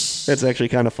that's actually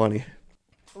kind of funny.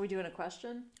 Are we doing a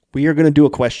question? We are going to do a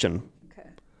question. Okay.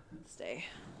 Stay.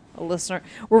 A listener.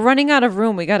 We're running out of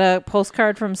room. We got a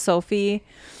postcard from Sophie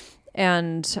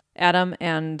and Adam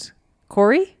and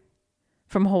Corey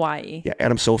from Hawaii. Yeah,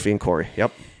 Adam, Sophie, and Corey.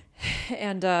 Yep.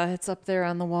 And it's up there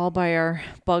on the wall by our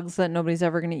bugs that nobody's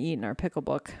ever going to eat in our pickle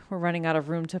book. We're running out of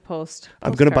room to post.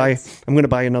 I'm going to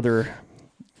buy another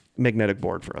magnetic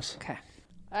board for us. Okay.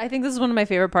 I think this is one of my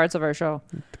favorite parts of our show.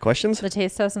 The questions? The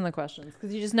taste test and the questions.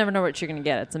 Because you just never know what you're going to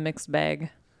get. It's a mixed bag.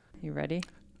 You ready?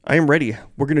 I am ready.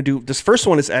 We're going to do... This first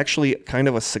one is actually kind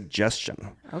of a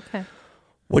suggestion. Okay.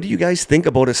 What do you guys think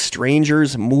about a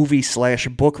stranger's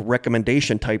movie/book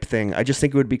recommendation type thing? I just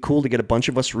think it would be cool to get a bunch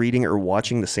of us reading or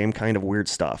watching the same kind of weird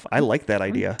stuff. I like that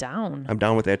idea. I'm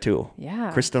down with that too.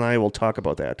 Yeah. Krista and I will talk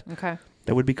about that. Okay.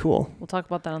 That would be cool. We'll talk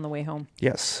about that on the way home.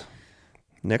 Yes.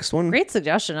 Next one. Great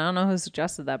suggestion. I don't know who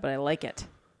suggested that, but I like it.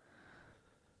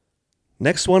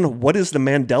 Next one. What is the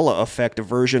Mandela effect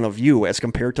version of you as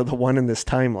compared to the one in this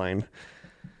timeline?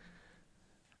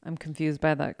 I'm confused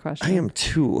by that question. I am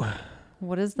too.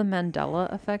 What is the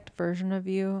Mandela effect version of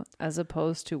you as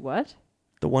opposed to what?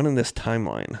 The one in this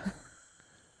timeline.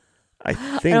 I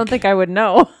don't think I would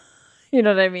know. You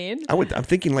know what I mean? I'm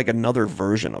thinking like another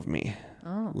version of me.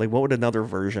 Oh. Like what would another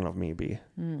version of me be?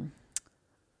 An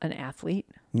athlete?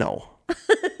 No.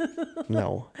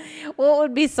 No. Well, it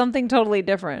would be something totally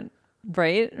different,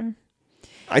 right?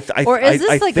 Or is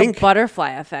this a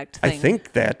butterfly effect thing? I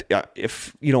think that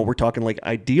if, we're talking like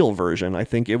ideal version, I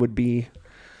think it would be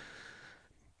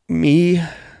me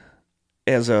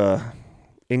as a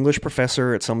English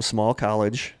professor at some small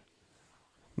college,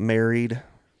 married,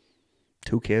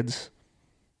 2 kids,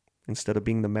 instead of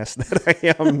being the mess that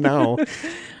I am now.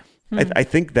 I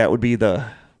think that would be the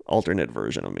alternate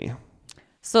version of me.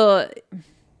 So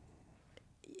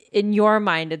in your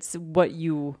mind, it's what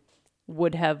you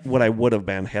would have... What I would have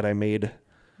been had I made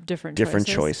different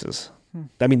choices.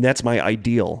 I mean, that's my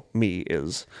ideal me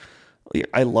is...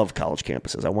 I love college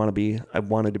campuses. I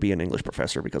wanted to be an English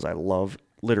professor because I love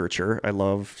literature. I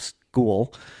love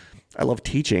school. I love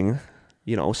teaching,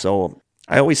 so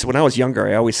when I was younger,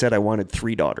 I always said I wanted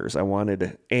 3 daughters. I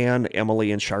wanted Anne,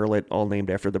 Emily, and Charlotte, all named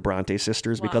after the Bronte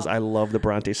sisters because I love the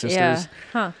Bronte sisters. Yeah.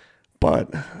 Huh.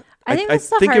 But I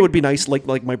think it would be nice, like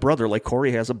my brother, like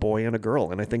Corey has a boy and a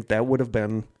girl, and I think that would have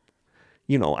been,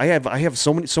 I have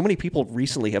so many people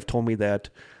recently have told me that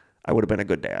I would have been a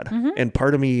good dad, and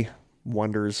part of me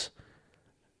wonders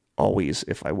always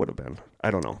if I would have been.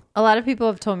 I don't know. A lot of people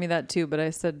have told me that too, but I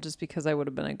said just because I would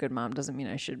have been a good mom doesn't mean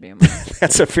I should be a mom.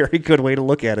 That's a very good way to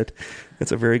look at it.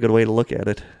 It's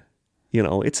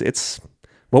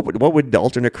what would the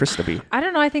alternate Krista be? I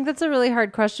don't know. I think that's a really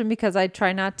hard question because I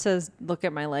try not to look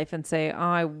at my life and say, oh,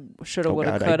 I shoulda,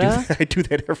 woulda, coulda. I do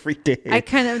that every day. I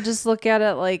kind of just look at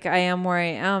it like I am where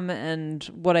I am, and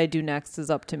what I do next is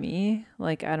up to me.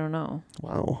 Like, I don't know.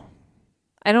 Wow.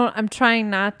 I'm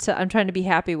trying to be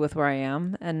happy with where I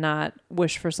am and not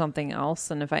wish for something else.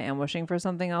 And if I am wishing for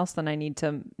something else, then I need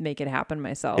to make it happen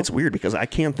myself. It's weird because I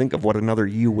can't think of what another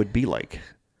you would be like.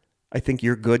 I think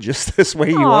you're good just this way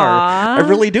you are. I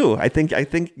really do. I think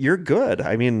you're good.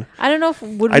 I mean, I don't know if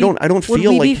I don't feel like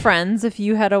would we be friends if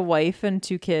you had a wife and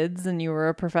 2 kids and you were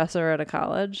a professor at a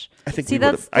college? I think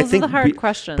those are the hard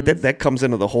questions. But that comes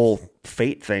into the whole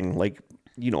fate thing. Like,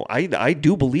 I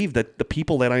do believe that the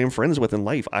people that I am friends with in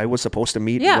life, I was supposed to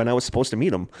meet when I was supposed to meet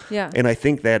them. Yeah. And I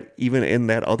think that even in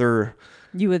that other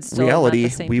reality,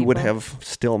 we would have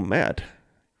still met,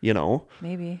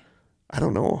 Maybe. I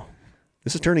don't know.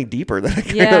 This is turning deeper than I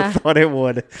kind of thought it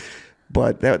would.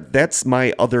 But that's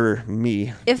my other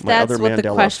me. If that's what the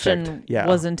question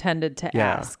was intended to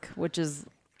ask, which is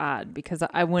odd because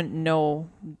I wouldn't know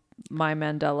my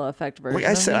Mandela effect version. Like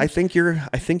I said, I think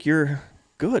you're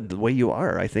good the way you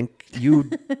are. I think you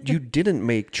didn't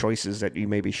make choices that you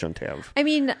maybe shouldn't have. I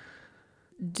mean,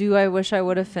 do I wish I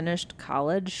would have finished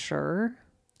college? Sure.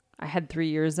 I had 3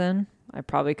 years in. I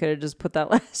probably could have just put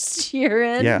that last year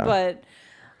in, but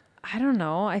I don't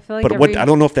know. I feel like I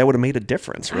don't know if that would have made a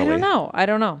difference, really. I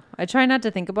don't know. I try not to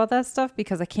think about that stuff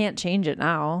because I can't change it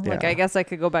now. Like, I guess I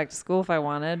could go back to school if I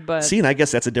wanted, but... See, and I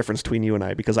guess that's a difference between you and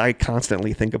I because I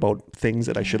constantly think about things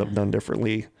that I should have done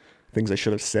differently, things I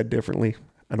should have said differently.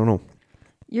 I don't know.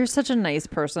 You're such a nice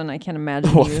person. I can't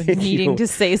imagine you needing to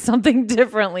say something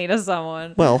differently to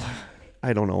someone. Well,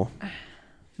 I don't know.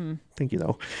 Thank you,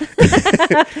 though.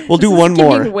 We'll do one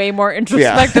more. Way more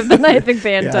introspective than I think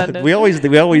they intended. They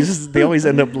always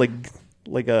end up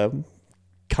like a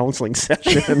counseling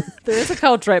session. There's a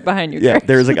couch right behind you. Yeah,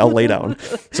 there's I'll lay down.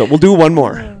 So we'll do one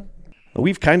more.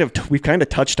 We've kind of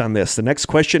touched on this. The next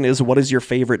question is, what is your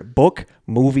favorite book,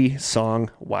 movie, song?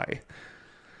 Why?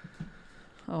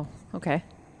 Oh, okay.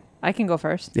 I can go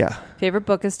first. Yeah. Favorite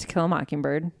book is To Kill a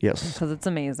Mockingbird. Yes. Because it's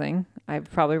amazing. I've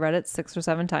probably read it 6 or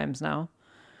 7 times now.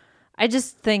 I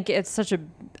just think it's a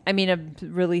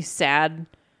really sad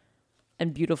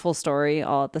and beautiful story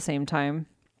all at the same time.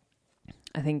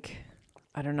 I think,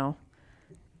 I don't know,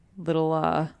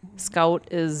 little Scout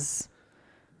is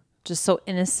just so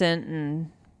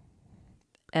innocent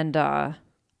and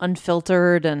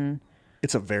unfiltered, and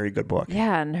it's a very good book.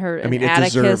 Yeah, and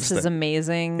Atticus is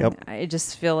amazing. Yep. I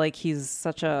just feel like he's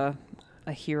such a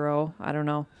hero. I don't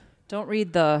know. Don't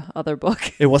read the other book.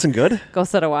 It wasn't good? Go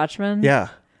Set a Watchman? Yeah.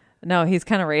 No, he's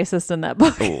kind of racist in that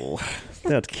book. Oh,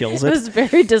 that kills it. It was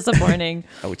very disappointing.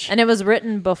 Ouch. And it was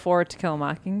written before To Kill a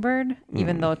Mockingbird,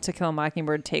 even though To Kill a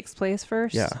Mockingbird takes place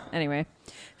first. Yeah. Anyway,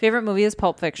 favorite movie is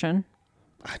Pulp Fiction.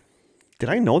 Did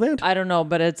I know that? I don't know,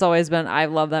 but it's always been, I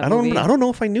love that movie. I don't know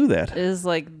if I knew that. It is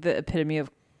like the epitome of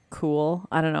cool.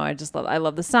 I don't know. I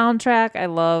love the soundtrack. I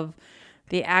love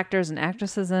the actors and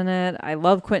actresses in it. I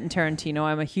love Quentin Tarantino.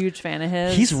 I'm a huge fan of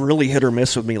his. He's really hit or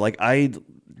miss with me. Like, I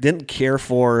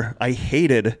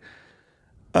hated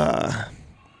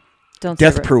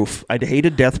Death Proof. I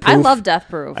hated Death Proof. I love Death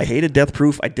Proof. I hated Death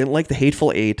Proof. I didn't like The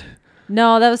Hateful Eight.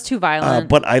 No, that was too violent.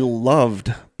 But I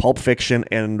loved Pulp Fiction,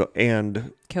 and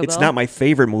Kill it's Bill? not my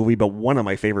favorite movie, but one of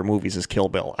my favorite movies is Kill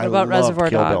Bill. What about Reservoir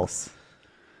Dogs?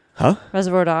 Huh?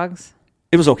 Reservoir Dogs?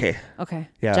 It was okay. Okay.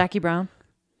 Yeah. Jackie Brown?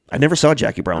 I never saw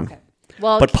Jackie Brown. Okay.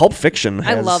 Well, but Pulp Fiction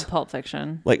has... I love Pulp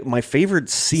Fiction. Like, my favorite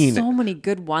scene... So many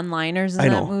good one-liners in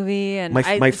that movie. And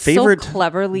my favorite... So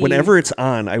cleverly... Whenever it's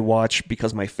on, I watch,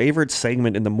 because my favorite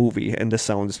segment in the movie, and this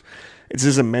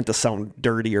isn't meant to sound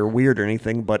dirty or weird or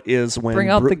anything, but is when... Bring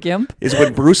out the gimp? Is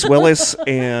when Bruce Willis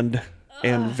and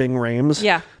Ving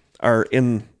Rhames are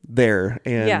in there,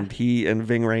 and he and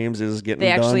Ving Rhames is getting done.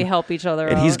 They actually help each other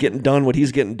out. And he's getting done what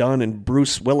he's getting done, and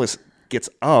Bruce Willis gets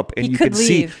up, and you could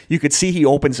see he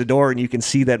opens the door, and you can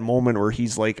see that moment where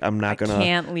he's like, I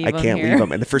can't leave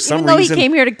him. And for some reason, he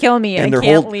came here to kill me, and I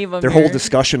can't leave him. Their whole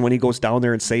discussion when he goes down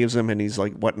there and saves him, and he's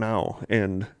like, what now?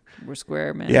 And we're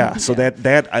square, man. Yeah, so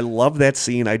that I love that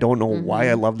scene. I don't know why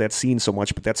I love that scene so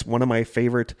much, but that's one of my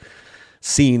favorite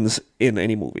scenes in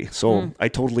any movie. So I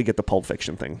totally get the Pulp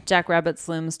Fiction thing. Jack Rabbit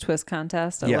Slim's twist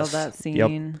contest. I love that scene.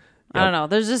 Yep. I don't know.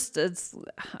 There's just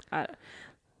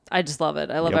I just love it.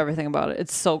 I love everything about it.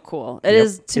 It's so cool. It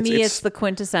is to me. It's the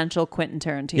quintessential Quentin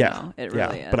Tarantino. Yeah, it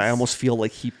really is. But I almost feel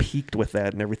like he peaked with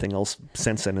that, and everything else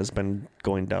since then has been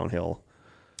going downhill.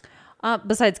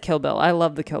 Besides Kill Bill, I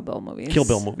love the Kill Bill movies. Kill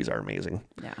Bill movies are amazing.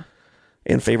 Yeah.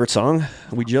 And favorite song?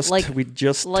 We just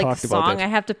talked about that. I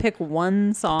have to pick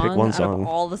one song. Out of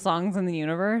all the songs in the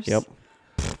universe. Yep.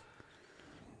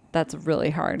 That's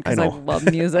really hard because I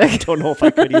love music. I don't know if I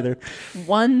could either.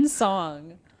 One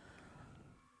song.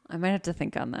 I might have to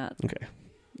think on that. Okay.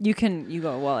 You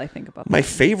go while I think about that. My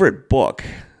favorite book,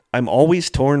 I'm always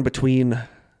torn between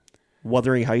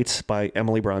Wuthering Heights by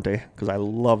Emily Bronte, because I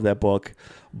love that book.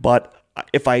 But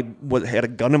if I had a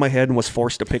gun in my head and was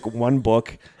forced to pick one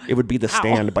book, it would be The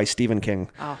Stand by Stephen King.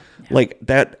 Oh, yeah. Like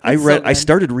that, I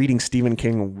started reading Stephen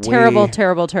King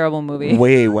terrible movie.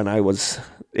 Way when it was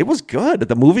good.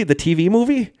 The TV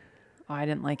movie. Oh, I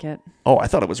didn't like it. Oh, I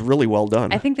thought it was really well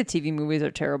done. I think the TV movies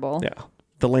are terrible. Yeah.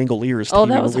 The Langoliers TV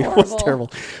movie was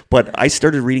terrible. But I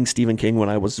started reading Stephen King when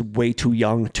I was way too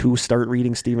young to start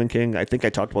reading Stephen King. I think I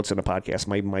talked about this in a podcast.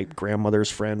 My grandmother's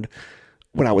friend,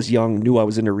 when I was young, knew I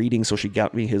was into reading, so she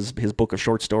got me his book of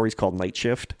short stories called Night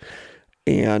Shift.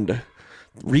 And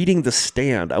reading The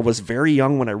Stand, I was very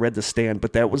young when I read The Stand,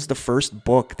 but that was the first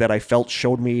book that I felt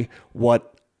showed me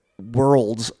what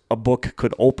worlds a book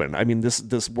could open. I mean,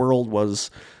 this world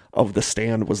of The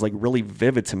Stand was like really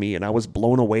vivid to me, and I was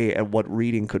blown away at what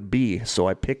reading could be. So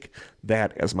I pick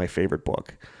that as my favorite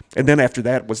book. And then after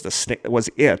that was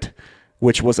It,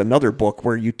 which was another book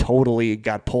where you totally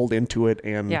got pulled into it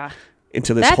and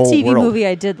into this whole TV world. That TV movie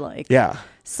I did like. Yeah.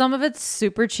 Some of it's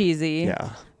super cheesy.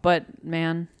 Yeah. But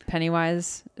man,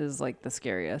 Pennywise is like the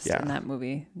scariest in that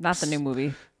movie. Not the new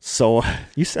movie. So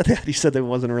you said that. You said that it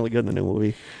wasn't really good in the new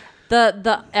movie.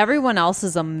 The everyone else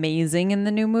is amazing in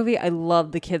the new movie. I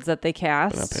love the kids that they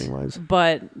cast. But not Pennywise.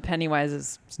 But Pennywise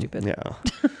is stupid. Yeah.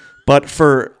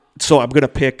 So I'm going to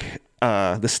pick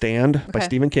The Stand by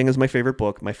Stephen King as my favorite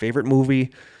book. My favorite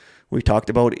movie we talked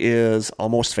about is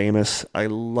Almost Famous. I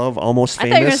love Almost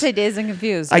Famous. I thought you were going to say Dazed and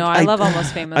Confused. No, I love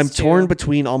Almost Famous I'm torn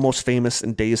between Almost Famous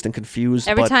and Dazed and Confused.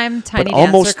 Every time Tiny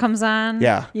Dancer comes on,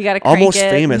 you got to crank Almost it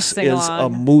Famous and sing is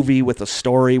along. a movie with a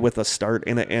story with a start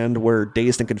and an end, where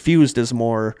Dazed and Confused is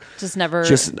more just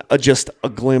a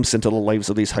glimpse into the lives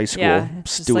of these high school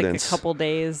it's students. Just like a couple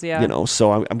days,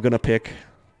 So I'm going to pick.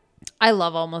 I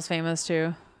love Almost Famous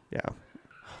too. Yeah.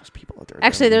 There's people out there.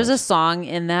 Actually, there's a song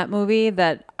in that movie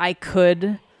that I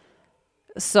could.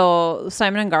 So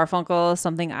Simon and Garfunkel is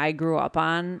something I grew up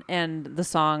on, and the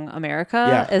song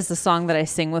America is the song that I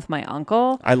sing with my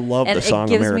uncle. I love the song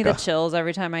America. It gives America. me the chills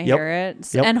every time I hear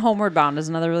it. And Homeward Bound is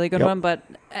another really good one. But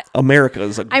America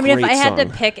is a great song. if I had to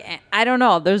pick, I don't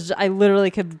know. I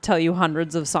literally could tell you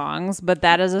hundreds of songs, but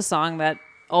that is a song that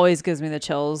always gives me the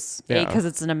chills. Because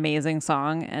it's an amazing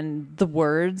song, and the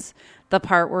words. The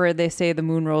part where they say the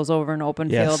moon rose over an open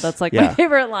field. That's like my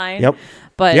favorite line. Yep.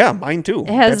 But mine too.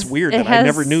 That's weird. That I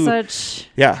never knew. I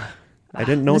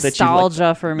didn't know that you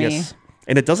nostalgia for me. Yes.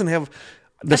 And it doesn't have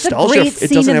nostalgia. It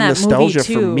doesn't have nostalgia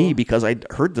for me because I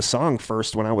heard the song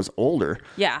first when I was older.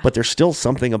 Yeah. But there's still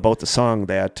something about the song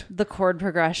that the chord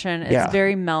progression. It's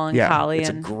very melancholy. It's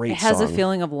and a great it has song. a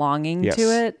feeling of longing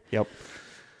to it. Yep.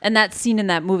 And that scene in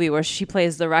that movie where she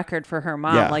plays the record for her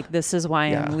mom, like, this is why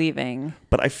I'm leaving.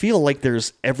 But I feel like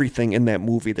there's everything in that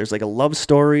movie. There's like a love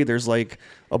story. There's like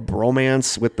a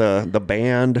bromance with the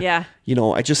band. Yeah.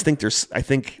 I just think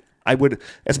I would,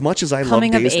 as much as I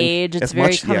coming love of age, it's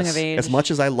very coming of age. As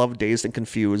much as I love Dazed and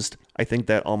Confused, I think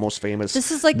that Almost Famous. This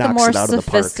is like the more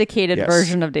sophisticated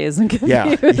version of Dazed and Confused.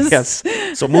 Yeah, yes.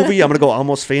 So movie, I'm gonna go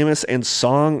Almost Famous, and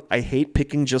song. I hate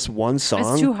picking just one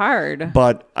song. It's too hard.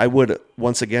 But I would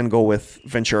once again go with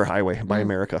Ventura Highway by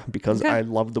America because I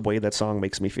love the way that song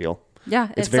makes me feel. Yeah,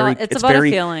 it's about a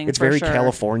feeling. It's very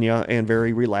California and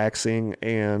very relaxing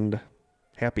and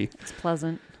happy. It's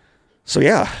pleasant. So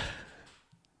yeah.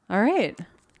 All right.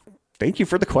 Thank you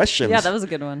for the questions. Yeah, that was a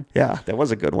good one. Yeah, that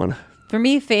was a good one. For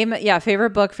me, favorite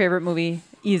book, favorite movie,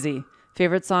 easy.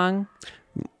 Favorite song?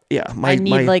 Yeah, I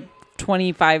need like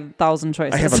 25,000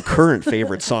 choices. I have a current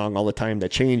favorite song all the time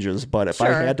that changes, but if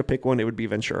I had to pick one, it would be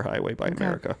Ventura Highway by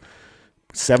America.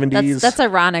 70s. That's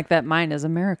ironic that mine is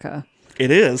America.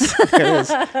 It is. It is.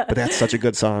 But that's such a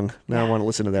good song. Now I want to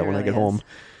listen to that when I get home.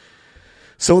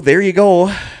 So there you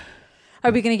go.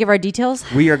 Are we going to give our details?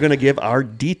 We are going to give our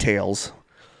details.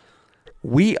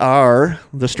 We are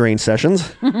the Strange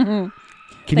Sessions. Can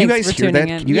you guys hear that?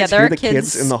 Can you guys hear the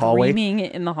kids in the hallway? Screaming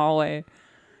in the hallway.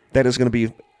 That is going to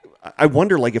be I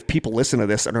wonder, like, if people listen to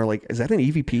this and are like, is that an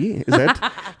EVP? Is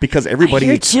that because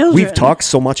everybody, we've talked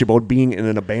so much about being in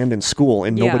an abandoned school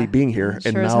and nobody being here. Sure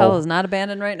and as now hell is not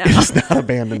abandoned right now. It's not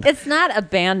abandoned. It's not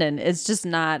abandoned. It's just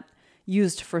not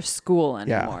used for school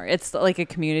anymore. Yeah. It's like a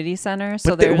community center.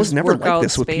 So but it was never like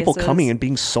this with spaces. People coming and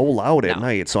being so loud at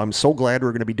night. So I'm so glad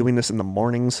we're going to be doing this in the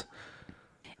mornings.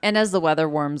 And as the weather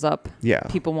warms up,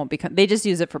 people won't be. They just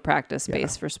use it for practice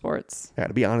space for sports. Yeah,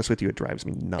 to be honest with you, it drives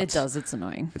me nuts. It does. It's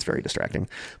annoying. It's very distracting.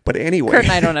 But anyway, Kurt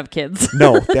and I don't have kids.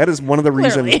 No, that is one of the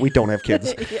reasons we don't have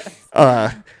kids. Yes.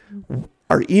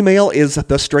 Our email is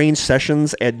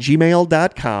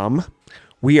thestrangesessions@gmail.com.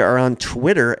 We are on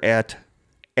Twitter at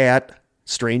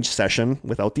Strange Session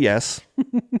without the S.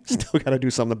 Still got to do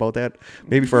something about that.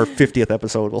 Maybe for our 50th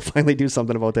episode, we'll finally do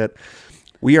something about that.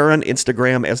 We are on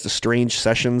Instagram as The Strange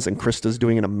Sessions, and Krista's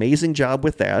doing an amazing job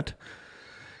with that.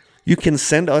 You can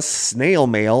send us snail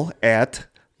mail at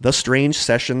The Strange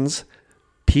Sessions,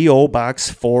 P.O. Box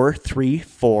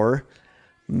 434,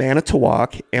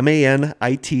 Manitowoc,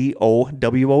 Manitowoc,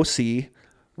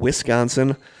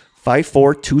 Wisconsin,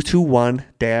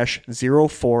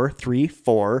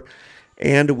 54221-0434.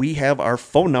 And we have our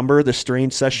phone number, The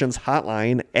Strange Sessions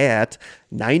hotline, at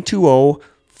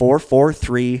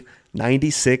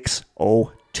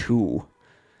 920-443-9602.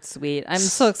 Sweet. I'm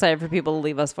so excited for people to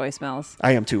leave us voicemails.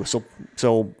 I am too.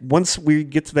 So once we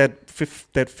get to that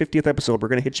 50th episode, we're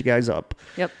going to hit you guys up.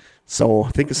 Yep. So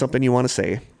think of something you want to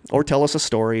say, or tell us a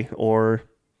story, or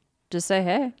just say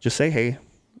hey. Just say hey.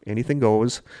 Anything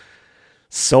goes.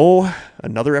 So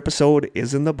another episode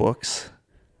is in the books.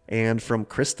 And from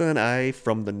Krista and I,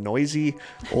 from the noisy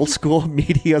old school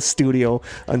media studio,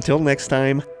 until next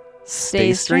time,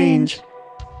 stay strange.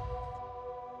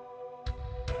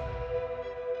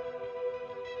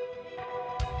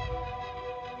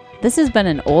 This has been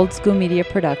an Old School Media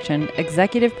production,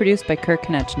 executive produced by Kurt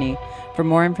Konechny. For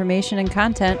more information and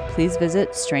content, please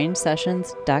visit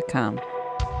strangesessions.com.